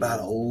talked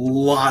about a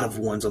lot of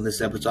ones on this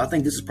episode, I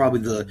think this is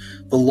probably the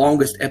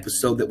longest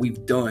episode that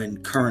we've done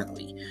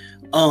currently.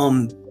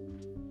 Of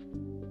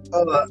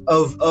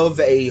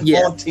a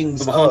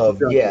hauntings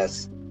of,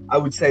 yes. I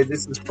would say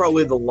this is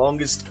probably the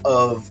longest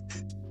of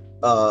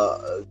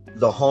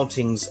the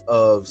hauntings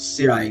of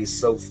series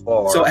so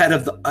far. So out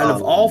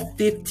of all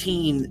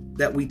 15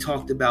 that we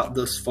talked about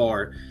thus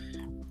far,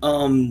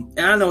 and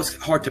I know it's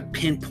hard to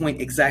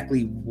pinpoint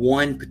exactly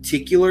one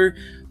particular.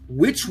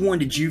 Which one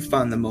did you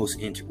find the most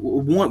which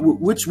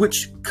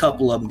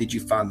couple of them did you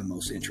find the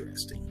most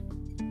interesting?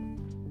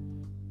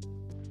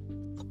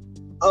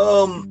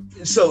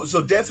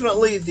 So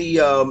definitely the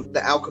Al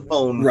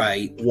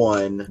Capone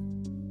one.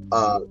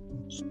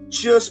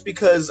 Just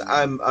because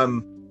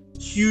I'm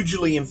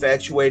hugely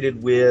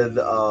infatuated with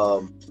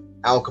Al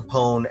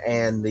Capone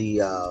and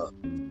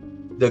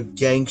the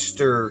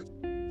gangster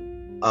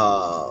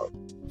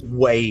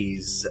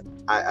ways,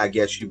 I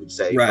guess you would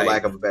say, for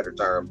lack of a better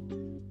term.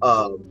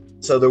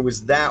 So there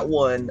was that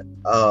one,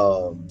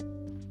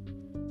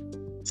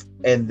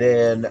 and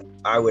then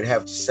I would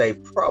have to say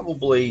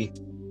probably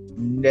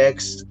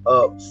next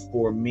up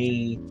for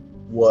me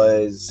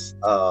was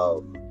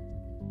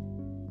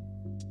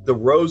the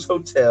Rose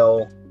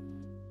Hotel,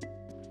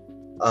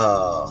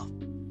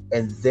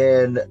 and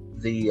then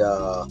the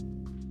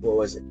what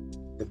was it?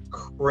 The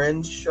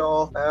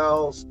Crenshaw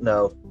House?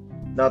 No,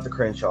 not the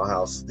Crenshaw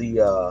House. The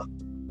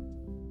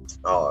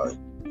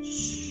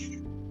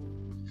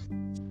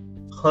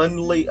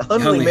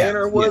Hunley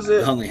Manor, was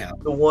it? Hunley House.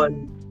 The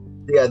one,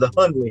 the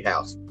Hunley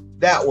House.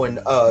 That one,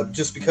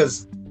 just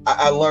because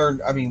I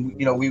learned. I mean,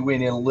 you know, we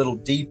went in a little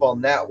deep on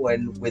that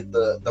one with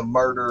the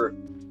murder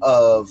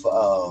of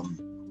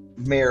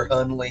Mayor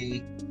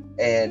Hunley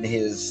and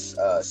his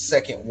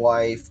second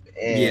wife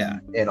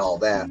and all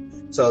that.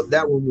 So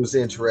that one was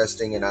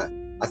interesting, and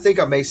I think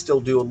I may still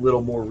do a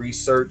little more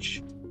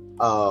research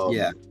about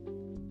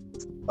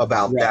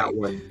that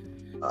one.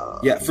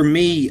 For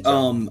me,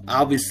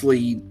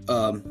 obviously,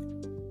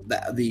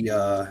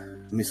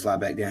 let me slide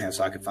back down here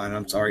so I can find it.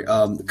 I'm sorry.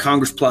 The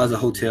Congress Plaza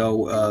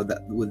Hotel,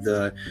 that with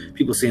the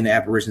people seeing the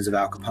apparitions of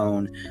Al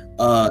Capone.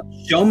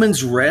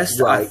 Showman's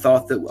Rest. I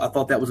thought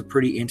that was a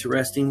pretty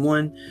interesting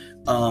one.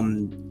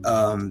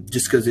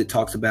 Just because it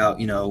talks about,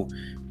 you know,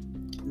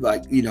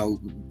 like, you know,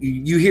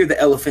 you hear the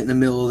elephant in the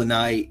middle of the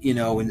night, you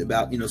know, and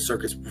about, you know,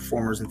 circus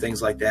performers and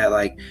things like that.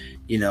 Like,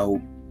 you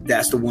know,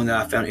 that's the one that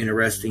I found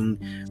interesting.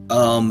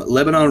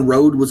 Lebanon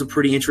Road was a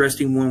pretty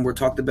interesting one where it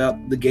talked about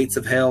the gates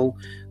of hell,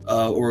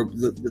 or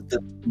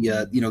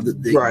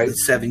the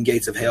seven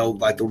gates of hell,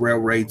 like the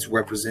railroads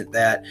represent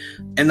that.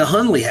 And the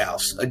Hunley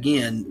House,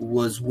 again,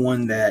 was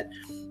one that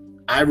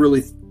I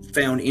really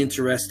found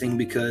interesting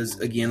because,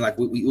 again, like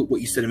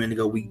what you said a minute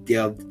ago, we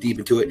delved deep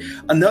into it.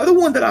 Another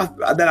one that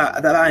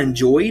I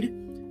enjoyed,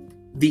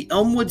 the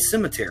Elmwood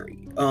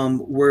Cemetery,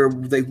 where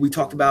we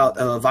talked about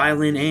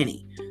Violin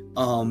Annie,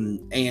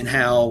 and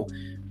how,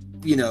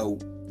 you know,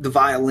 the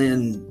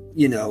violin,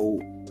 you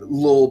know,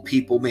 lull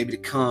people maybe to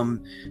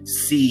come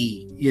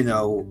see, you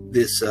know,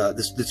 this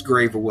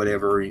grave or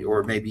whatever,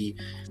 or maybe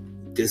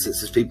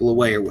distances people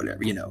away or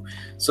whatever, you know.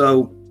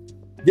 So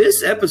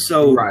this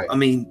episode, I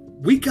mean,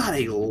 we got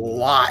a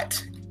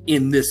lot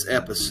in this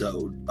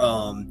episode.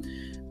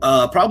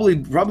 Probably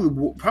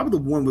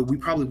the one that we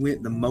probably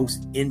went the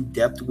most in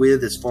depth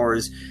with as far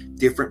as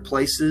different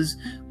places.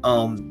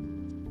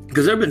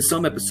 Because there have been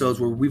some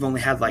episodes where we've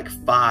only had like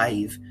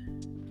 5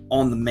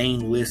 on the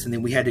main list, and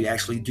then we had to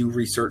actually do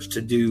research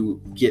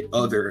to get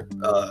other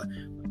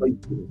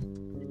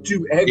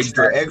do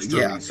extra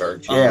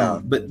research.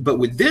 But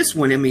with this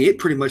one, I mean, it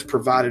pretty much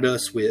provided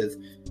us with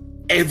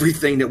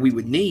everything that we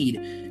would need.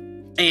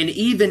 And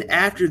even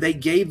after they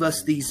gave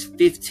us these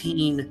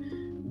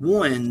 15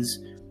 ones,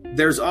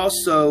 there's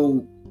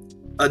also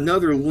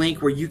another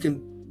link where you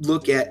can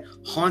look at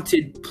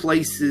haunted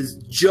places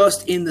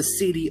just in the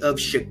city of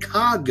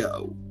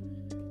Chicago,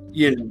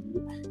 you know.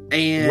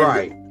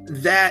 And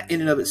that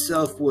in and of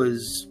itself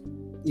was,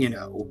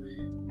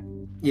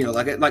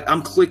 like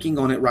I'm clicking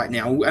on it right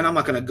now, and I'm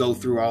not going to go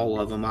through all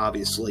of them,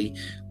 obviously.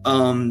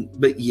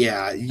 But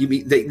yeah,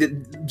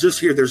 just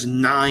here, there's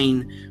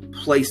 9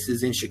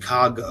 places in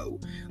Chicago.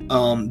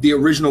 The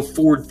original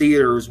Ford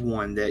Theater is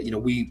one that,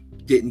 we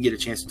didn't get a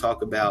chance to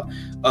talk about.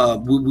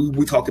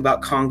 We talked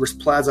about Congress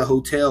Plaza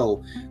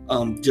Hotel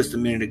just a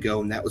minute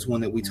ago, and that was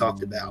one that we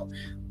talked about.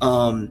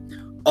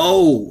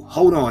 Oh,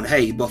 hold on.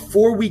 Hey,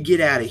 before we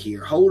get out of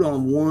here, hold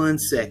on 1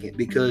 second,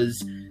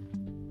 because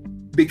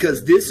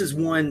this is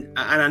one,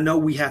 and I know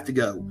we have to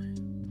go,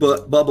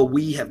 but Bubba,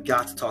 we have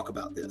got to talk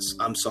about this.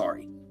 I'm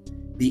sorry.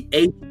 The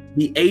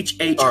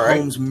H.H.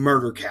 Holmes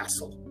murder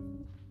castle.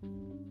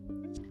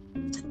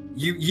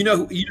 You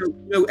know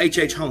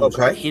H.H. Holmes,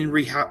 okay. Right?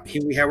 Henry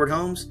Howard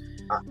Holmes.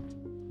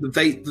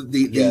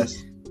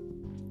 Yes.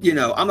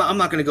 I'm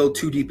not going to go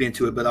too deep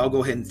into it, but I'll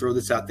go ahead and throw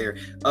this out there.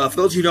 For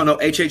those of you who don't know,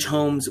 H.H.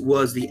 Holmes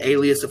was the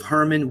alias of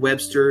Herman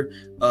Webster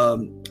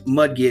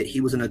Mudgett.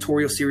 He was a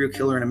notorious serial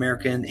killer in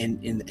America in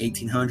the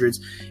 1800s.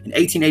 In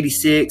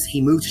 1886,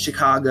 he moved to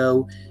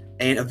Chicago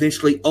and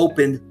eventually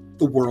opened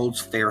the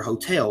World's Fair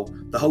Hotel.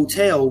 The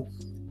hotel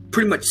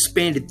pretty much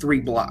spanned 3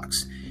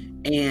 blocks,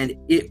 and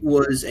it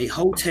was a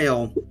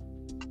hotel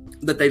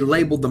that they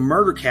labeled the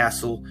Murder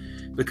Castle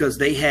because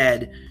they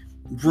had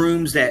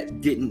rooms that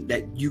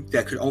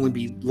could only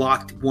be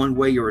locked one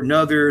way or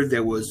another.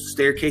 There was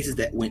staircases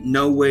that went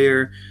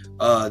nowhere.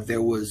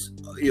 There was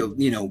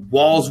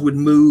walls would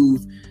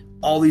move,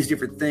 all these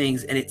different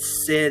things. And it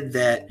said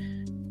that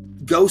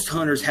ghost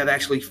hunters have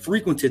actually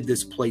frequented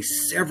this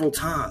place several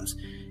times,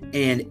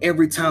 and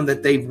every time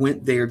that they've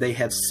went there, they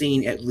have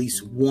seen at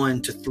least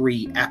 1 to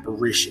 3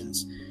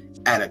 apparitions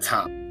at a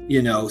time.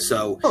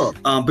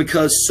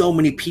 Because so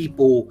many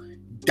people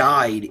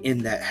died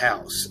in that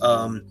house.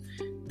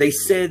 They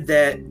said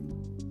that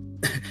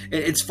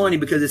it's funny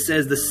because it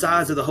says the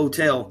size of the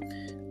hotel,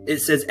 it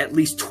says at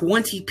least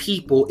 20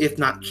 people, if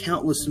not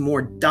countless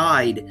more,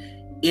 died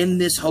in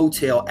this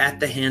hotel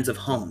at the hands of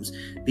Holmes.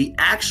 The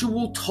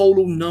actual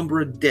total number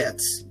of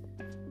deaths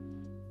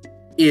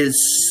is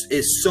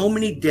so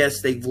many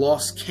deaths they've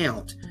lost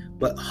count,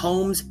 but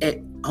Holmes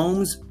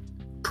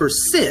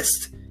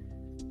persists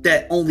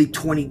that only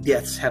 20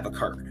 deaths have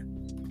occurred.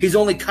 He's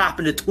only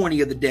copping to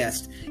 20 of the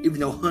deaths, even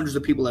though hundreds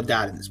of people have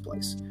died in this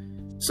place.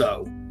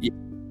 So,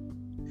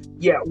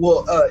 yeah.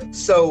 Well,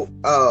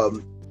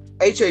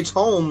 H.H.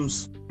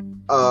 Holmes,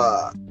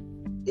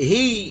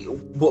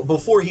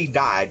 before he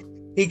died,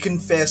 he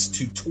confessed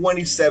to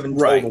 27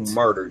 total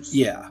murders.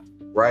 Yeah.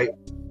 Right.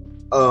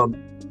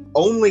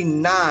 Only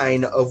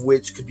 9 of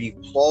which could be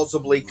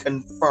plausibly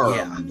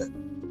confirmed. Yeah.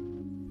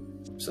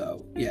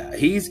 So, yeah,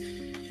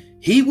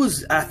 he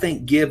was, I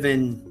think,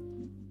 given,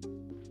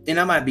 and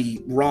I might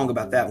be wrong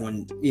about that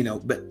one,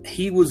 but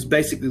he was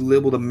basically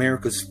labeled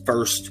America's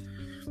first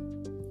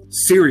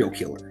serial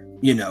killer,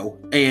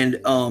 and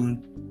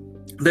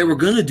they were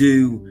going to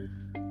do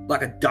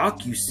like a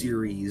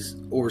docu-series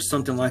or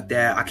something like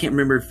that. I can't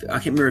remember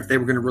if they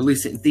were going to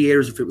release it in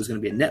theaters, if it was going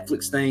to be a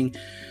Netflix thing,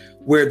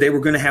 where they were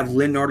going to have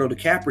Leonardo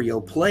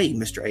DiCaprio play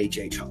Mr.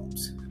 H.H.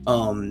 Holmes,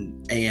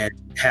 and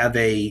have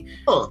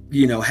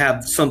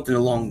have something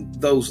along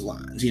those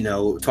lines,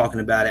 talking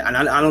about it. And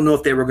I don't know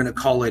if they were going to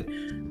call it,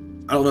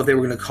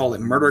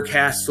 Murder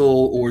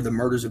Castle or The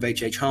Murders of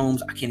H.H.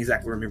 Holmes. I can't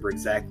exactly remember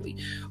exactly.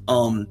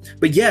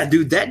 But yeah,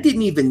 dude, that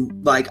didn't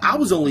even, I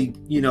was only,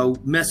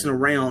 messing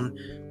around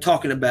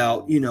talking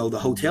about, the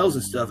hotels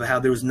and stuff, and how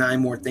there was 9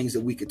 more things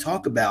that we could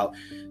talk about.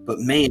 But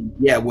man,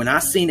 yeah, when I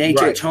seen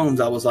H.H. Holmes,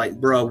 I was like,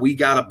 bro, we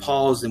got to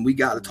pause and we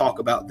got to talk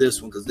about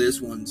this one, because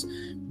this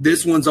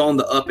one's on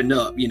the up and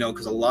up,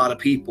 because a lot of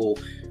people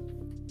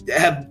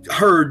have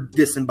heard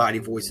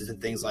disembodied voices and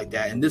things like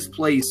that. And this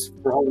place,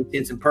 for all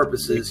intents and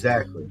purposes,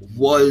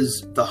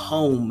 was the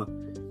home,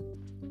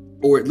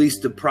 or at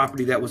least the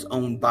property that was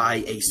owned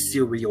by a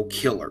serial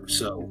killer.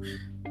 So,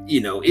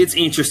 it's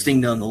interesting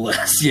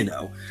nonetheless,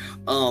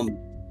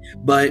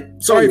 But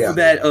sorry for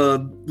that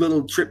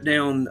little trip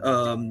down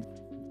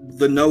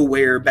the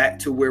nowhere back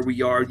to where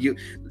we are.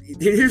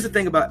 Here's the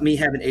thing about me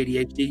having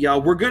ADHD,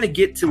 y'all. We're gonna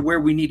get to where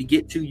we need to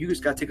get to. You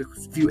just gotta take a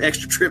few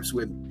extra trips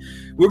with me.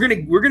 We're gonna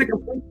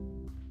complete.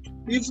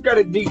 You just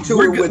gotta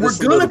detour with us.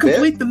 We're gonna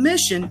complete the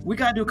mission. We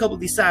gotta do a couple of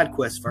these side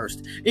quests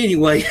first.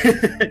 Anyway,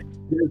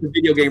 there's a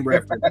video game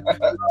reference.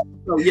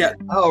 So yeah.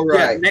 All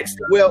right. Yeah, next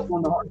time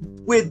on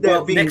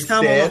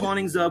the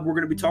Hauntings of, we're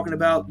gonna be talking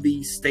about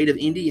the state of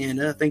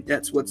Indiana. I think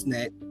that's what's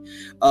next.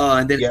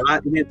 And then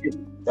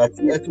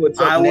that's what's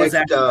up next.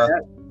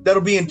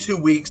 That'll be in 2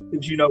 weeks,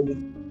 because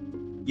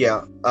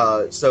Yeah.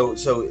 So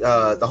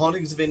the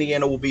Hauntings of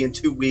Indiana will be in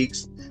 2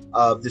 weeks.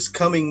 This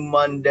coming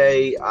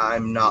Monday,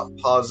 I'm not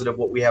positive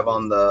what we have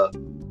on the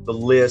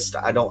list.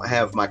 I don't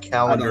have my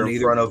calendar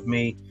in front of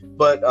me,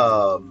 but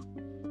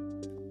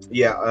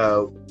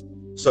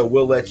so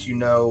we'll let you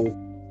know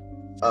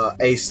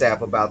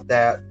ASAP about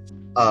that.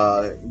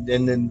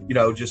 And then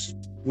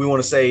we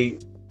want to say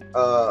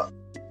a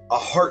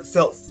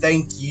heartfelt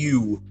thank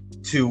you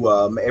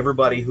to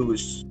everybody who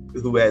has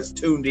who has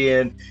tuned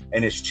in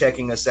and is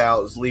checking us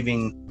out, is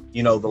leaving,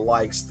 the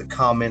likes, the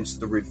comments,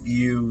 the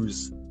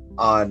reviews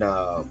on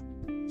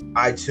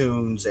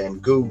iTunes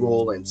and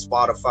Google and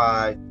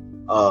Spotify.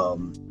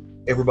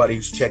 Everybody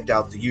who's checked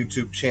out the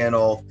YouTube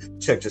channel,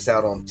 checked us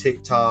out on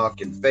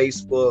TikTok and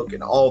Facebook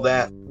and all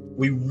that.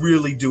 We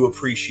really do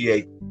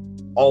appreciate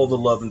all the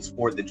love and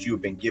support that you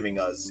have been giving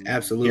us.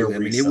 Absolutely. I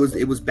mean,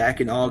 it was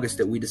back in August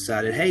that we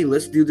decided, hey,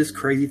 let's do this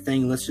crazy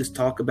thing. Let's just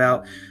talk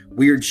about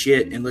weird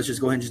shit and let's just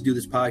go ahead and just do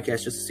this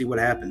podcast just to see what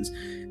happens.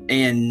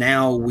 And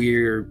now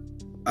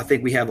I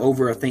think we have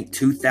over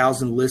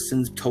 2,000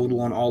 listens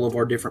total on all of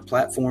our different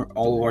platforms and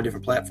all of our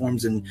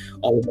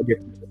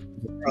different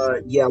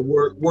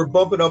we're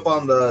bumping up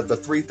on the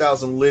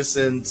 3,000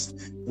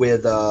 listens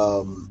with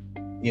a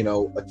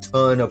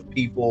ton of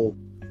people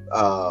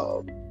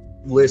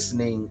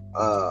listening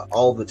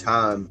all the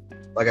time.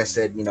 Like I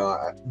said,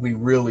 we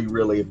really,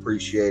 really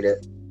appreciate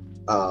it.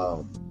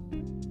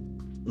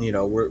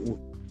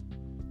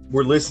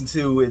 We're listened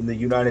to in the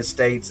United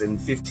States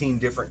and 15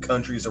 different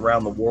countries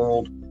around the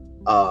world.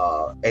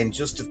 And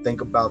just to think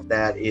about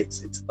that,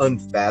 it's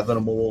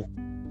unfathomable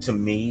to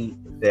me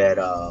that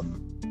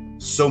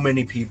so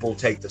many people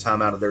take the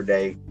time out of their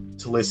day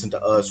to listen to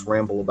us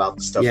ramble about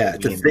the stuff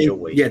that we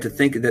enjoy. To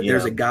think that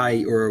there's a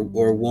guy or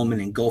a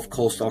woman in Gulf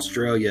Coast,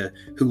 Australia,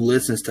 who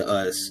listens to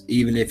us,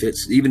 even if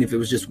it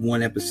was just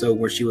one episode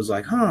where she was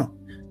like,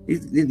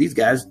 these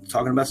guys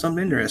talking about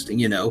something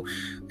interesting,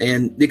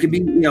 and it could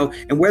be,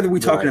 and whether we're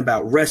talking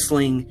about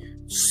wrestling,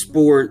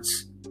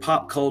 sports,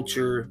 pop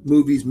culture,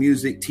 movies,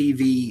 music,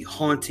 TV,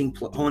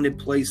 haunted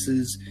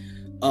places,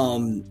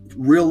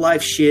 real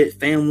life shit,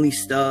 family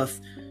stuff,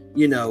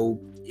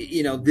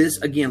 this,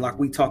 again, like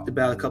we talked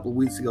about a couple of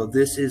weeks ago,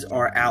 this is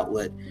our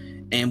outlet.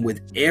 And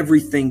with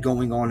everything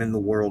going on in the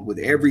world, with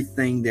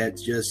everything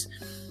that's just,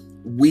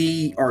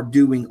 we are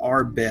doing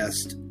our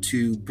best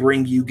to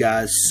bring you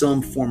guys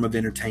some form of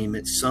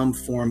entertainment, some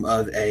form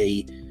of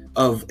a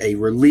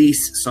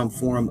release, some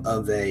form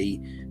of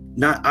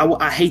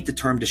I hate the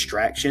term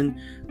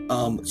distraction,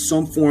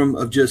 some form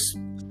of just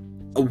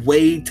a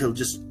way to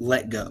just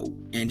let go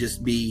and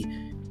just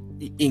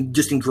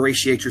just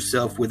ingratiate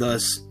yourself with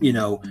us,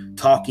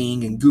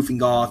 talking and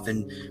goofing off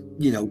and,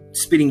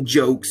 spitting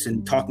jokes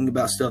and talking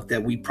about stuff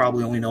that we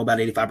probably only know about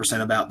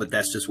 85% about, but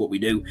that's just what we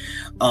do.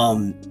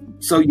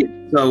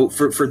 So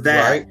for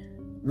that, right.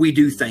 We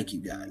do thank you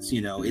guys.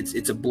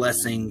 It's a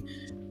blessing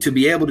to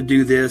be able to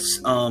do this.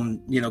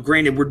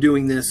 Granted, we're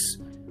doing this.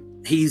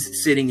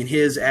 He's sitting in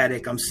his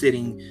attic. I'm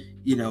sitting,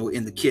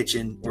 in the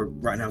kitchen, or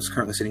right now I'm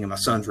currently sitting in my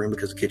son's room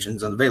because the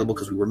kitchen's unavailable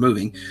because we were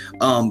moving.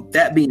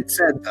 That being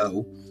said,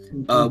 though,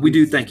 we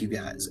do thank you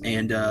guys.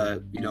 And,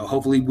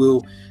 hopefully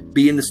we'll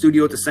be in the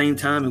studio at the same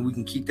time and we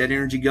can keep that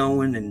energy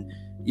going. And,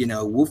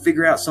 we'll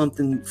figure out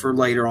something for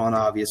later on,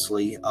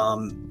 obviously.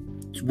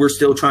 We're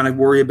still trying to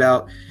worry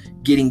about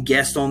getting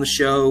guests on the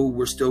show.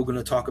 We're still going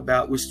to talk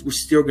about, we're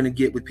still going to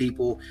get with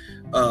people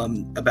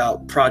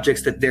about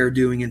projects that they're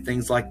doing and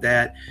things like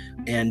that.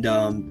 And,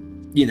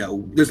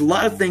 there's a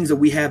lot of things that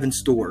we have in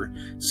store.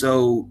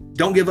 So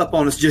don't give up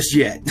on us just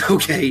yet.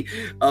 Okay.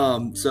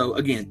 So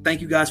again,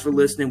 thank you guys for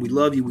listening. We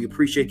love you. We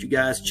appreciate you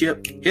guys.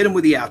 Chip, hit them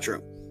with the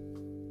outro.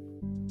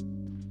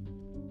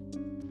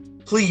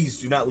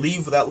 Please do not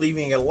leave without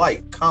leaving a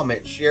like,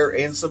 comment, share,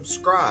 and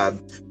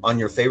subscribe on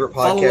your favorite podcasting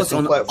Follow us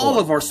on platform. All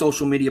of our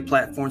social media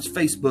platforms,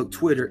 Facebook,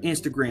 Twitter,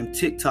 Instagram,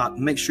 TikTok.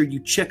 Make sure you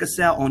check us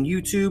out on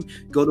YouTube.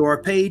 Go to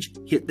our page,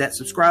 hit that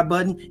subscribe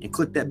button, and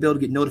click that bell to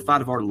get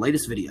notified of our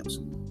latest videos.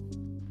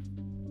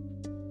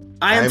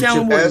 I am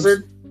Chip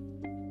Hazard,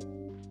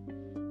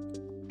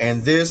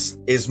 and this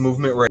is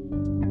Movement Radio.